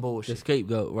some bullshit. The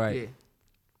scapegoat, right? Yeah.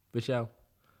 For sure.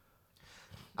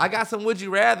 I got some would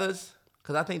you rathers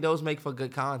because I think those make for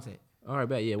good content. All right,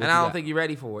 bet. Yeah. And I don't think you're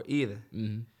ready for it either.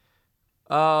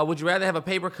 Would you rather have a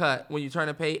paper cut when you turn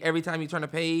a page every time you turn a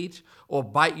page, or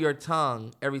bite your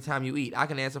tongue every time you eat? I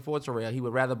can answer for Terrell. He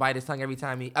would rather bite his tongue every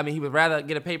time he would rather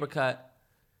get a paper cut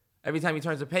every time he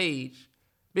turns a page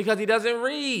because he doesn't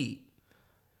read.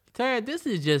 Terrence, this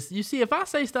is just, you see, if I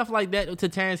say stuff like that to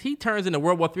Terrence, he turns into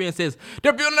World War III and says,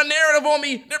 they're building a narrative on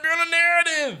me. They're building a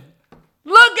narrative.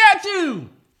 Look at you.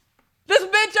 This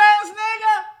bitch ass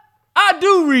nigga. I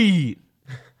do read.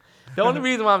 The only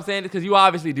reason why I'm saying it is because you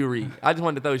obviously do read. I just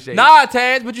wanted to throw shade. Nah,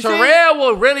 Terrence, but you see, Terrell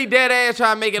will really dead ass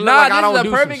try to make it look like I don't do this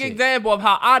is a perfect some shit. example of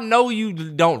how I know you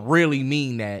don't really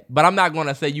mean that, but I'm not going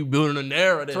to say you building a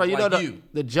narrative So you know like you.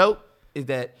 the joke is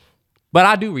that. But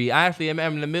I do read. I actually am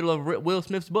in the middle of Will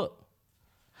Smith's book.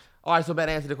 All right, so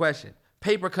better answer the question.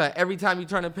 Paper cut every time you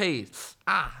turn a page.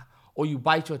 Or you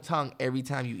bite your tongue every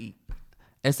time you eat.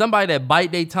 And somebody that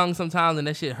bite their tongue sometimes and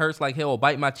that shit hurts like hell or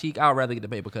bite my cheek, I'd rather get the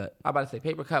paper cut. I'm about to say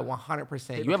paper cut 100%.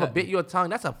 Paper You ever cut bit your tongue?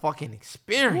 That's a fucking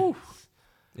experience.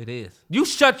 It is. You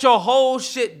shut your whole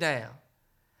shit down.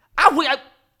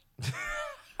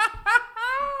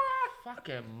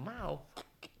 Fucking mouth.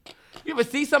 You ever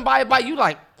see somebody bite you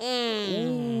like,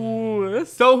 Ooh,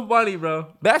 that's so funny,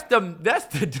 bro. That's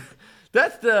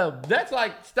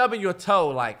like stubbing your toe.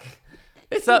 Like,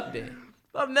 it's up there.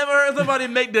 I've never heard somebody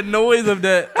make the noise of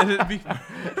that. And it'd be...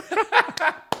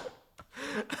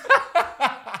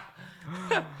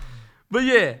 But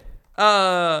yeah,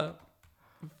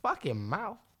 fucking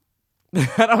mouth.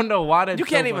 I don't know why that. You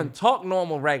can't even talk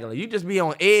normal regular. You just be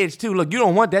on edge too. Look, you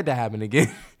don't want that to happen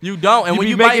again. You don't. And when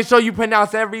you making sure you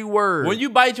pronounce every word. When you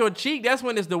bite your cheek, that's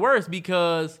when it's the worst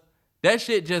because that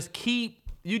shit just keep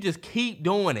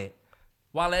doing it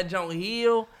while that don't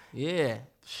heal. Yeah.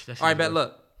 All right, bet.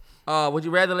 Look, would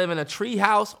you rather live in a tree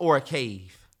house or a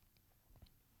cave?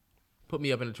 Put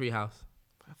me up in a tree house.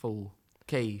 Fool.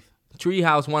 Cave. Tree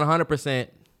house, 100%.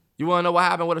 You want to know what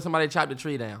happened? What if somebody chopped the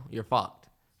tree down? You're fucked.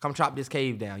 Come chop this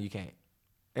cave down. You can't.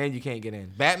 And you can't get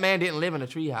in. Batman didn't live in a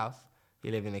tree house.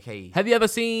 He lived in a cave. Have you ever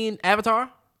seen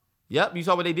Avatar? Yep. You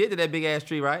saw what they did to that big ass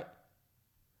tree, right?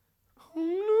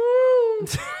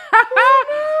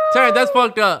 Terrence, that's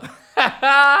fucked up.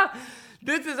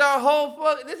 This is our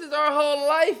whole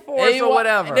life force or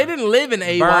whatever. They didn't live in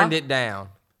Awa. Burned it down.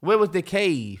 Where was the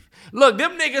cave? Look,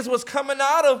 them niggas was coming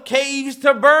out of caves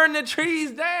to burn the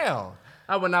trees down.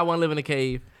 I would not want to live in a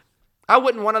cave. I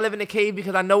wouldn't want to live in a cave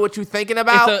because I know what you're thinking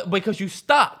about. Because you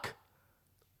stuck.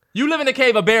 You live in a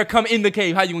cave, a bear come in the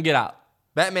cave. How you gonna get out?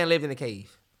 Batman lived in a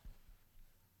cave.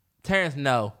 Terrence,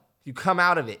 no. You come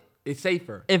out of it. It's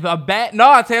safer. If a bat,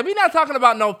 no, Terrence, we not talking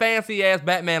about no fancy ass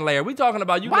Batman lair. We talking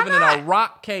about you living in a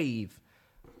rock cave.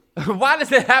 Why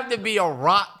does it have to be a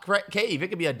rock cave? It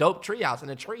could be a dope treehouse in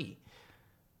a tree.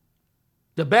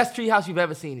 The best treehouse you've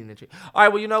ever seen in a tree. All right,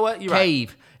 well, you know what? You're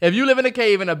cave. Right. If you live in a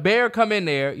cave and a bear come in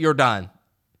there, you're done.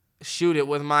 Shoot it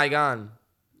with my gun.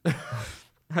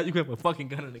 How you have a fucking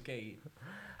gun in a cave?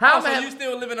 How so you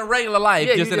still living a regular life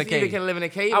just in a cave? You can live in a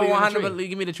cave. I would 100%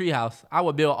 give me the treehouse. I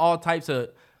would build all types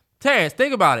of. Terrence,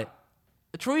 think about it.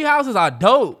 The tree houses are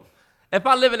dope. If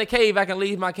I live in a cave, I can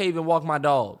leave my cave and walk my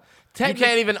dog. You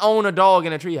can't even own a dog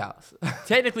in a treehouse.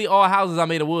 Technically, all houses are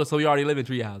made of wood, so we already live in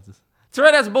tree houses.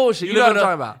 Terrell, that's bullshit. You know what I'm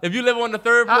talking about. If you live on the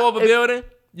third floor of a building,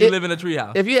 you live in a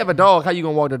treehouse. If you have a dog, how you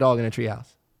gonna walk the dog in a treehouse?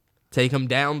 Take him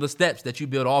down the steps that you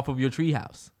built off of your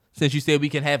treehouse. Since you said we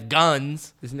can have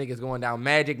guns. This nigga's going down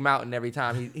Magic Mountain every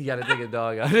time he got to take his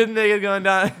dog out. This nigga's going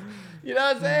down. You know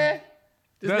what I'm saying?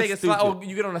 This nigga slide. Oh,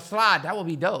 you get on a slide. That would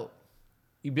be dope.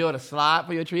 You build a slide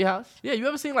for your treehouse? Yeah, you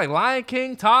ever seen like Lion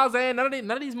King, Tarzan, none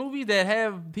of these movies that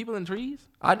have people in trees?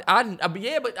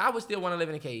 Yeah, but I would still want to live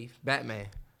in a cave. Batman.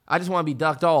 I just want to be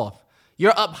ducked off.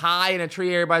 You're up high in a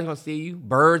tree, everybody's gonna see you.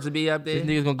 Birds will be up there. This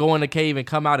nigga's gonna go in the cave and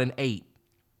come out an ape.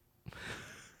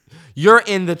 You're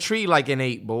in the tree like an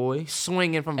ape, boy,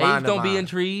 swinging from vine Apes to don't be vine. in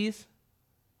trees.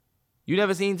 You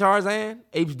never seen Tarzan?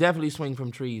 Apes definitely swing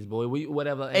from trees, boy.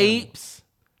 Whatever. animal. Apes,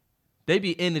 they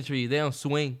be in the trees. They don't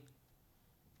swing.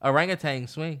 Orangutan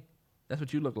swing. That's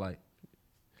what you look like.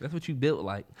 That's what you built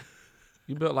like.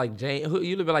 You built like Jane.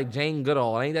 You look like Jane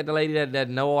Goodall. Ain't that the lady that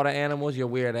know all the animals? Your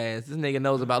weird ass. This nigga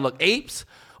knows about. Look, apes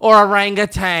or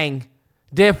orangutan.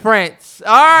 Difference.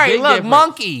 All right, Big look, difference.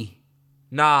 monkey.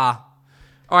 Nah.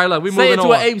 All right, look, we Say moving it to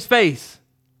on. an ape's face.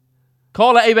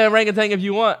 Call an ape an orangutan if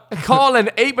you want. Call an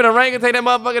ape and orangutan. That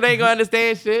motherfucker ain't gonna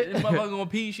understand shit. This motherfucker gonna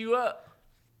piece you up.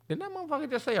 Did that motherfucker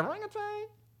just say orangutan?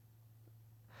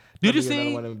 Did you Let me get another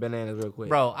see? one of them bananas real quick?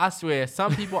 Bro, I swear,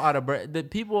 some people are the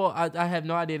people. I have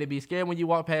no idea. They be scared when you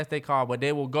walk past their car, but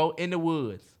they will go in the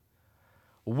woods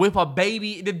with a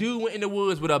baby. The dude went in the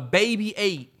woods with a baby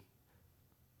ape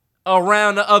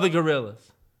around the other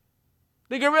gorillas.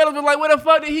 The gorillas was like, "Where the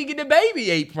fuck did he get the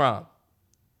baby ape from?"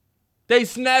 They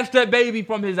snatched that baby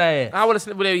from his ass. I would have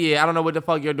said, well, yeah, I don't know what the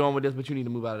fuck you're doing with this, but you need to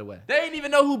move out of the way. They didn't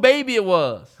even know who baby it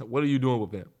was. What are you doing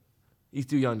with him? He's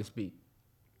too young to speak.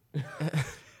 They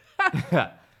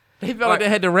felt like they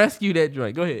had to rescue that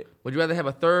joint. Go ahead. Would you rather have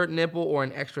a third nipple or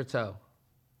an extra toe?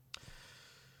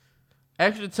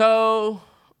 Extra toe.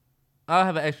 I'll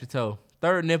have an extra toe.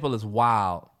 Third nipple is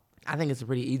wild. I think it's a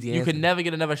pretty easy You answer. could never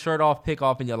get another shirt off, pick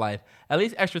off in your life. At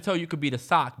least extra toe, you could be the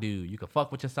sock dude. You could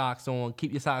fuck with your socks on,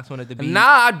 keep your socks on at the beach.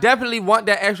 Nah, I definitely want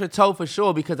that extra toe for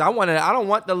sure because I don't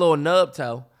want the little nub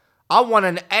toe. I want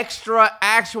an extra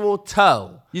actual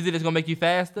toe. You think it's gonna make you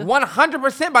faster?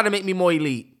 100% about to make me more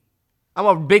elite. I'm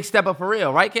a big stepper for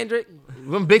real, right, Kendrick?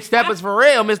 Them big steppers for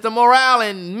real, Mr. Morale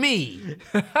and me.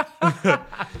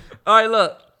 All right,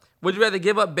 look. Would you rather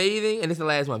give up bathing? And this is the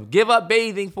last one. Give up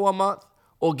bathing for a month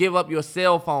or give up your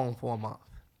cell phone for a month?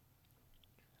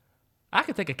 I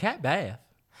could take a cat bath.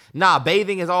 Nah,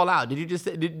 bathing is all out. Did you just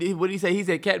say, what did he say? He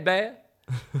said cat bath?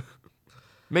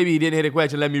 Maybe he didn't hear the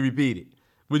question. Let me repeat it.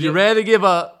 Would you rather give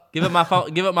up? Give up my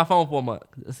phone. Give up my phone for a month,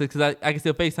 because I can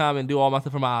still FaceTime and do all my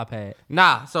stuff from my iPad.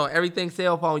 Nah, so everything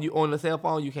cell phone, you on the cell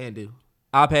phone, you can't do.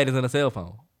 iPad is on a cell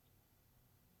phone.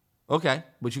 Okay,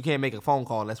 but you can't make a phone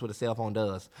call. That's what a cell phone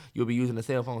does. You'll be using the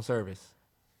cell phone service.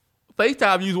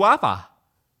 FaceTime use Wi-Fi.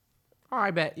 All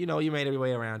right, bet. You know, you made every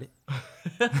way around it.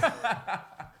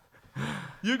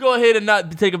 You go ahead and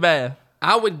not take a bath.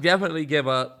 I would definitely give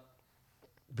up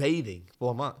bathing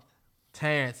for a month.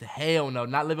 Terrence, hell no,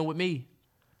 not living with me.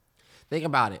 Think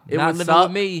about it. It Not would living suck.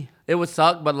 with me. It would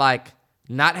suck, but like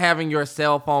not having your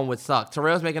cell phone would suck.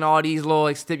 Terrell's making all these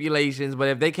little stipulations, but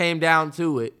if they came down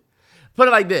to it, put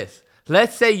it like this.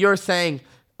 Let's say you're saying,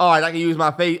 all right, I can use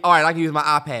my face. All right, I can use my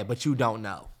iPad, but you don't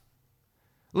know.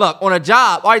 Look, on a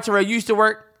job, all right, Terrell, you used to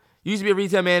work, you used to be a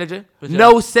retail manager. For sure.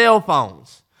 No cell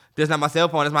phones. That's not my cell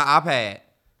phone, that's my iPad.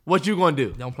 What you gonna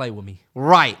do? Don't play with me.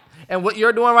 Right. And what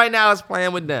you're doing right now is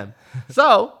playing with them.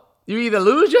 So you either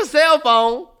lose your cell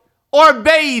phone or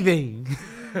bathing.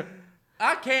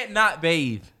 I can't not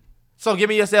bathe. So give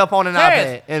me your cell phone and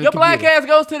Terrence, iPad. And your computer. black ass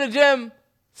goes to the gym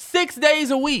 6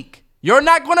 days a week. You're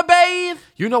not gonna bathe?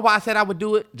 You know why I said I would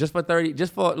do it? Just for 30,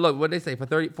 just for, look, what they say,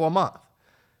 for a month.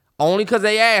 Only because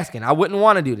they asking. I wouldn't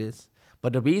want to do this.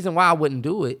 But the reason why I wouldn't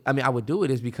do it, I would do it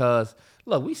is because,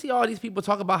 look, we see all these people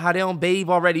talk about how they don't bathe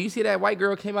already. You see that white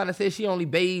girl came out and said she only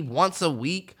bathe once a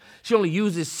week. She only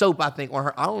uses soap, I think, on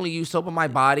her. I only use soap on my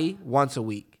body once a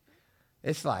week.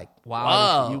 It's like,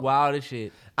 Wow, whoa. you wild as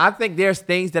shit. I think there's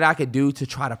things that I could do to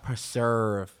try to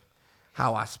preserve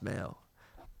how I smell.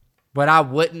 But I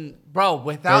wouldn't, bro,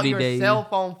 without 30 your days. cell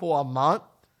phone for a month.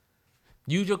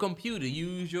 Use your computer.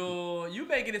 You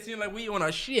making it seem like we on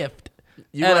a shift.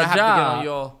 You at gotta a have job. to get on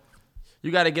your.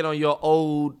 You gotta get on your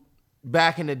old,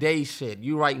 back in the day shit.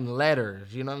 You writing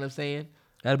letters. You know what I'm saying?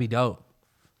 That'd be dope.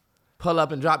 Pull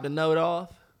up and drop the note off.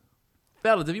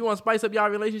 Fellas, if you want to spice up y'all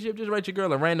relationship, just write your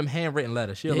girl a random handwritten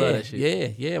letter. She'll love that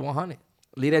shit. Yeah, 100.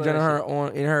 Leave that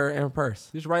joint in her purse.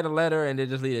 Just write a letter and then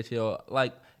just leave it chill.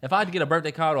 Like, if I had to get a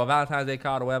birthday card or a Valentine's Day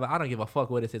card or whatever, I don't give a fuck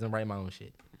what it says and write my own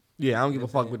shit. Yeah, I don't give a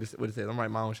fuck what it says. I'm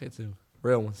writing my own shit too.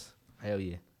 Real ones. Hell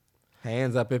yeah.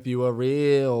 Hands up if you a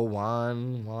real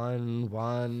one.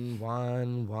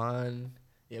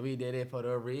 Yeah, we did it for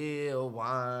the real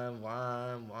one.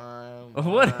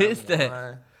 What is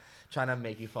that? Trying to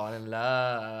make you fall in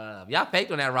love. Y'all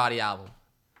faked on that Roddy album.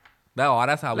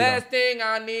 That's how we Last don't. thing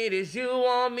I need is you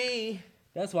on me.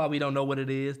 That's why we don't know what it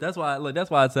is. That's why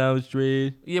it sounds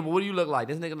strange. Yeah, but what do you look like?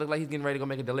 This nigga look like he's getting ready to go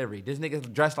make a delivery. This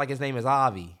nigga dressed like his name is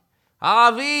Avi.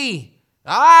 Avi!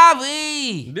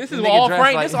 Avi. This is nigga all dressed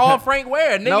Frank. like- This all Frank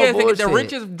wear. Nigga No is the bullshit.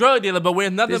 richest drug dealer, but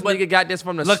wears nothing This but nigga got this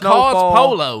from the Lacoste Snowfall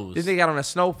polos. This nigga got on a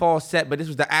Snowfall set, but this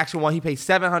was the actual one. He paid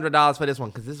 $700 for this one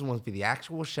because this one's for the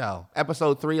actual show.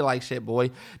 Episode 3, like shit, boy.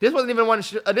 This wasn't even one.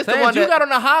 This the Sans, one you that, got on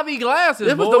the Javi glasses.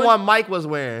 This was boy. the one Mike was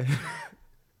wearing.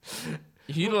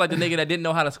 You look like the nigga that didn't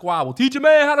know how to squabble. Teach a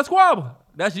man how to squabble.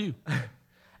 That's you.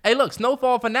 Hey, look,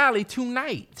 Snowfall finale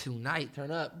tonight. Tonight,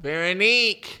 turn up,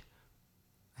 Veronique.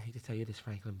 I hate to tell you this,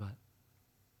 Franklin, but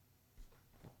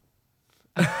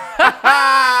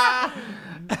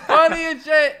Funny and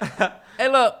shit. Hey,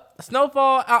 look,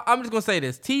 Snowfall. I'm just gonna say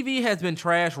this: TV has been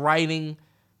trash writing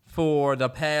for the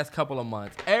past couple of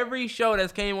months. Every show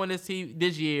that's came on this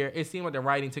year, it seemed like the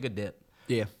writing took a dip.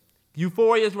 yeah.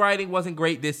 Euphoria's writing wasn't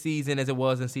great this season as it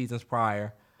was in seasons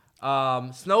prior.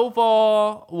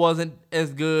 Snowfall wasn't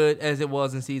as good as it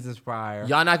was in seasons prior.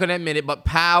 Y'all not gonna admit it, but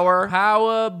Power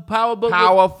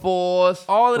Book, Force,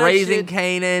 all of that Raising shit.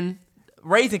 Canaan.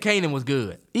 Raising Canaan was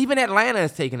good. Even Atlanta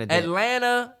is taking a dip.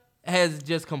 Atlanta has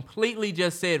just completely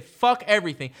just said fuck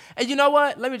everything. And you know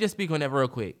what? Let me just speak on that real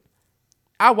quick.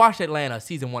 I watched Atlanta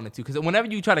season 1 and 2 because whenever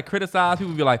you try to criticize,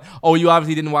 people be like, "Oh, you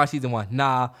obviously didn't watch season 1."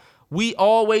 Nah, we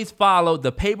always followed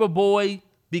the paper boy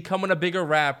becoming a bigger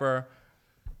rapper,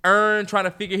 Earn trying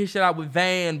to figure his shit out with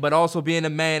Van, but also being a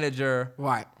manager.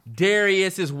 Right.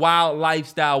 Darius's wild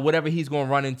lifestyle, whatever he's gonna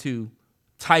run into,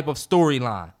 type of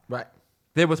storyline. Right.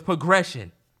 There was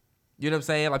progression. You know what I'm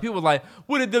saying? Like people was like,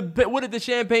 what did the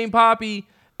Champagne Poppy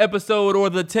episode or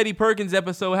the Teddy Perkins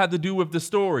episode have to do with the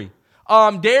story?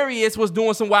 Darius was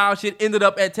doing some wild shit, ended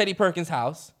up at Teddy Perkins'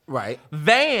 house. Right.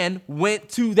 Van went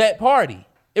to that party.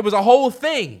 It was a whole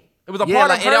thing. It was a part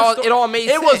like, of her it all made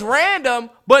It was sense. random,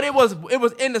 but it was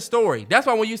in the story. That's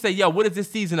why when you say, yo, what is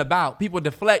this season about? People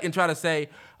deflect and try to say,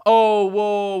 oh,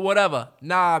 well, whatever.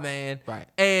 Nah, man. Right.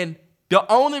 And the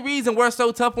only reason we're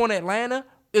so tough on Atlanta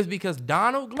is because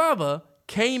Donald Glover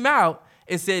came out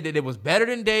and said that it was better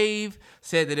than Dave,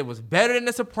 said that it was better than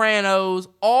The Sopranos,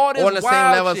 all this On the same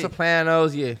wild level shit. as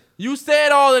Sopranos, yeah. You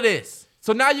said all of this.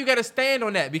 So now you got to stand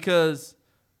on that because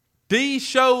these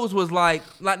shows was like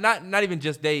not even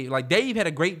just Dave. Like Dave had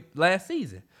a great last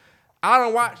season. I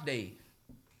don't watch Dave.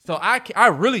 So I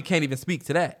really can't even speak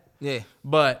to that. Yeah.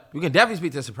 But We can definitely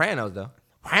speak to Sopranos, though.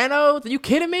 Sopranos, are you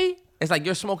kidding me? It's like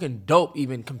you're smoking dope,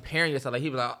 even comparing yourself. Like he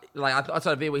was like I saw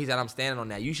the video where he said, "I'm standing on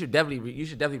that." You should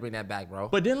definitely bring that back, bro.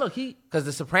 But then look, Because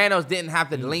the Sopranos didn't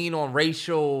have to lean on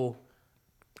racial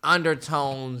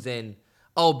undertones and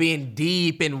being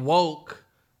deep and woke.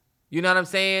 You know what I'm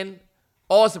saying?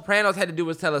 All Sopranos had to do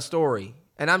was tell a story.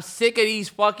 And I'm sick of these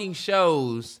fucking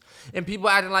shows and people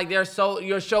acting like your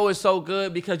show is so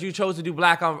good because you chose to do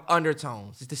black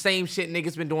undertones. It's the same shit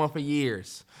niggas been doing for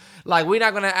years. Like, we're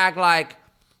not gonna act like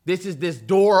this is this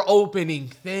door opening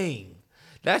thing.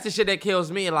 That's the shit that kills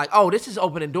me. And like, oh, this is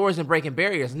opening doors and breaking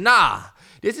barriers. Nah,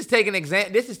 this is taking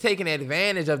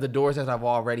advantage of the doors that have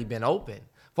already been open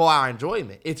for our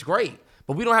enjoyment. It's great,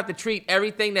 but we don't have to treat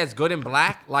everything that's good in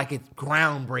black like it's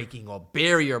groundbreaking or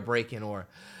barrier breaking or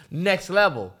next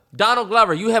level. Donald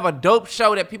Glover, you have a dope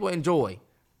show that people enjoy.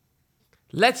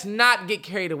 Let's not get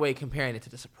carried away comparing it to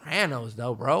The Sopranos,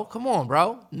 though, bro. Come on,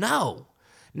 bro. No.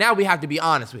 Now we have to be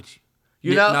honest with you.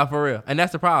 You know? not for real. And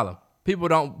that's the problem. People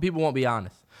won't be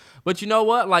honest. But you know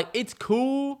what? Like, it's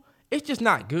cool. It's just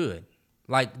not good.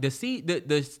 Like this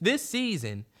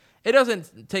season, it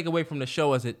doesn't take away from the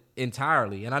show as it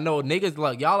entirely. And I know niggas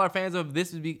like y'all are fans of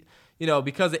this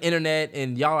because of internet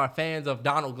and y'all are fans of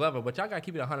Donald Glover, but y'all gotta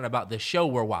keep it 100 about the show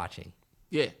we're watching.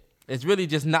 Yeah. It's really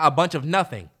just not a bunch of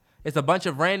nothing. It's a bunch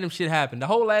of random shit happened. The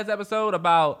whole last episode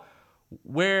about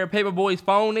where Paperboy's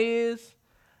phone is,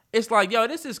 it's like, yo,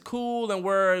 this is cool and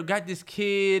we're got this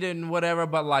kid and whatever,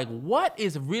 but like, what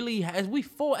is really, as we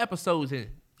 4 episodes in?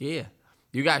 Yeah.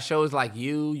 You got shows like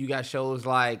you got shows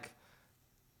like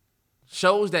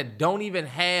shows that don't even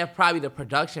have probably the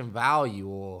production value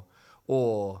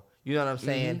or you know what I'm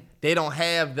saying? Mm-hmm. They don't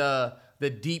have the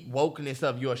deep wokeness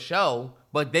of your show,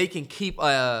 but they can keep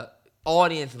a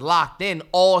audience locked in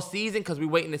all season because we're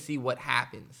waiting to see what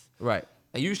happens. Right.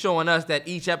 And you showing us that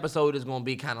each episode is going to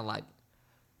be kind of like,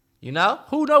 you know?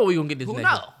 Who knows we gonna get this Who next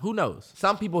know? one? Who knows?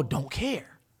 Some people don't care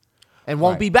and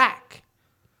won't Right. be back.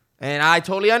 And I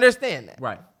totally understand that.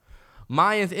 Right.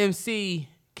 Mayans MC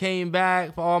came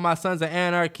back for all my Sons of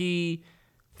Anarchy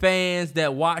fans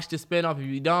that watch the spinoff. If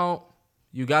you don't,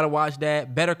 you gotta watch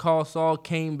that. Better Call Saul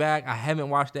came back. I haven't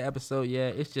watched the episode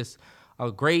yet. It's just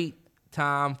a great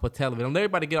time for television. I'm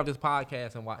everybody get off this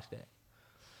podcast and watch that.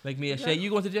 Make me a shade.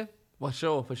 You going to the gym? For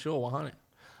sure, 100.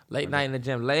 Late night in the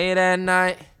gym, late at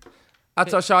night. I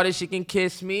told Shawty she can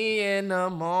kiss me in the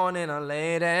morning or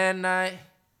late at night.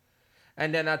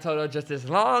 And then I told her just as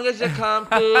long as you come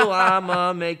through,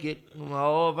 I'ma make it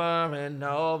over and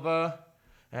over.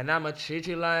 And I'ma treat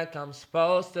you like I'm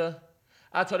supposed to.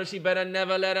 I told her she better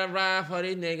never let her ride for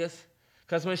these niggas.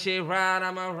 Cause when she ride,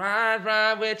 I'ma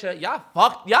ride with her.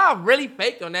 Y'all really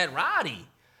faked on that Roddy.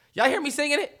 Y'all hear me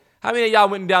singing it? How many of y'all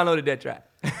went and downloaded that track?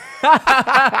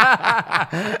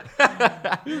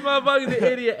 These motherfuckers an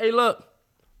idiot. Hey, look.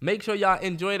 Make sure y'all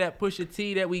enjoy that Pusha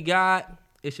T that we got.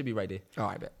 It should be right there. All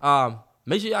right, bet.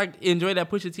 Make sure y'all enjoy that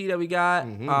Pusha T that we got.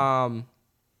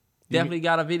 Definitely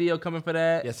got a video coming for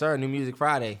that. Yes, sir. New Music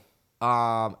Friday.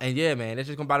 And yeah, man, it's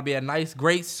just gonna about to be a nice,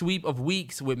 great sweep of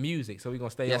weeks with music. So we're gonna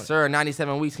stay on Yes, it. sir.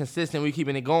 97 weeks consistent. We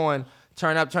keeping it going.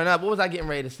 Turn up, turn up. What was I getting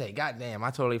ready to say? God damn,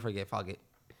 I totally forget. Fuck it.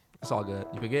 It's all good.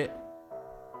 You forget?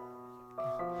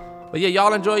 But yeah,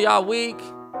 y'all enjoy y'all week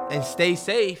and stay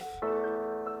safe.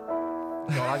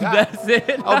 That's all I got. That's it.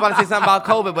 I was about to say something about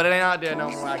COVID, but it ain't out there no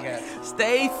more, I guess.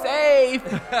 Stay safe.